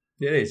usual.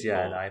 It is,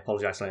 yeah, and I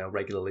apologise to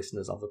regular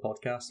listeners of the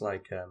podcast.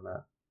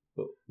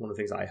 But one of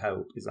the things I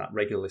hope is that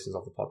regular listeners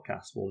of the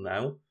podcast will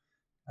know,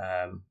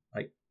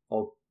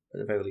 or at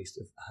the very least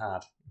have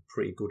had a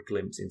pretty good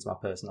glimpse into my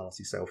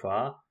personality so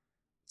far,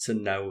 to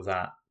know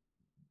that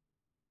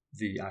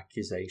the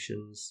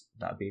accusations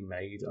that have been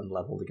made and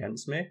levelled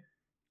against me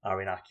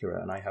are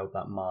inaccurate, and I hope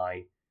that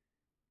my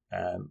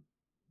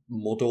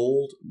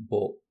muddled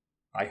but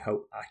I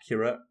hope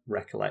accurate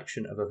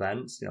recollection of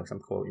events, because I'm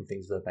quoting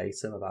things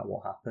verbatim about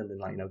what happened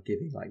and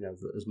giving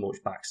as much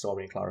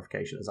backstory and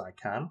clarification as I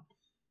can.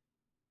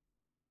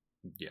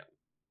 Yeah.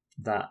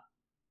 That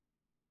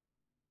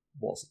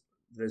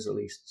there's at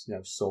least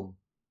some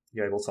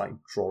you're able to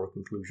draw a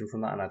conclusion from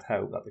that, and I'd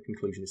hope that the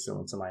conclusion is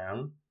similar to my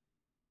own.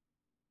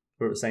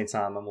 But at the same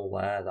time, I'm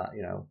aware that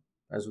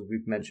as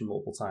we've mentioned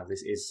multiple times,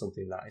 this is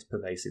something that is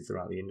pervasive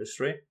throughout the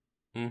industry,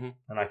 and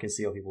I can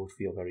see how people would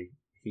feel very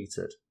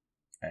heated.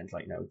 And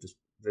just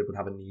they would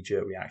have a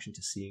knee-jerk reaction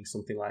to seeing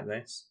something like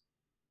this.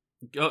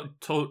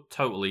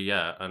 Totally,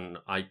 yeah. And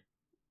I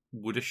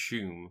would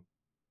assume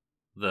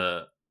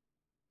that,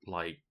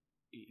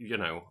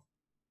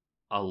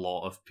 a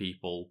lot of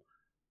people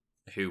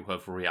who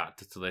have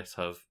reacted to this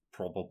have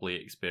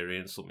probably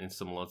experienced something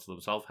similar to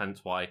themselves.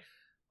 Hence why,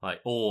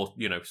 or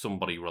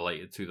somebody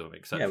related to them,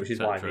 etc. Yeah, which is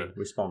why the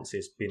response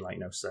has been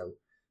so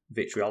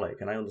vitriolic,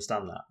 and I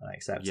understand that and I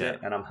accept it,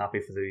 and I'm happy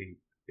for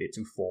it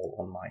to fall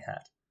on my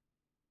head.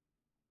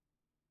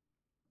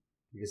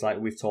 Because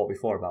we've talked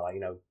before about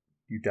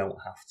you don't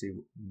have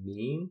to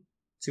mean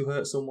to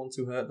hurt someone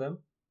to hurt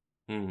them.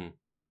 Mm-hmm.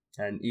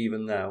 And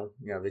even though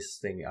this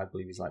thing I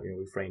believe is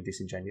we framed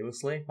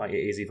disingenuously, it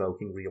is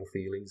evoking real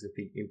feelings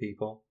in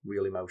people,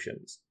 real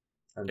emotions,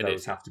 and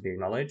those have to be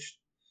acknowledged.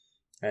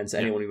 And to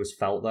anyone who has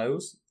felt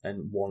those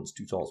and wants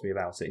to talk to me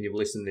about it, and you've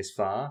listened this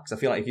far, because I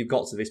feel if you've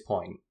got to this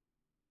point,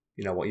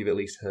 you've at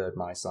least heard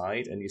my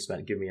side, and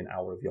you've given me an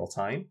hour of your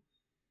time.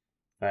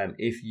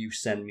 If you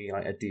send me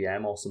a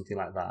DM or something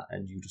like that,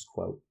 and you just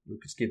quote,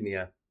 Lucas, give me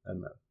a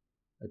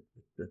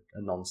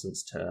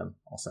nonsense term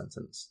or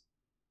sentence.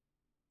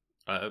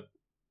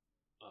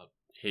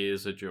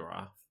 Here's a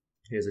giraffe.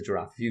 Here's a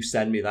giraffe. If you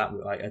send me that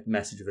a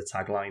message with a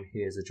tagline,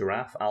 here's a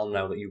giraffe, I'll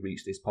know that you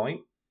reached this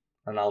point,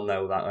 and I'll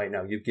know that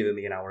you've given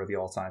me an hour of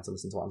your time to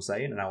listen to what I'm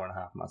saying, an hour and a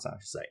half of my time, I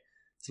should say,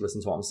 to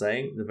listen to what I'm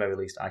saying. At the very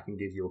least, I can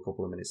give you a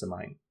couple of minutes of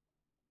mine.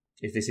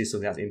 If this is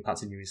something that's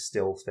impacted you, you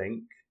still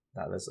think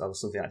that there's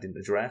something I didn't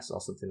address,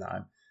 or something that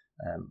I'm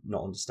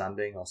not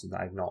understanding, or something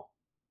that I've not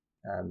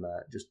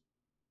just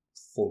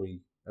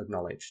fully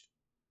acknowledged.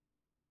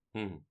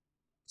 Mm-hmm.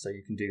 So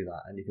you can do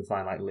that, and you can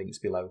find links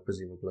below,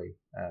 presumably,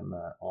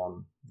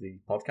 on the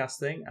podcast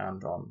thing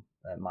and on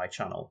my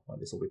channel where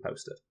this will be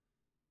posted.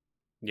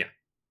 Yeah.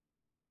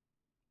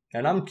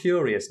 And I'm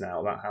curious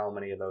now about how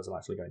many of those I'm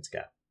actually going to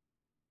get.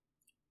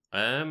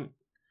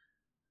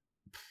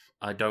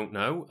 I don't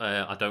know.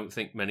 I don't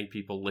think many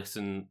people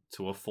listen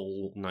to a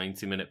full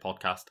 90-minute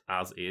podcast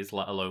as is,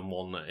 let alone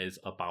one that is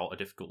about a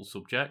difficult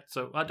subject.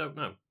 So I don't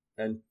know.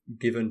 And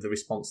given the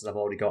responses I've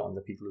already got and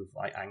the people who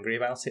are angry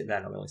about it,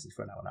 they're not going to listen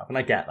for an hour and a half. And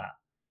I get that.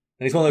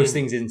 And it's one of those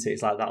things, isn't it?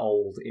 It's like that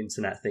old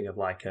internet thing of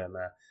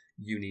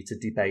you need to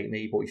debate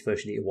me, but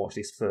first you need to watch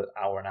this for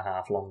hour and a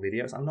half long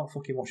videos. I'm not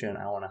fucking watching an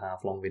hour and a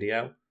half long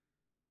video.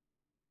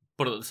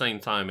 But at the same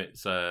time,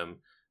 it's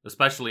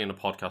especially in a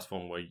podcast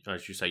form where,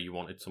 as you say, you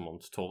wanted someone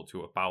to talk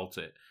to about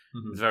it.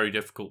 Mm-hmm. It's very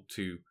difficult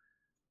to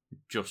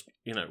just,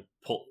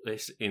 put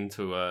this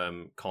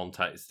into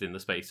context in the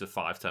space of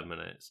 5-10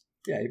 minutes.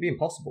 Yeah, it'd be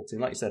impossible to.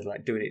 Like you said,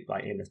 doing it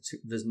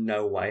there's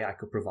no way I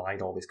could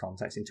provide all this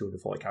context in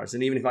 240 characters.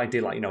 And even if I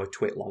did a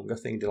twit longer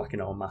thing, did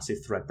a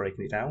massive thread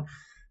breaking it down,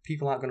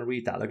 people aren't going to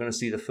read that. They're going to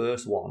see the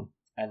first one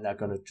and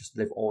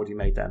they've already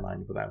made their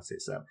mind up about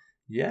it. So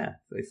yeah,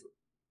 if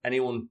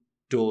anyone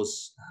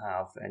does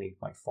have any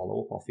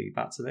follow up or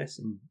feedback to this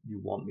and you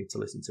want me to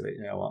listen to it,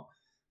 you know what?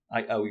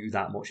 I owe you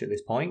that much at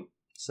this point.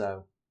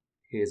 So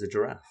here's a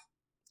giraffe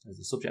as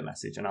a subject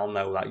message, and I'll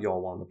know that you're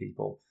one of the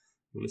people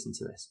who listen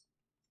to this.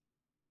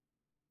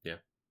 Yeah.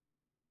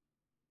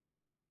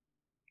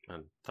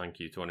 And thank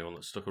you to anyone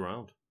that stuck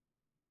around.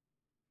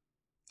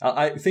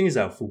 I thing is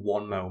though, for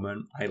one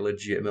moment, I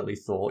legitimately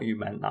thought you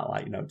meant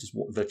that just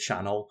the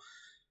channel,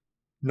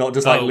 not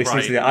just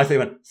listening to it. I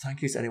think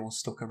thank you to anyone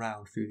stuck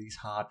around through these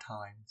hard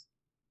times.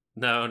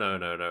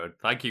 No.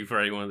 Thank you for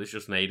anyone that's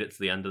just made it to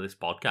the end of this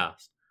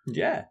podcast.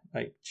 Yeah,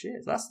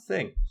 cheers. That's the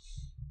thing.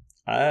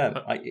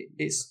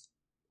 It's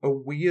a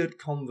weird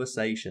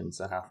conversation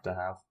to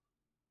have.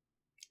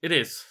 It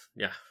is,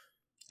 yeah.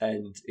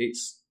 And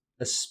it's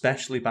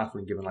especially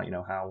baffling given, like,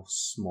 how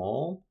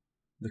small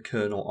the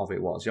kernel of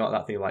it was.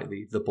 That thing, like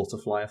the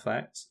butterfly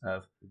effect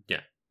of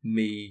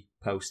me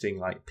posting,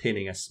 like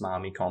pinning a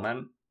smarmy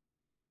comment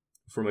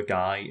from a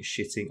guy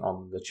shitting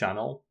on the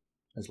channel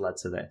has led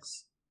to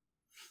this.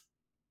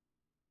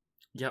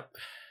 Yep.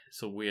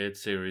 It's a weird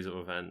series of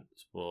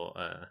events, but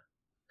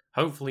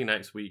hopefully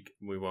next week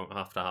we won't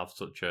have to have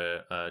such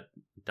a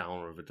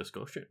downer of a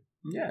discussion.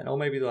 Yeah, or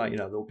maybe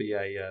there'll be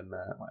a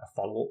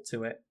follow-up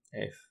to it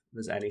if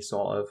there's any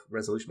sort of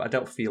resolution. But I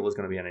don't feel there's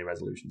going to be any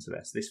resolution to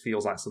this. This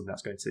feels like something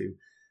that's going to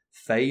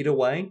fade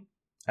away,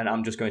 and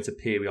I'm just going to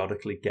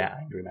periodically get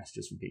angry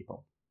messages from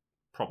people.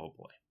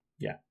 Probably.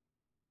 Yeah.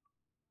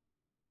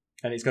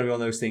 And it's going to be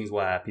one of those things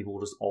where people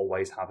will just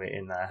always have it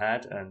in their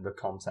head, and the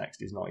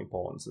context is not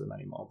important to them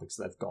anymore because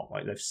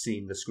they've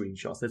seen the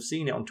screenshots, they've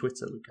seen it on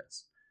Twitter,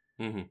 Lucas.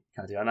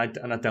 Mm-hmm.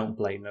 And I don't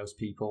blame those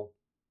people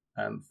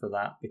for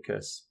that,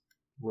 because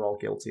we're all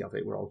guilty of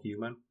it. We're all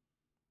human.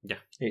 Yeah,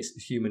 it's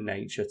human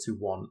nature to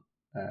want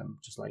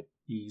just like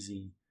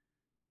easy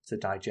to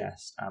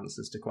digest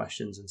answers to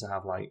questions, and to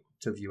have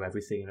to view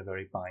everything in a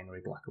very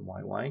binary black and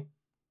white way.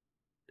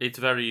 It's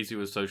very easy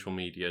with social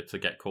media to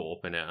get caught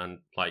up in it and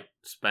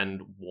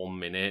spend 1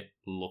 minute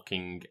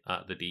looking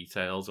at the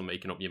details and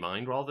making up your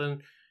mind, rather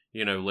than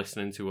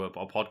listening to a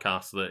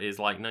podcast that is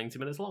 90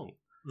 minutes long.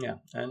 Yeah,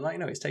 and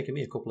it's taken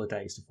me a couple of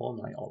days to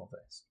formulate all of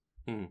this.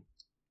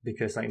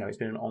 Because it's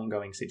been an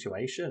ongoing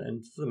situation,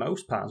 and for the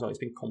most part as well, it's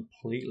been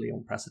completely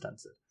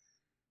unprecedented.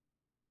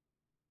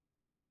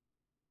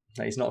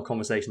 It's not a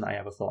conversation that I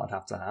ever thought I'd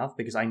have to have,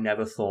 because I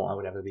never thought I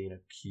would ever be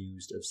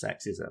accused of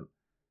sexism,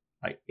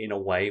 in a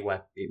way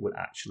where it would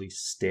actually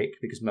stick,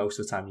 because most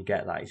of the time you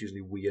get that it's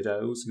usually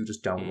weirdos who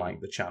just don't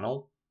like the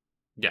channel.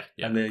 Yeah,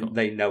 and then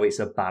they know it's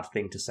a bad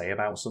thing to say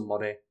about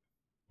somebody.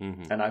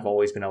 And I've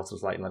always been able to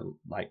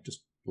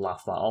just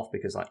laugh that off,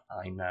 because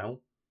I know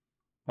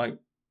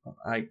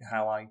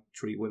how I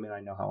treat women. I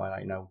know how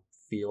I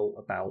feel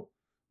about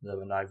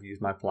them, and I've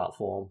used my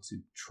platform to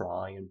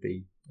try and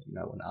be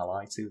an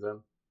ally to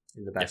them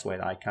in the best way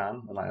that I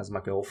can. And as my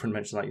girlfriend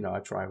mentioned, I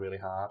try really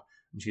hard,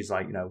 and she's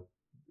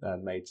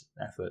made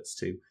efforts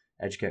to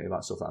educate me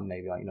about stuff that I'm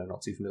maybe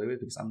not too familiar with,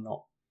 because I'm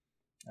not.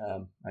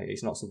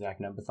 It's not something I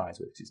can empathise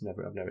with, because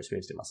I've never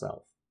experienced it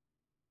myself.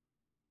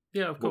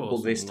 Yeah, of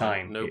course. But this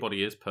time,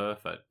 nobody is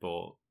perfect,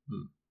 but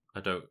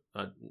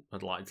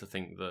I'd like to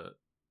think that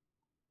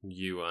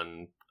you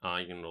and I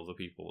and other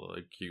people are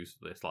accused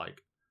of this.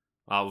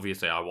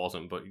 Obviously I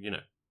wasn't, but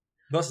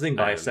that's the thing,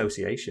 by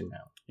association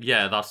now.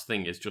 Yeah, that's the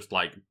thing. It's just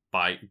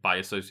by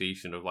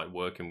association of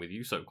working with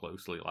you so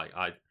closely.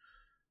 I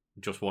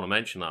just want to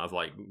mention that of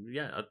I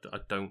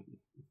don't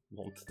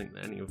want to think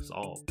that any of us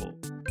are, but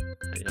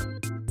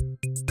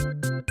yeah.